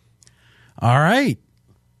 All right.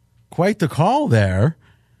 Quite the call there.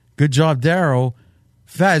 Good job, Daryl.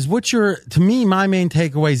 Fez, to me, my main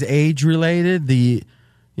takeaway is age related, the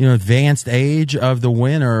advanced age of the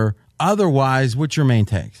winner. Otherwise, what's your main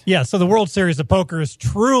takes? Yeah, so the World Series of Poker is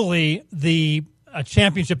truly the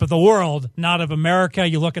championship of the world, not of America.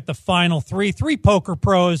 You look at the final three poker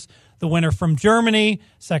pros, the winner from Germany,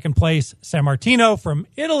 second place Sammartino from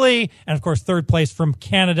Italy, and of course third place from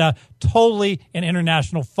Canada. Totally an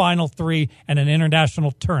international final 3 and an international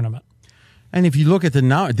tournament. And if you look at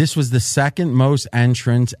this was the second most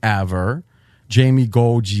entrants ever. Jamie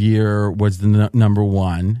Gold's year was the number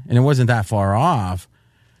 1, and it wasn't that far off.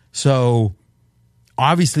 So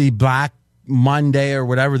obviously Black Monday or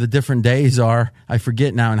whatever the different days are, I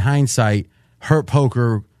forget now in hindsight, hurt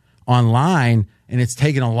poker online. And it's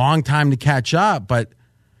taken a long time to catch up. But,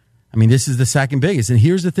 I mean, this is the second biggest. And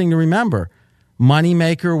here's the thing to remember.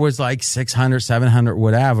 Moneymaker was like 600, 700,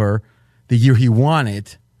 whatever, the year he won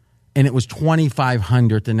it. And it was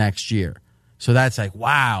 2,500 the next year. So that's like,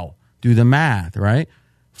 wow, do the math, right?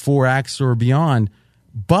 4X or beyond.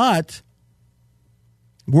 But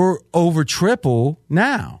we're over triple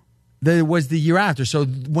now than it was the year after. So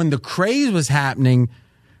when the craze was happening...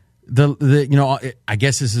 I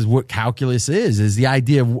guess this is what calculus is the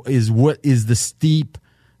idea of what is the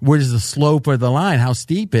slope of the line? How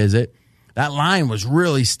steep is it? That line was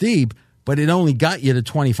really steep, but it only got you to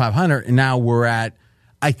 2,500. And now we're at,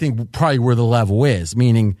 I think, probably where the level is,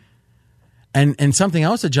 meaning, and something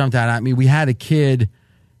else that jumped out at me, we had a kid,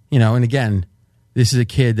 and again, this is a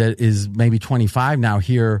kid that is maybe 25 now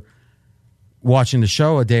here watching the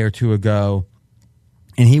show a day or two ago.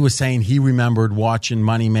 And he was saying he remembered watching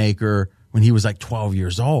Moneymaker when he was like 12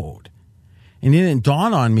 years old. And it didn't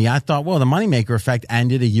dawn on me. I thought, well, the moneymaker effect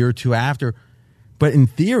ended a year or two after. But in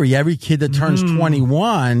theory, every kid that turns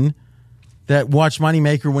 21 that watched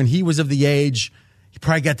Moneymaker when he was of the age, he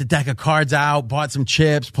probably got the deck of cards out, bought some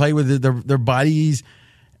chips, played with their buddies,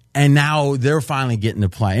 and now they're finally getting to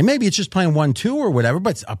play. And maybe it's just playing 1-2 or whatever,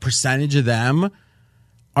 but a percentage of them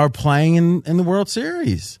are playing in the World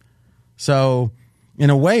Series. So, in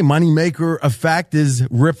a way, Moneymaker effect is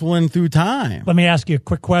rippling through time. Let me ask you a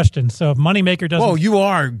quick question. So if Moneymaker doesn't... Whoa, you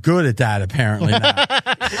are good at that, apparently.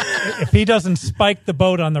 If he doesn't spike the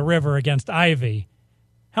boat on the river against Ivy,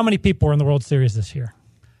 how many people were in the World Series this year?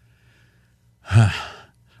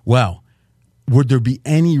 Well, would there be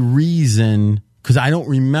any reason... Because I don't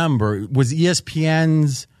remember. Was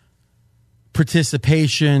ESPN's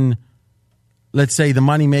participation, let's say the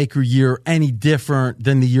Moneymaker year, any different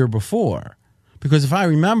than the year before? Because if I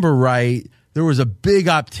remember right, there was a big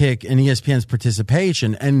uptick in ESPN's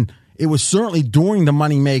participation, and it was certainly during the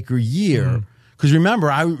Moneymaker year. Because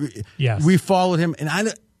remember, we followed him,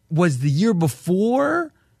 and was the year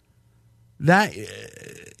before that,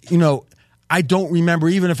 I don't remember,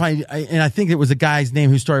 even if and I think it was a guy's name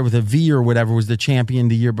who started with a V or whatever was the champion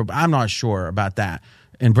the year, but I'm not sure about that.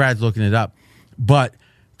 And Brad's looking it up. But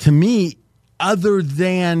to me, other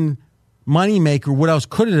than Moneymaker, what else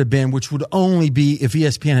could it have been, which would only be if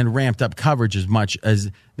ESPN had ramped up coverage as much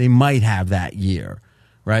as they might have that year,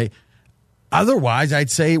 right? Otherwise,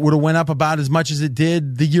 I'd say it would have went up about as much as it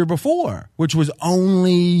did the year before, which was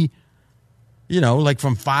only, like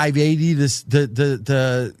from 580 to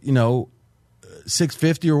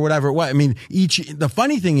 650 or whatever it was. I mean, the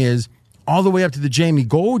funny thing is, all the way up to the Jamie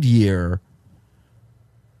Gold year,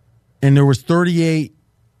 and there was 38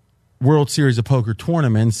 World Series of Poker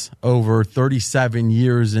tournaments over 37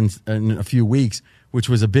 years and a few weeks, which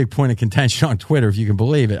was a big point of contention on Twitter, if you can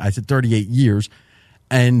believe it. I said 38 years.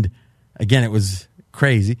 And again, it was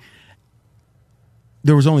crazy.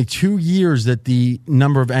 There was only 2 years that the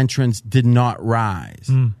number of entrants did not rise.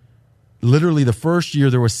 Literally, the first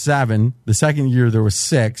year there was 7. The second year there was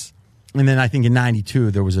 6. And then I think in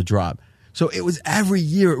 92 there was a drop. So it was every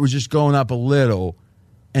year it was just going up a little.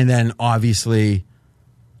 And then obviously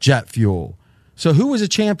jet fuel. So who was a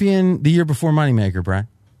champion the year before Moneymaker, Brad?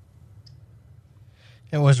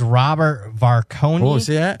 It was Robert Varconi. Oh,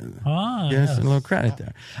 see that? Yes, a little credit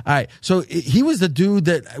there. All right. So he was the dude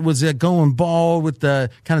that was going bald with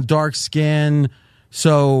the kind of dark skin.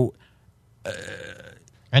 So...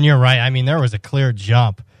 and you're right. I mean, there was a clear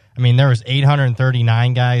jump. I mean, there was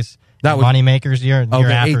 839 guys. That was Moneymaker's year. Okay,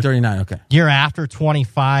 839. Okay. Year after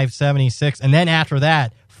 2576, and then after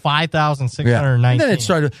that 5,619. And then it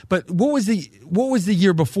started. But what was the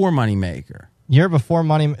year before Moneymaker? Year before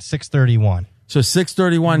 631. So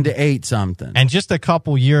 631 to 8 something. And just a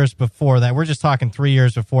couple years before that, we're just talking 3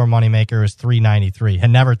 years before Moneymaker was 393.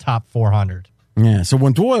 Had never topped 400. Yeah. So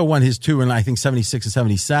when Doyle won his 2 in I think 76 and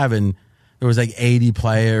 77. There was like 80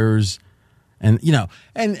 players, and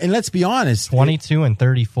and let's be honest, 22 and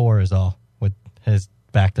 34 is all with his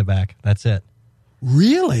back-to-back. That's it.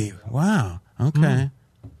 Really? Wow. Okay.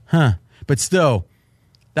 Huh. But still,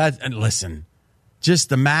 listen, just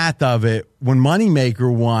the math of it. When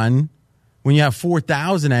Moneymaker won, when you have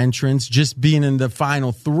 4,000 entrants, just being in the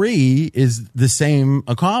final 3 is the same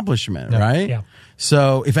accomplishment, right? Yeah.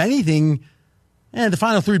 So if anything. And the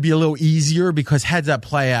final 3 would be a little easier because heads-up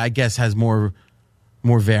play, I guess, has more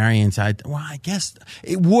variance. I guess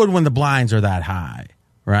it would when the blinds are that high,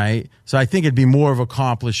 right? So I think it'd be more of an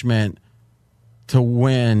accomplishment to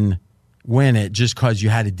win it just because you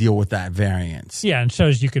had to deal with that variance. Yeah, and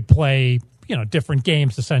shows you could play, different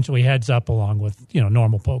games, essentially heads-up along with,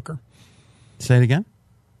 normal poker. Say it again?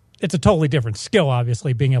 It's a totally different skill,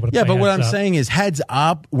 obviously, being able to play Yeah, but what I'm heads-up. saying is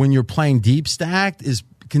heads-up when you're playing deep stacked is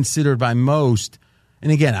considered by most,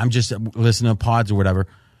 and again, I'm just listening to pods or whatever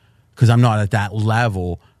because I'm not at that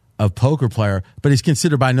level of poker player, but it's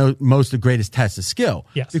considered by most the greatest test of skill.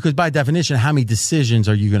 Yes. Because by definition, how many decisions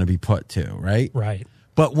are you going to be put to, right? Right.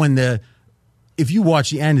 But if you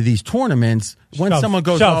watch the end of these tournaments, when someone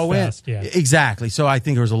goes all fast, in, exactly. So I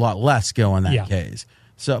think there was a lot less skill in that case.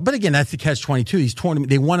 So, but again, that's the catch-22. These tournaments,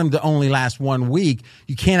 they want them to only last 1 week.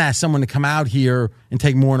 You can't ask someone to come out here and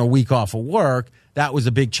take more than a week off of work. That was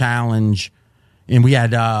a big challenge. And we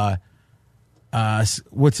had,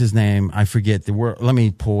 what's his name? I forget the word. Let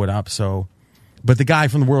me pull it up. But the guy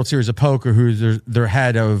from the World Series of Poker, who's their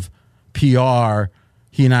head of PR,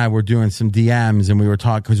 he and I were doing some DMs and we were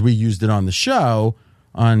talking because we used it on the show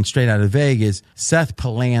on Straight Out of Vegas, Seth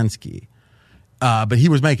Polanski. But he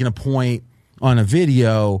was making a point on a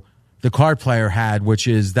video the card player had, which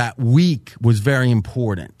is that week was very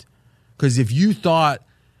important Because if you thought,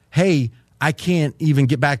 hey, I can't even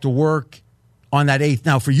get back to work on that 8th.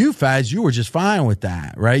 Now, for you, Faz, you were just fine with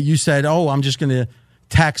that, right? You said, I'm just going to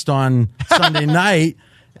text on Sunday night.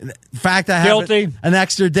 In fact, I have an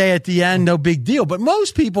extra day at the end, no big deal. But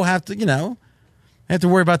most people have to, have to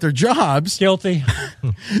worry about their jobs. Guilty.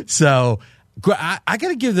 So I got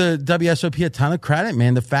to give the WSOP a ton of credit,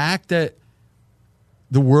 man. The fact that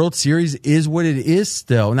the World Series is what it is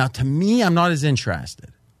still. Now, to me, I'm not as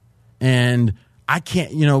interested. And I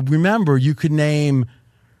can't, remember you could name,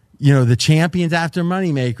 the champions after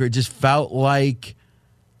Moneymaker. It just felt like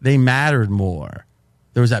they mattered more.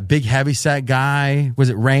 There was that big heavyset guy. Was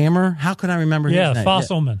it Raymer? How could I remember his name?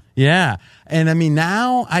 Fossilman. Yeah. And I mean,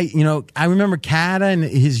 now I remember Cata and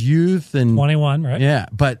his youth and 21, right? Yeah.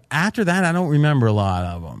 But after that, I don't remember a lot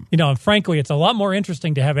of them. And frankly, it's a lot more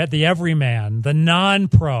interesting to have the everyman, the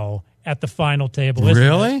non-pro at the final table. Isn't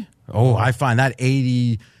Really? It? Oh, I find that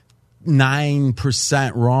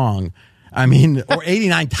 89% wrong. I mean, or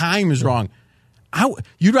 89 times wrong.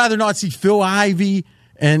 You'd rather not see Phil Ivey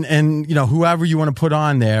and whoever you want to put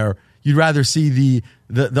on there. You'd rather see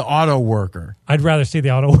the auto worker. I'd rather see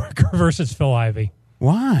the auto worker versus Phil Ivey.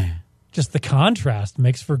 Why? Just the contrast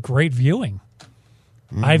makes for great viewing.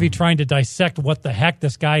 Ivey trying to dissect what the heck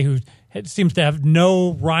this guy who seems to have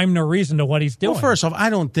no rhyme nor reason to what he's doing. Well, first off, I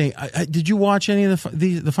don't think. Did you watch any of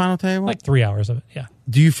the final table? Like 3 hours of it. Yeah.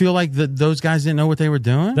 Do you feel like those guys didn't know what they were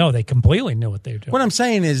doing? No, they completely knew what they were doing. What I'm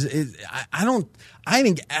saying is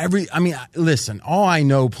listen, all I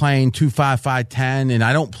know playing 2-5, 5-10, and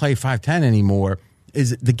I don't play 5-10 anymore,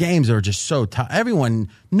 is the games are just so tough.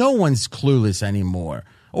 No one's clueless anymore,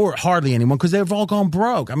 or hardly anyone, because they've all gone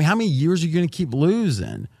broke. I mean, how many years are you going to keep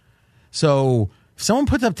losing? So if someone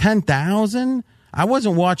puts up 10,000, I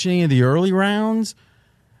wasn't watching any of the early rounds.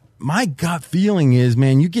 My gut feeling is,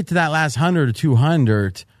 man, you get to that last 100 or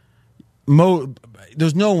 200,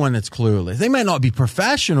 there's no one that's clueless. They might not be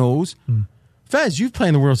professionals. Fez, you've played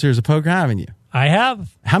in the World Series of Poker, haven't you? I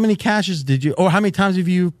have. How many cashes how many times have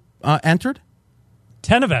you entered?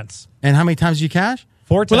 10 events. And how many times did you cash?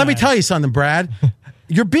 4 times. Well, let me tell you something, Brad.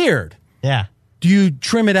 Your beard. Yeah. Do you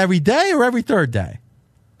trim it every day or every third day?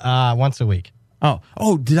 Once a week.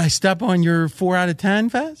 Oh, did I step on your 4 out of 10,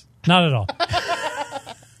 Fez? Not at all.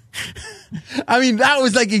 I mean, that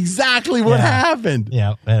was like exactly what happened.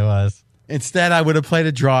 Yeah, it was. Instead, I would have played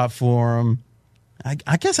a drop for him.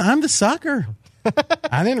 I guess I'm the sucker.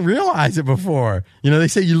 I didn't realize it before. They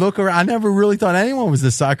say you look around. I never really thought anyone was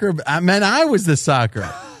the sucker. But I meant I was the sucker.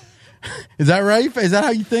 Is that right? Is that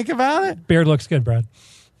how you think about it? Beard looks good, Brad.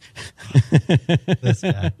 This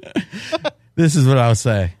guy. This is what I'll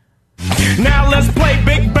say. Now let's play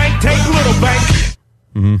big bank, take little bank.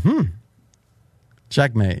 Mm-hmm.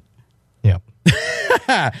 Checkmate. Yep.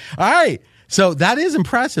 All right. So that is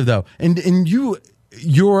impressive, though. And your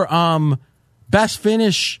best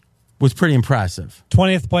finish was pretty impressive.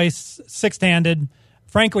 20th place, six-handed.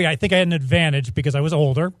 Frankly, I think I had an advantage because I was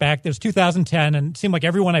older. Back, it was 2010, and it seemed like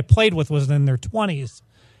everyone I played with was in their 20s.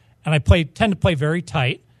 And I tend to play very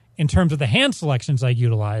tight in terms of the hand selections I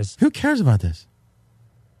utilize. Who cares about this?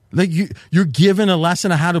 Like you're given a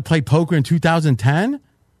lesson on how to play poker in 2010?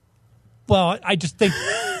 Well, I just think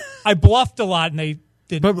I bluffed a lot, and they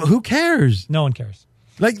did. But who cares? No one cares.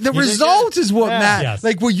 Like the results is what matters. Yes.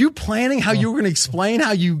 Like, were you planning how you were going to explain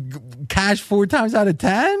how you cashed 4 times out of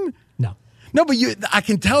 10? No, but I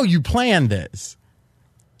can tell you planned this,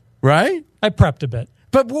 right? I prepped a bit.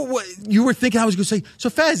 But what you were thinking I was going to say, so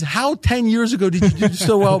Fez, how 10 years ago did you do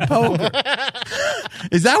so well at poker?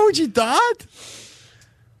 Is that what you thought?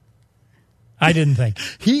 I didn't think.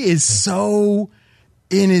 He is so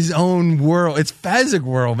in his own world. It's Fezzik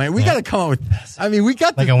world, man. We got to come up with this. I mean, we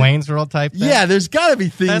got like a Wayne's World type thing? Yeah, there's got to be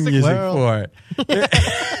theme Fezzik music world. for it.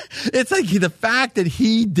 It's like the fact that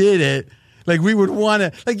he did it. Like, we would want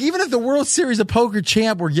to, like, even if the World Series of Poker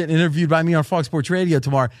champ were getting interviewed by me on Fox Sports Radio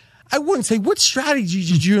tomorrow, I wouldn't say, what strategy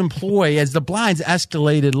did you employ as the blinds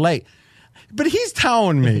escalated late? But he's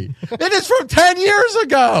telling me it is from 10 years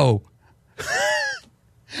ago.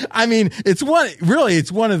 I mean, it's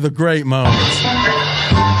one of the great moments.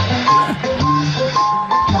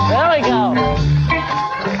 There we go.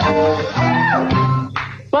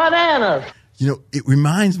 Bananas. It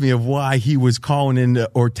reminds me of why he was calling in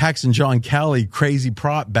or texting John Kelly crazy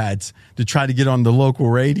prop bets to try to get on the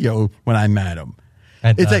local radio when I met him.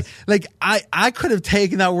 It's like I could have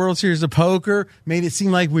taken that World Series of Poker, made it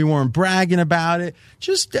seem like we weren't bragging about it,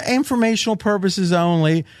 just informational purposes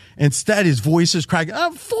only. Instead, his voice is cracking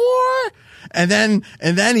up 4. And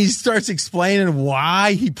then he starts explaining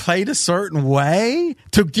why he played a certain way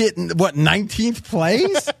to get, 19th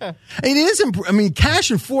place? It is, I mean,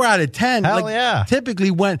 cashing 4 out of 10. Hell yeah.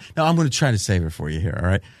 Typically now I'm going to try to save it for you here, all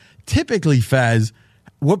right? Typically, Fez,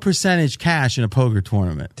 what percentage cash in a poker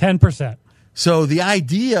tournament? 10%. So the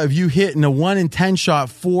idea of you hitting a 1 in 10 shot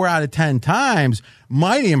 4 out of 10 times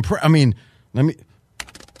might impress. I mean,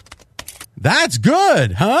 that's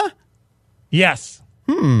good, huh? Yes.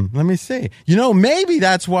 Let me see. Maybe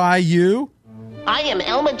that's why you... I am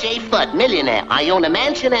Elmer J. Fudd, millionaire. I own a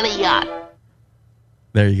mansion and a yacht.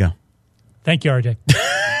 There you go. Thank you, RJ.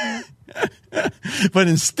 But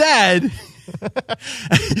instead,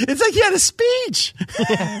 it's like he had a speech.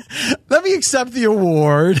 Let me accept the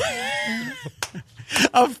award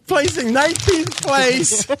of placing 19th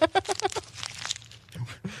place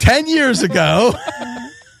 10 years ago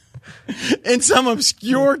in some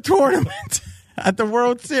obscure tournament at the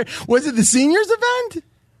World Series. Was it the seniors event?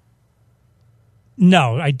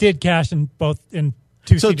 No, I did cash in both in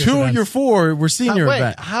two. So seniors 2 events. of your 4 were senior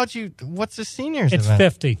event. What's the seniors It's event?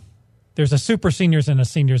 50. There's a super seniors and a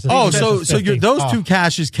seniors event. Oh, so those 2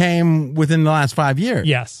 cashes came within the last 5 years?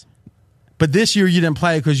 Yes. But this year you didn't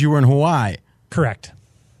play because you were in Hawaii. Correct.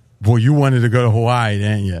 Boy, you wanted to go to Hawaii,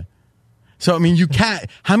 didn't you? So, I mean,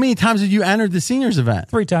 how many times have you entered the seniors event?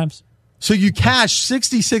 3 times. So you cashed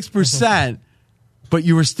 66%, but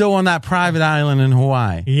you were still on that private island in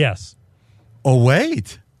Hawaii. Yes. Oh,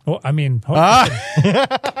 wait. Well, I mean... All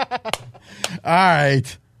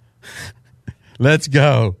right. Let's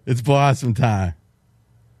go. It's Blossom time.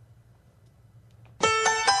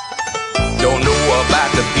 Don't know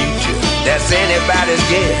about the future. That's anybody's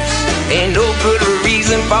guess. Ain't no good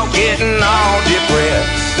reason for getting all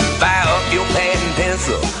depressed. Fire up your pad and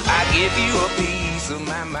pencil. I give you a piece of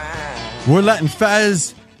my mind. We're letting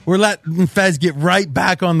Fez get right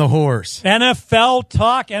back on the horse. NFL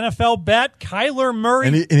talk, NFL bet, Kyler Murray.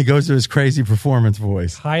 And he goes to his crazy performance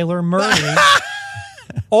voice. Kyler Murray.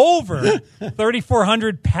 Over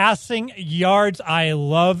 3,400 passing yards. I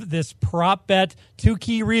love this prop bet. 2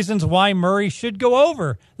 key reasons why Murray should go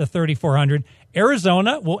over the 3,400.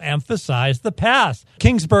 Arizona will emphasize the pass.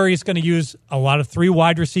 Kingsbury is going to use a lot of 3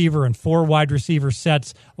 wide receiver and 4 wide receiver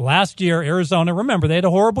sets. Last year, Arizona, remember, they had a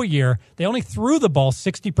horrible year. They only threw the ball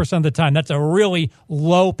 60% of the time. That's a really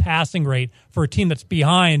low passing rate for a team that's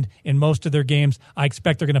behind in most of their games. I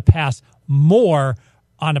expect they're going to pass more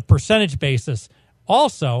on a percentage basis.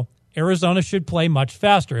 Also, Arizona should play much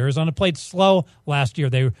faster. Arizona played slow last year.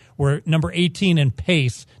 They were number 18 in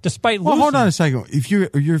pace, despite losing. Well, hold on a second. If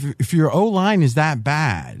your O-line is that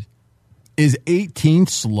bad, is 18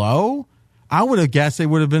 slow? I would have guessed they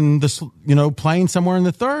would have been playing somewhere in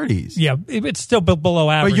the 30s. Yeah, it's still below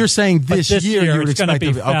average. But you're saying this year you would it's going to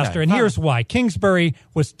be faster. Okay. And here's why. Kingsbury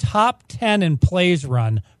was top 10 in plays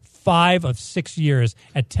run 5 of 6 years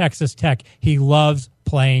at Texas Tech. He loves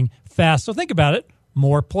playing fast. So think about it.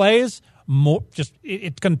 More plays,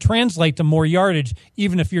 it's going to translate to more yardage,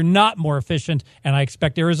 even if you're not more efficient. And I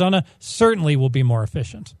expect Arizona certainly will be more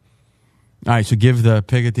efficient. All right, so give the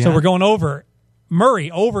pick at the end. So we're going over Murray,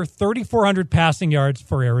 over 3,400 passing yards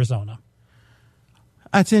for Arizona.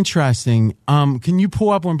 That's interesting. Can you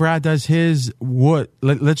pull up when Brad does his?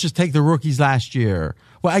 Let's just take the rookies last year.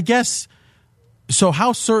 Well, I guess. So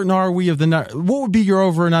how certain are we of what would be your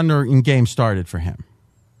over and under in game started for him?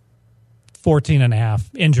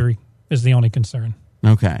 14.5. Injury is the only concern.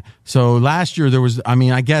 Okay. So last year there was,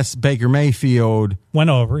 I guess Baker Mayfield went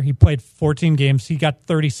over. He played 14 games. He got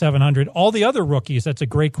 3,700. All the other rookies, that's a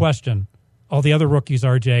great question. All the other rookies,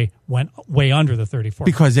 RJ, went way under the 34.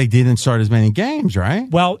 Because they didn't start as many games, right?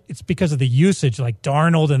 Well, it's because of the usage, like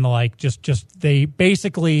Darnold and the like. Just they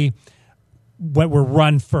basically were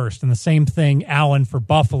run first. And the same thing, Allen for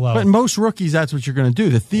Buffalo. But most rookies, that's what you're going to do.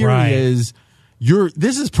 The theory is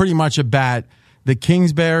this is pretty much a bet that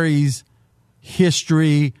Kingsbury's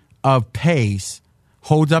history of pace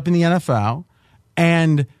holds up in the NFL,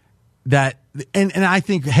 and I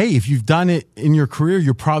think, hey, if you've done it in your career,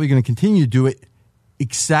 you're probably going to continue to do it,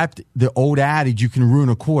 except the old adage, you can ruin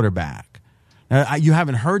a quarterback. Now, you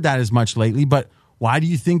haven't heard that as much lately, but why do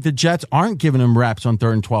you think the Jets aren't giving him reps on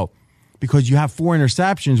 3rd and 12? Because you have 4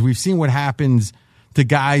 interceptions. We've seen what happens to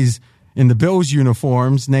guys in the Bills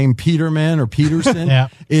uniforms named Peterman or Peterson. Yeah.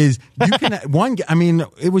 Is you can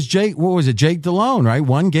it was Jake, what was it? Jake Delhomme, right?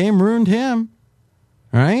 One game ruined him.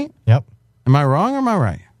 Right? Yep. Am I wrong or am I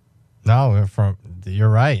right? No, you're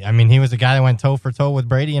right. I mean, he was the guy that went toe for toe with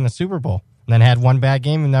Brady in a Super Bowl and then had one bad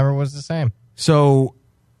game and never was the same. So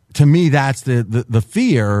to me, that's the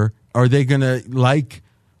fear. Are they going to, like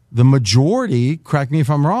the majority, correct me if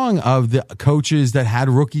I'm wrong, of the coaches that had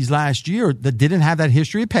rookies last year that didn't have that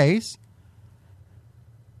history of pace,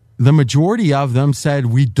 the majority of them said,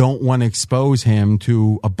 we don't want to expose him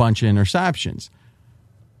to a bunch of interceptions.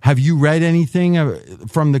 Have you read anything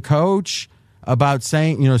from the coach about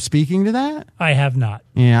saying, speaking to that? I have not.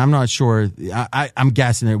 Yeah, I'm not sure. I'm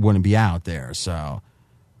guessing it wouldn't be out there. So, all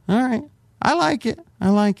right. I like it.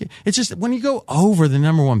 It's just when you go over the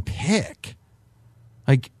number one pick,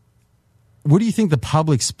 like, what do you think the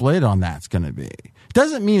public split on that's going to be?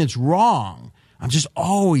 Doesn't mean it's wrong. I'm just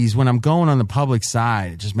always, when I'm going on the public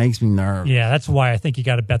side, it just makes me nervous. Yeah, that's why I think you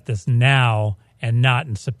got to bet this now and not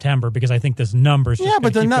in September, because I think this number's just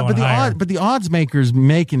going to keep going higher. But the odds makers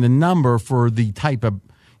making the number for the type of,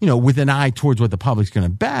 with an eye towards what the public's going to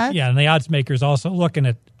bet. Yeah, and the odds makers also looking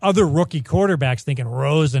at other rookie quarterbacks, thinking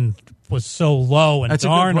Rosen was so low and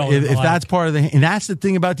Darnold. If that's part of and that's the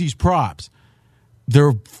thing about these props,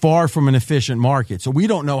 they're far from an efficient market, so we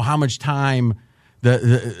don't know how much time.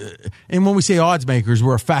 And when we say odds makers,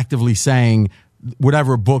 we're effectively saying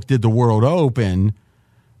whatever book did the World Open.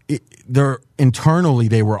 They're internally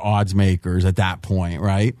they were odds makers at that point,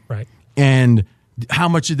 right? Right. And how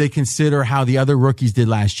much did they consider how the other rookies did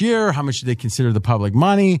last year? How much did they consider the public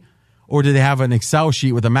money? Or did they have an Excel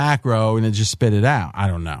sheet with a macro and then just spit it out? I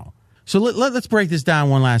don't know. So let's break this down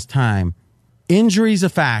one last time. Injury's a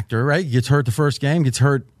factor, right? Gets hurt the first game, gets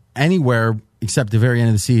hurt anywhere except the very end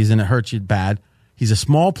of the season. It hurts you bad. He's a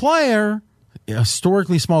small player, a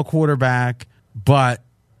historically small quarterback, but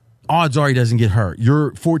odds are he doesn't get hurt.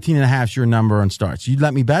 Your 14.5 is your number on starts. You'd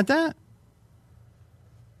let me bet that?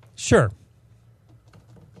 Sure.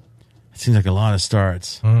 It seems like a lot of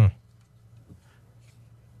starts.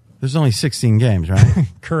 There's only 16 games, right?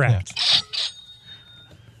 Correct. Yeah.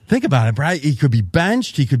 Think about it, Brad. He could be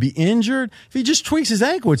benched. He could be injured. If he just tweaks his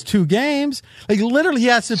ankle, it's 2 games. Like, literally, he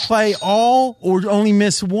has to play all or only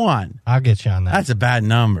miss 1. I'll get you on that. That's a bad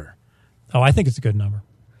number. Oh, I think it's a good number.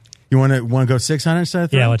 You want to go 600 instead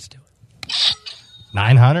of 3? Yeah, let's do it.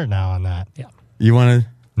 900 now on that. Yeah. You want to?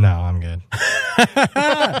 No, I'm good.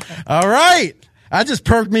 All right. That just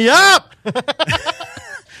perked me up.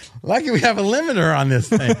 Lucky we have a limiter on this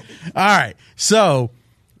thing. All right. So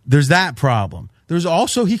there's that problem. There's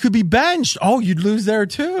also he could be benched. Oh, you'd lose there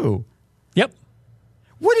too. Yep.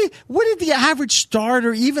 What did the average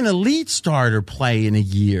starter, even elite starter, play in a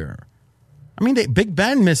year? I mean, Big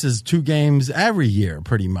Ben misses 2 games every year,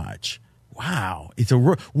 pretty much. Wow,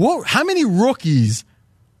 how many rookies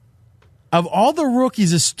of all the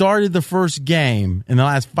rookies that started the first game in the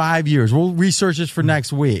last 5 years? We'll research this for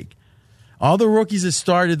next week. All the rookies that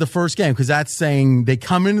started the first game, because that's saying they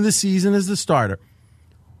come into the season as the starter.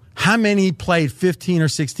 How many played 15 or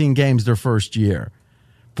 16 games their first year?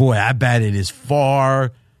 Boy, I bet it is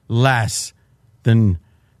far less than.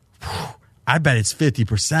 I bet it's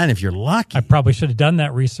 50% if you're lucky. I probably should have done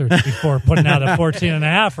that research before putting out a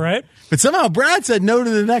 14.5, right? But somehow Brad said no to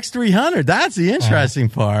the next 300. That's the interesting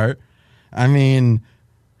part. I mean,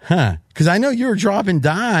 because I know you were dropping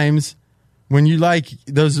dimes when you like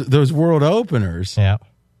those world openers. Yeah.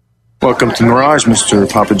 Welcome to Mirage, Mr.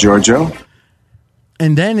 Papa Giorgio.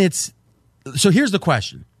 And then so here's the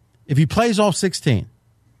question. If he plays all 16,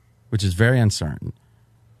 which is very uncertain,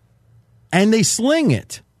 and they sling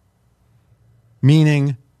it,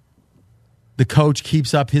 meaning the coach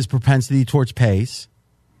keeps up his propensity towards pace,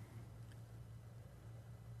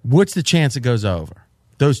 what's the chance it goes over?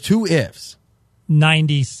 Those 2 ifs.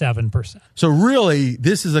 97%. So really,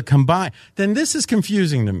 this is a combined. Then this is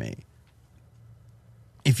confusing to me.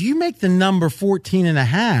 If you make the number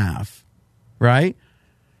 14.5, right?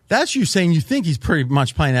 That's you saying you think he's pretty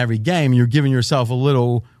much playing every game. You're giving yourself a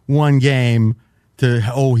little one game to,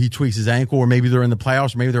 he tweaks his ankle, or maybe they're in the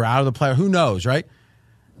playoffs, or maybe they're out of the playoffs. Who knows, right?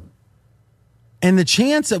 And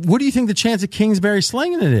what do you think the chance of Kingsbury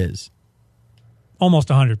slinging it is? Almost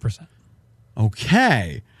 100%.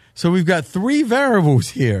 Okay. So we've got 3 variables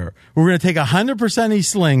here. We're going to take 100% he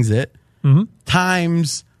slings it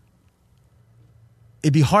times.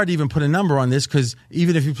 It'd be hard to even put a number on this because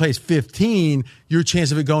even if he plays 15, your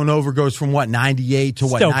chance of it going over goes from 98 to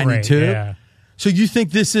Still 92? Great, yeah. So you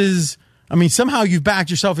think this is, somehow you've backed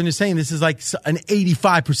yourself into saying this is like an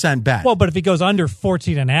 85% bet. Well, but if he goes under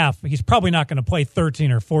 14.5, he's probably not going to play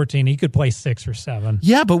 13 or 14. He could play 6 or 7.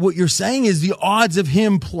 Yeah, but what you're saying is the odds of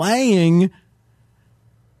him playing,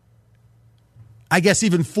 I guess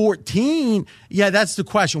even 14, that's the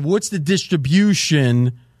question. What's the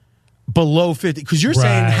distribution below 50? Because you're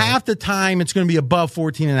saying half the time it's going to be above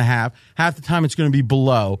 14.5, half the time it's going to be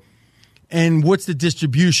below. And what's the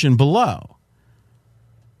distribution below?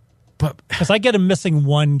 because I get him missing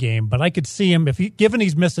one game, but I could see him given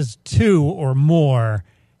he misses 2 or more.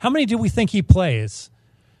 How many do we think he plays?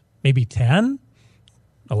 Maybe 10,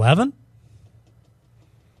 11.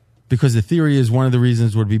 Because the theory is one of the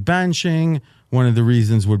reasons would be benching, one of the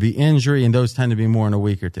reasons would be injury, and those tend to be more in a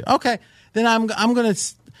week or two. Okay, then I'm gonna.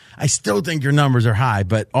 I still think your numbers are high,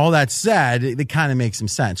 but all that said, it kind of makes some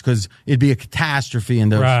sense because it'd be a catastrophe in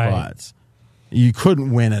those spots. You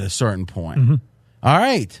couldn't win at a certain point. Mm-hmm. All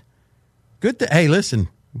right. Good. Hey, listen,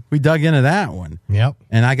 we dug into that one. Yep.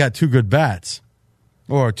 And I got 2 good bets,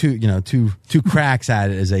 or two cracks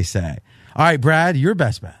at it, as they say. All right, Brad, your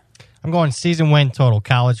best bet. I'm going season win total,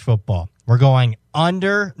 college football. We're going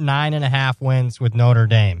under 9.5 wins with Notre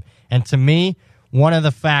Dame. And to me, one of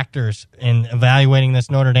the factors in evaluating this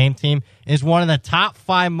Notre Dame team is one of the top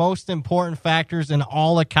 5 most important factors in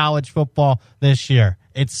all of college football this year.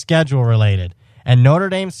 It's schedule related. And Notre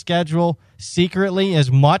Dame's schedule secretly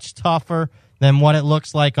is much tougher than what it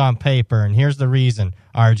looks like on paper. And here's the reason,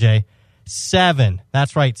 RJ. 7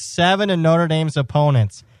 of Notre Dame's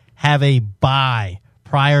opponents have a bye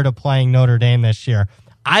prior to playing Notre Dame this year.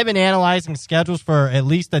 I've been analyzing schedules for at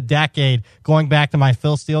least a decade, going back to my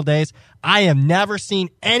Phil Steele days. I have never seen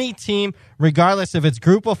any team, regardless if it's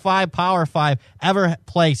Group of 5, Power 5, ever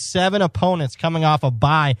play 7 opponents coming off a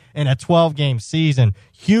bye in a 12-game season.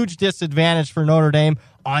 Huge disadvantage for Notre Dame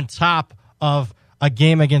on top of a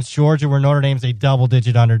game against Georgia where Notre Dame's a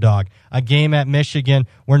double-digit underdog. A game at Michigan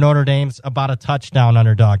where Notre Dame's about a touchdown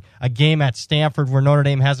underdog. A game at Stanford where Notre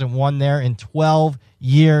Dame hasn't won there in 12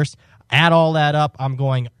 years. Add all that up, I'm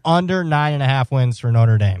going under 9.5 wins for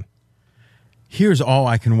Notre Dame. Here's all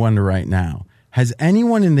I can wonder right now. Has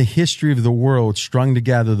anyone in the history of the world strung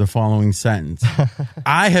together the following sentence?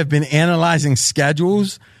 I have been analyzing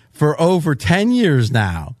schedules for over 10 years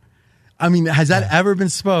now. I mean, has that ever been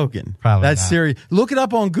spoken? Probably That's not. serious. Look it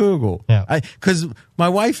up on Google. Yeah. Because my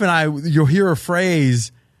wife and I, you'll hear a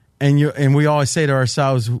phrase, and we always say to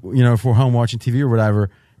ourselves, if we're home watching TV or whatever,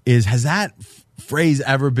 has that phrase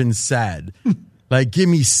ever been said? Like, give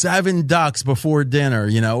me 7 ducks before dinner,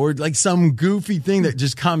 or like some goofy thing that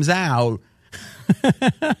just comes out.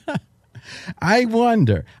 I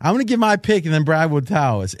wonder. I'm going to give my pick, and then Brad will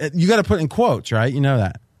tell us. You got to put in quotes, right? You know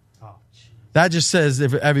that. That just says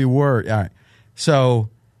every word. All right. So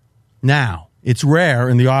now it's rare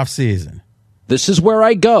in the off season. This is where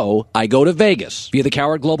I go. I go to Vegas via the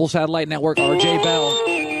Coward Global Satellite Network. RJ Bell,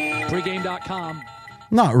 pregame.com.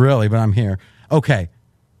 Not really, but I'm here. Okay.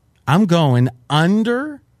 I'm going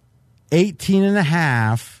under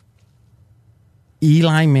 18.5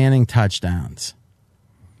 Eli Manning touchdowns.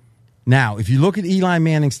 Now, if you look at Eli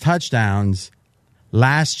Manning's touchdowns,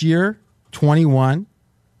 last year, 21.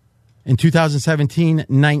 In 2017,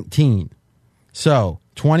 19. So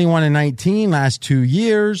 21 and 19, last 2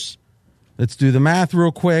 years. Let's do the math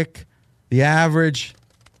real quick. The average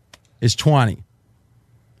is 20.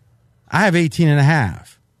 I have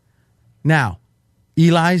 18.5. Now,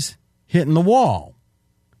 Eli's hitting the wall.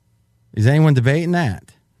 Is anyone debating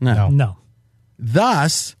that? No.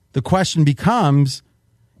 Thus, the question becomes,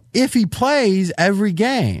 if he plays every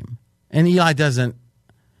game, and Eli doesn't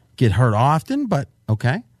get hurt often, but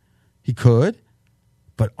okay. He could,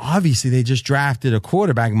 but obviously they just drafted a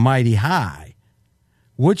quarterback mighty high.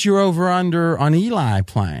 What's your over-under on Eli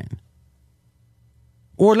playing?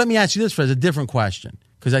 Or let me ask you this, Fred, a different question,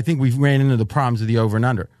 because I think we've ran into the problems of the over and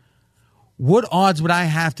under. What odds would I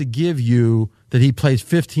have to give you that he plays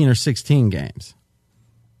 15 or 16 games?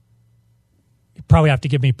 You probably have to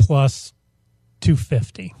give me plus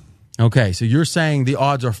 250. Okay, so you're saying the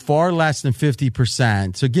odds are far less than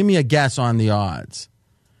 50%. So give me a guess on the odds.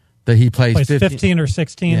 That he plays 15 or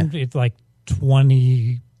 16, It's like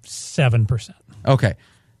 27%. Okay.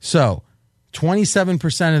 So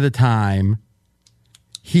 27% of the time,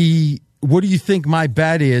 what do you think my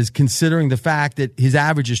bet is, considering the fact that his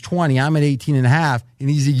average is 20, I'm at 18.5, and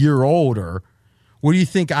he's a year older? What do you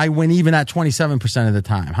think I win even at 27% of the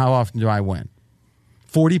time? How often do I win?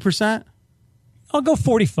 40%? I'll go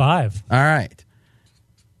 45. All right.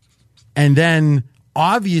 And then,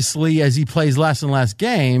 obviously, as he plays less and less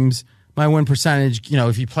games, my win percentage,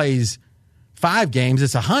 if he plays 5 games,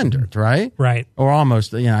 it's 100, right? Right. Or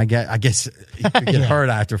almost, I guess he could get hurt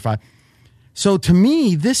after 5. So to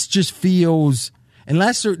me, this just feels,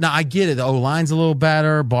 now I get it, the O-line's a little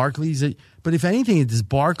better, Barkley's, but if anything, does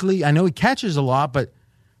Barkley, I know he catches a lot, but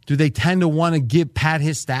do they tend to want to pat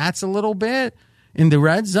his stats a little bit in the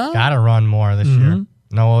red zone? Got to run more this year.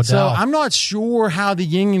 No Odell. So I'm not sure how the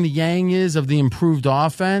yin and the yang is of the improved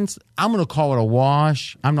offense. I'm going to call it a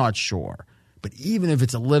wash. I'm not sure. But even if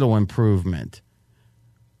it's a little improvement,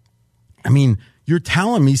 I mean, you're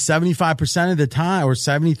telling me 75% of the time or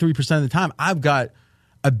 73% of the time, I've got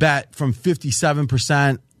a bet from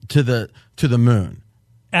 57% to the moon.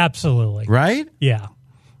 Absolutely. Right? Yeah.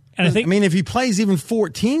 And I mean, if he plays even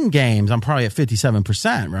 14 games, I'm probably at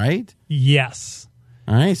 57%, right? Yes.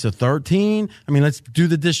 All right, so 13. I mean, let's do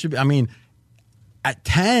the distribution. I mean, at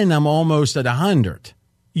 10, I'm almost at 100.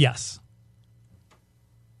 Yes.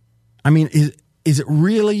 I mean, is it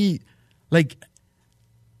really like?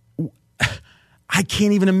 I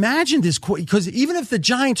can't even imagine this, because even if the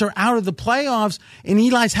Giants are out of the playoffs and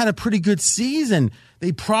Eli's had a pretty good season,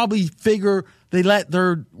 they probably figure they let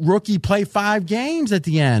their rookie play 5 games at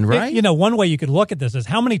the end, right? One way you could look at this is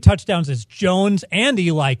how many touchdowns is Jones and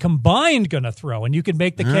Eli combined going to throw? And you could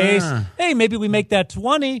make the case, hey, maybe we make that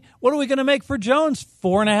 20. What are we going to make for Jones?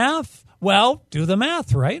 4.5? Well, do the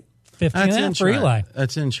math, right? 15.5 for Eli.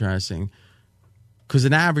 That's interesting. Because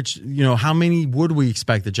an average, how many would we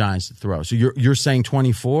expect the Giants to throw? So you're saying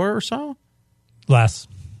 24 or so? Less.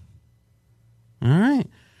 All right.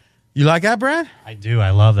 You like that, Brad? I do.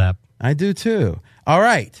 I love that. I do too. All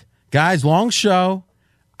right. Guys, long show.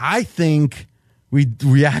 I think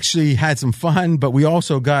we actually had some fun, but we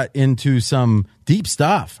also got into some deep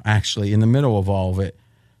stuff, actually, in the middle of all of it.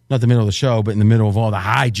 Not the middle of the show, but in the middle of all the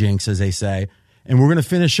hijinks, as they say. And we're going to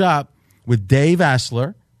finish up with Dave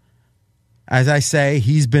Essler. As I say,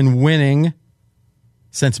 he's been winning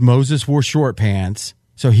since Moses wore short pants.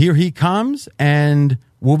 So here he comes, and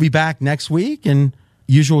we'll be back next week in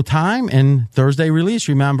usual time and Thursday release,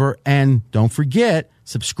 remember. And don't forget,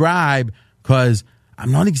 subscribe, because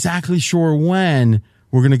I'm not exactly sure when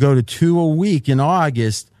we're going to go to 2 a week in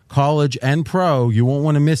August, college and pro. You won't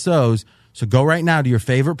want to miss those. So go right now to your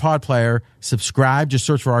favorite pod player, subscribe, just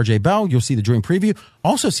search for RJ Bell. You'll see the Dream Preview.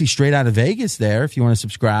 Also see Straight Out of Vegas there if you want to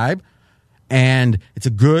subscribe. And it's a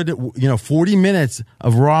good, 40 minutes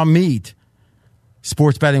of raw meat,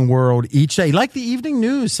 sports betting world each day. Like the evening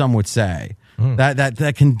news, some would say.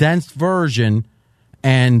 That condensed version.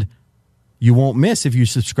 And you won't miss, if you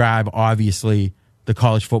subscribe, obviously, the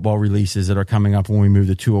college football releases that are coming up when we move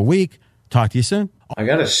to 2 a week. Talk to you soon. I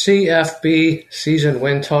got a CFB season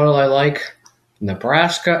win total I like.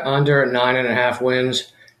 Nebraska under 9.5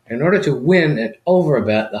 wins. In order to win at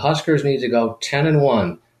Overbet, the Huskers need to go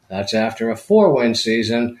 10-1. That's after a 4-win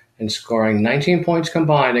season and scoring 19 points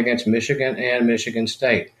combined against Michigan and Michigan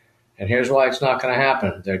State. And here's why it's not going to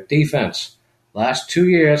happen. Their defense. Last 2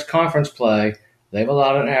 years, conference play, they've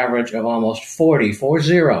allowed an average of almost 40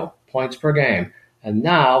 points per game. And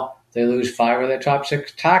now they lose 5 of their top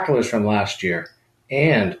 6 tacklers from last year.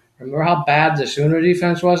 And remember how bad the Sooner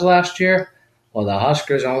defense was last year? Well, the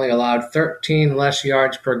Huskers only allowed 13 less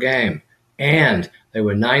yards per game. And they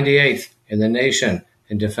were 98th in the nation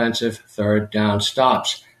in defensive third down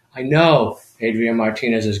stops. I know Adrian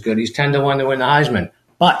Martinez is good. He's 10-1 to win the Heisman.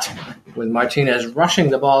 But with Martinez rushing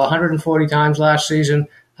the ball 140 times last season,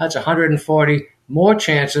 that's 140 more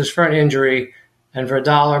chances for an injury and for a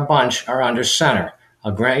dollar bunch are under center.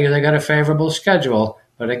 I'll grant you they got a favorable schedule,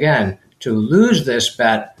 but again, to lose this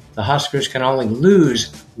bet, the Huskers can only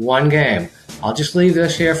lose 1 game. I'll just leave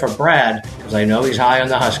this here for Brad because I know he's high on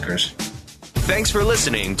the Huskers. Thanks for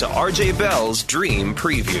listening to RJ Bell's Dream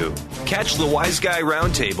Preview. Catch the Wise Guy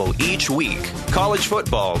Roundtable each week. College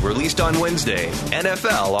football released on Wednesday,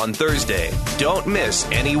 NFL on Thursday. Don't miss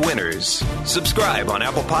any winners. Subscribe on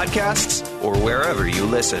Apple Podcasts or wherever you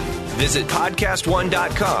listen. Visit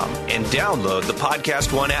podcastone.com and download the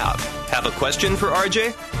Podcast One app. Have a question for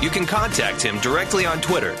RJ? You can contact him directly on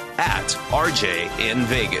Twitter @RJ in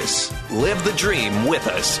Vegas. Live the dream with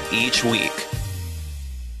us each week.